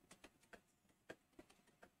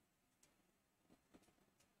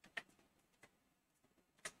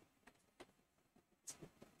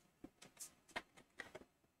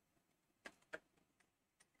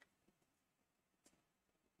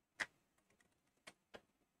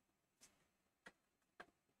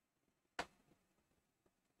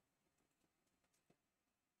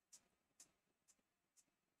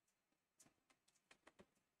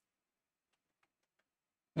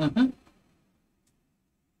 Mm-hmm.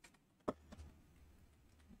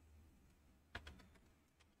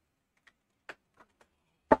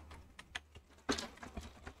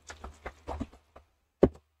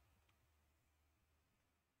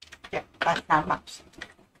 Yeah, that's not much.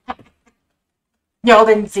 Y'all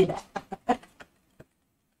didn't see that.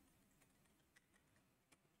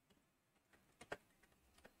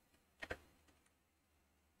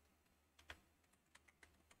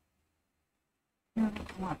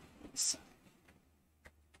 Come on.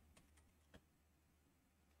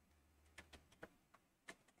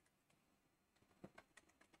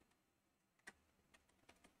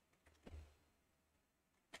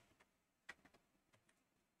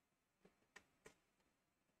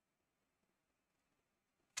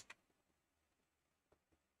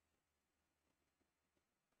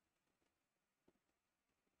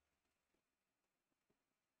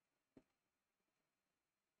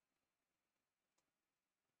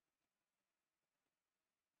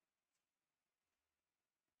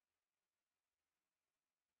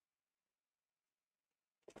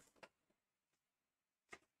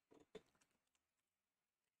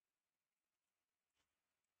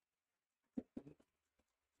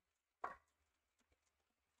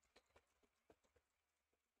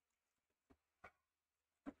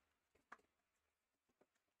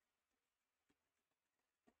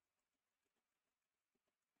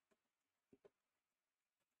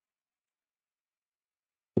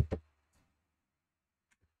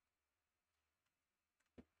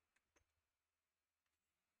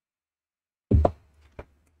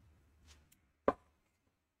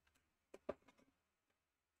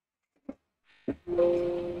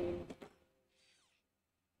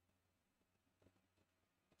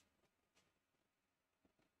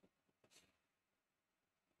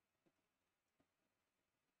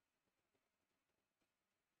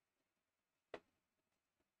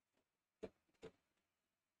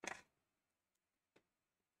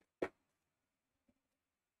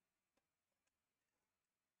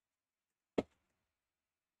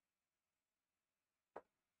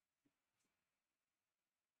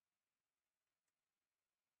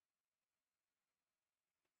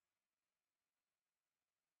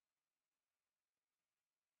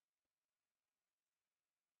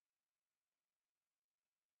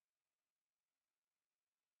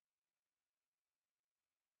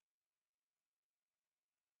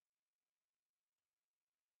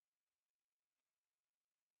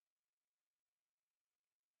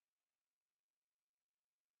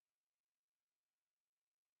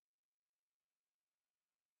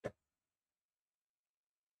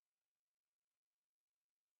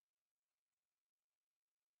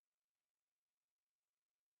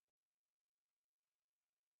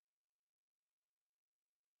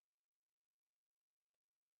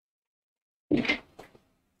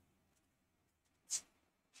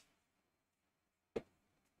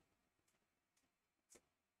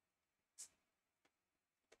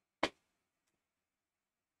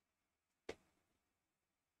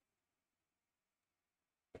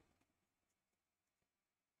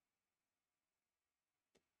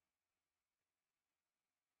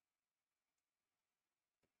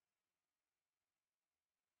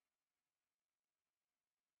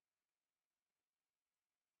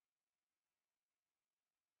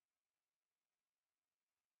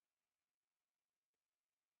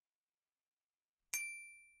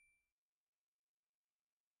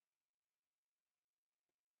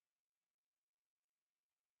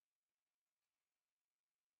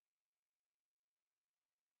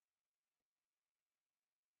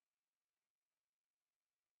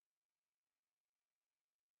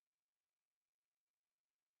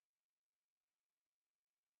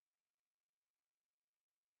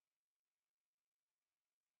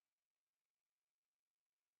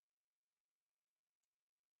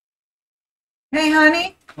 Hey,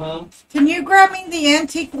 honey, Hmm? can you grab me the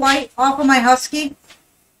antique light off of my Husky?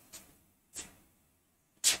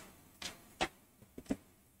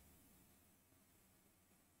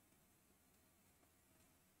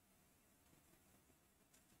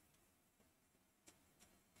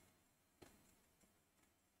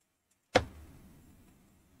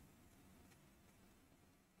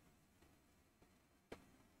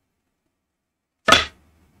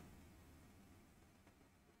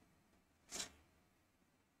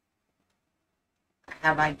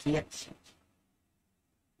 Have I kids?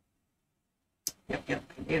 Yep, I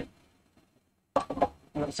do.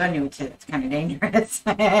 Well, so I knew it's kind of dangerous.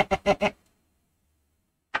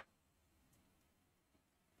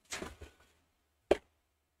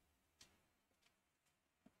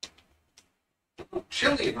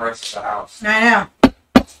 Chilly in the rest of the house. I know.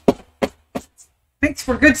 Makes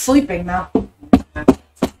for good sleeping, though.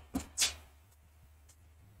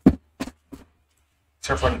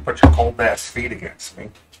 Except when you put your cold ass feet against me.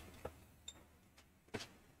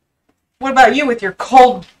 What about you with your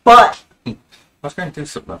cold butt? I was going to do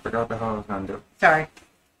something. I forgot the hell I was going to do. Sorry.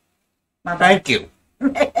 My bad. Thank you.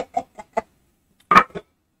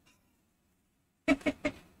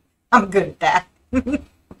 I'm good at that.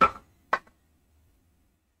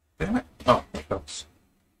 Damn it. Oh, that helps.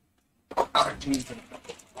 Oh, Jesus.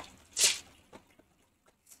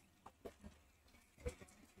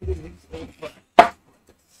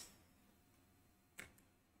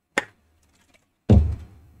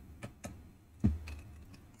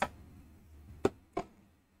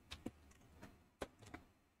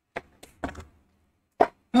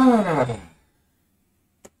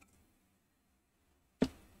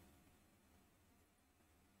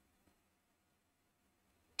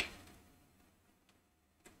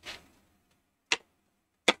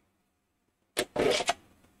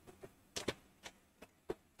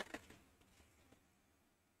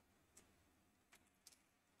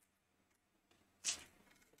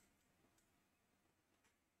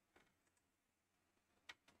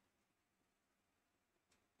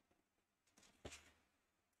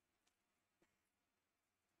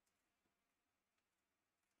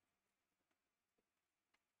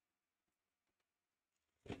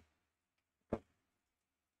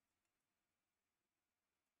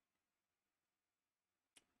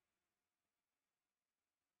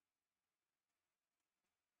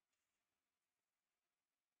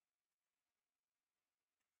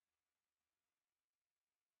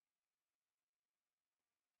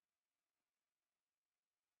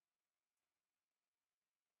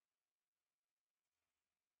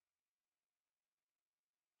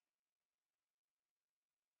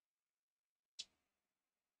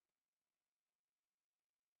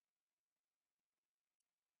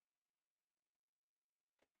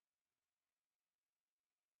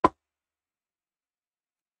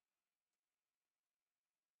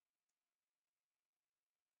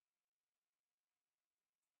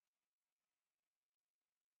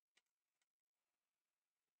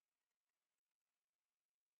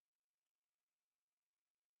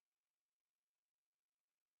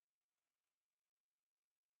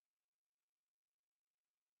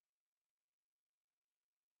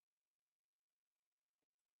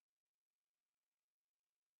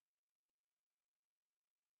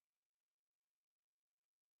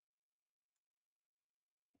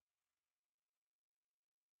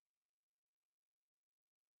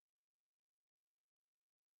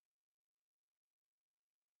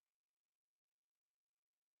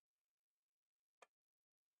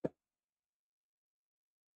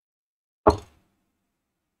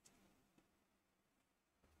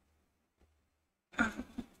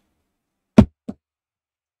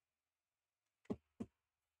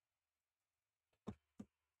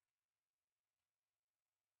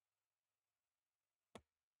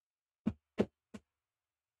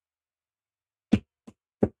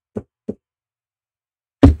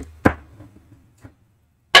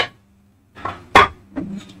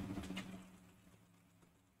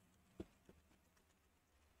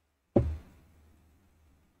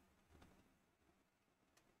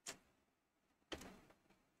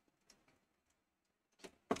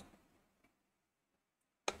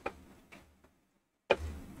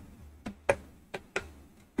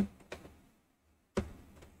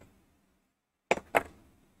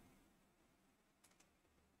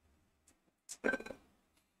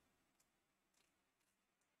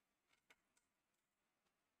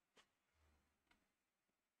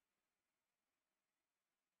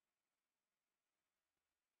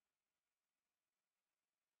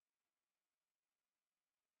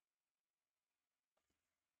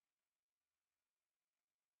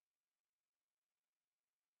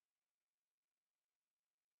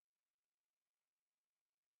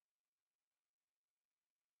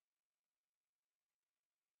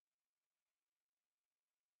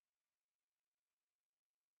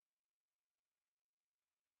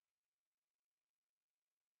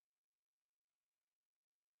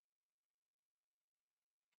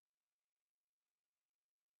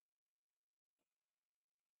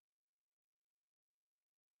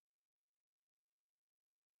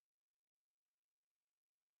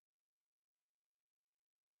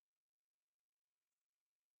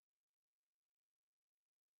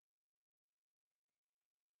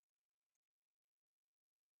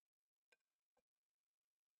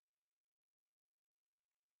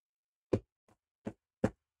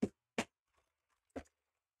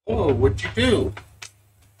 Oh, what'd you do?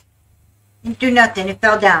 You do nothing. It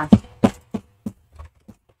fell down.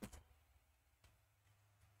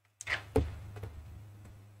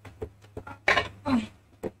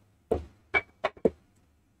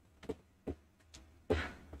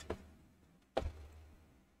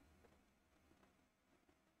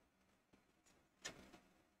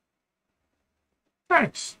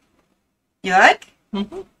 Thanks. You like?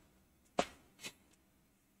 Mm-hmm.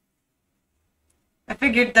 I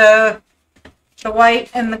figured the white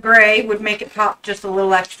and the gray would make it pop just a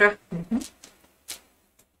little extra. Mm-hmm.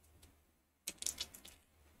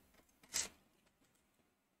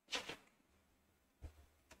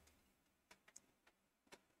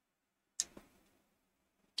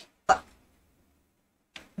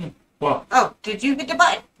 Well. Oh, did you hit the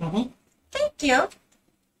button? Mm-hmm. Thank you.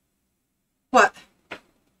 What?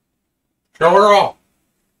 Show her all.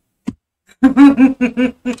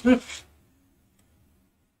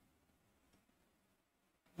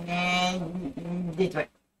 And this way.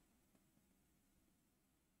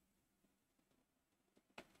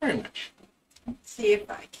 Very much. Let's see if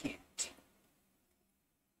I can't.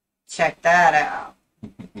 Check that out.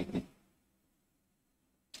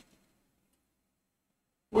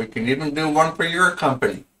 We can even do one for your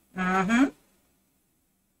company. Mm-hmm.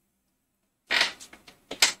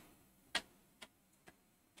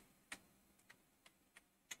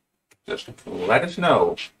 Just let us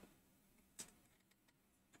know.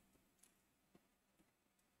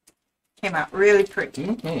 Came out really pretty.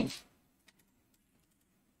 Mm-hmm.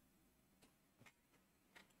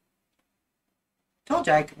 Told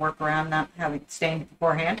you I could work around not having it stained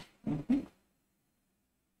beforehand. Mm-hmm.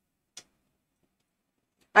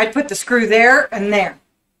 I'd put the screw there and there.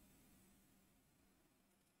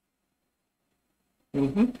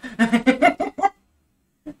 Mm-hmm.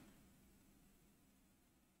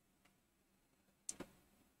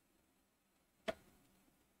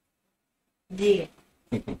 Yeah.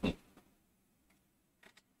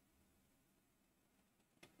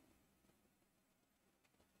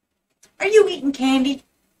 Are you eating candy?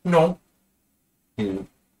 No. Mm.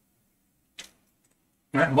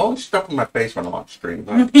 I'm always stuffing my face when I'm on stream.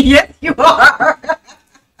 Huh? Yes, you are.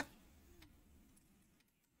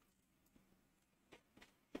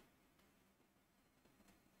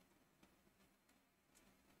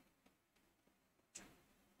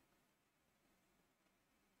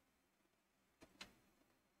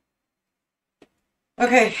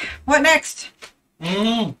 Okay, what next?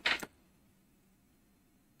 Mm.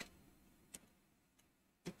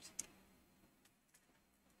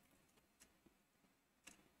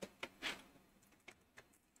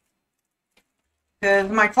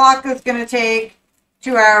 Because my clock is going to take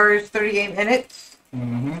 2 hours, 38 minutes.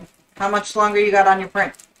 Mm-hmm. How much longer you got on your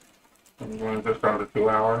print? I'm going just under 2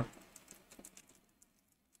 hours.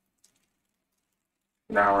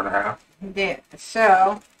 An hour and a half. Yeah,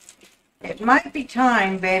 so it might be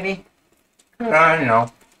time, baby. You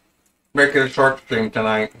know. Make it a short stream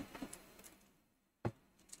tonight.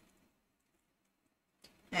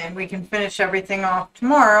 And we can finish everything off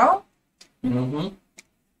tomorrow. Mm-hmm.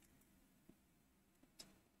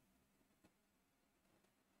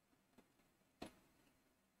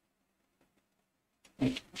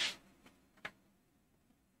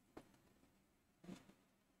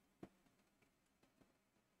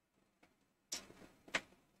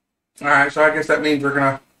 Alright, so I guess that means we're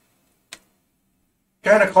gonna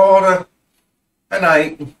kind of call it a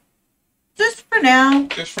night. Just for now.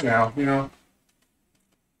 Just for now, you know.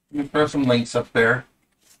 You throw some links up there.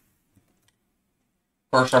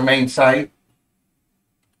 First, our main site.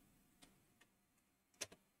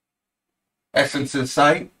 Essence's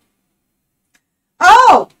site.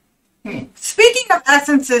 Oh! Hmm. Speaking of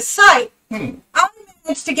Essence's site, Hmm. I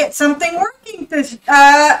managed to get something working this,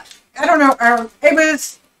 I don't know, it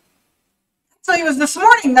was this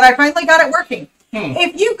morning that I finally got it working. Hmm.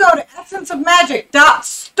 If you go to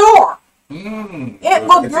essenceofmagic.store, it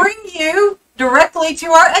will bring you directly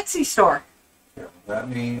to our Etsy store. Yeah, that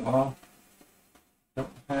means, well, don't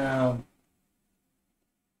have.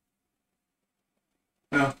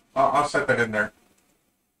 No, I'll set that in there.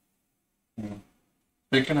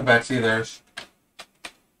 Speaking of Etsy, there's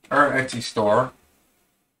our Etsy store.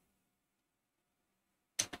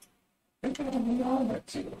 I think I have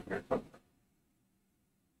Etsy over here somewhere.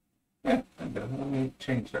 Yeah, I do. Let me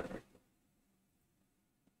change that right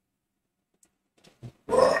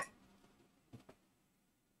there.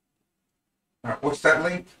 Alright, what's that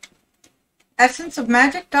link?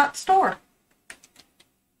 Essenceofmagic.store.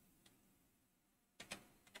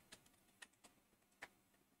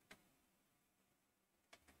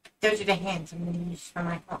 Those are the hands I'm going to use for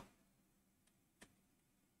my phone.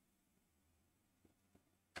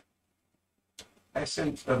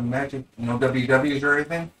 Essence of Magic, no WWs or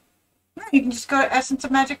anything? You can just go to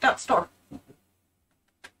essenceofmagic.store.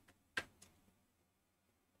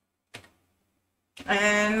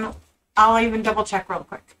 And I'll even double check real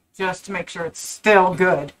quick just to make sure it's still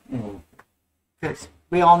good. Because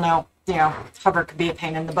we all know, you know, hover could be a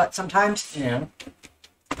pain in the butt sometimes. Yeah.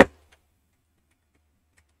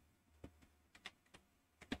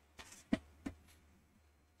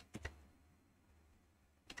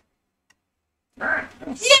 Alright.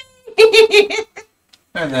 Yay!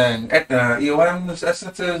 And then at the EOM's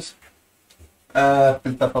essences,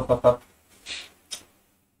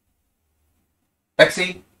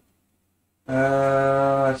 Bexy.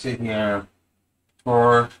 Let's see here.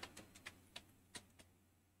 For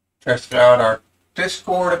test out our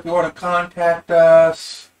Discord if you want to contact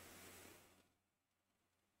us.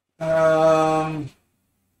 Let's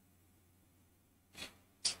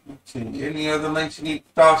see, any other links you need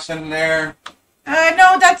to toss in there?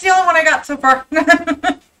 No, that's the only one I got so far.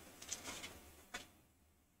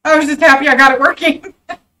 I was just happy I got it working.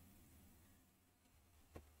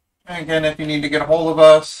 And again, if you need to get a hold of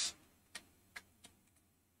us,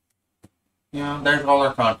 you know, there's all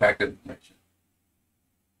our contact information.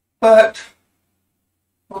 But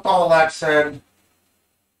with all that said,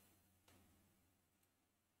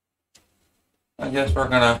 I guess we're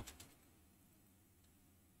gonna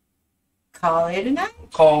Call it a night.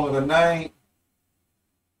 call it a night.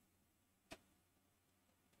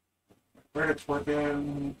 Credits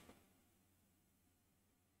working.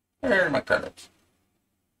 There's my credits.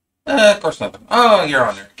 Of course nothing. Oh, you're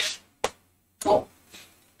on there again. Cool.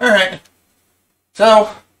 Alright. So,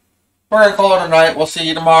 we're going to call it a night. We'll see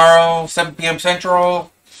you tomorrow, 7 p.m.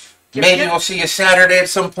 Central. Maybe we'll see you Saturday at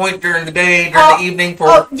some point during the day, during the evening.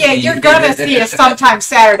 Yeah, you're going to see us sometime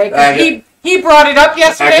Saturday. 'Cause he brought it up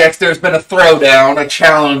yesterday. I guess there's been a throwdown, a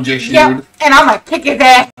challenge issued. Yep, and I'm like, kick his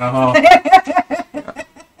ass.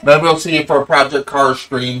 Maybe we'll see you for a Project Cars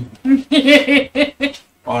stream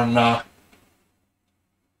on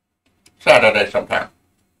Saturday sometime.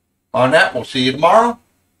 On that, we'll see you tomorrow.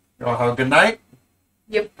 Y'all have a good night.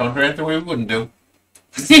 Yep. Don't do anything we wouldn't do.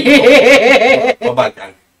 Yeah. Bye-bye,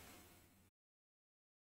 guys.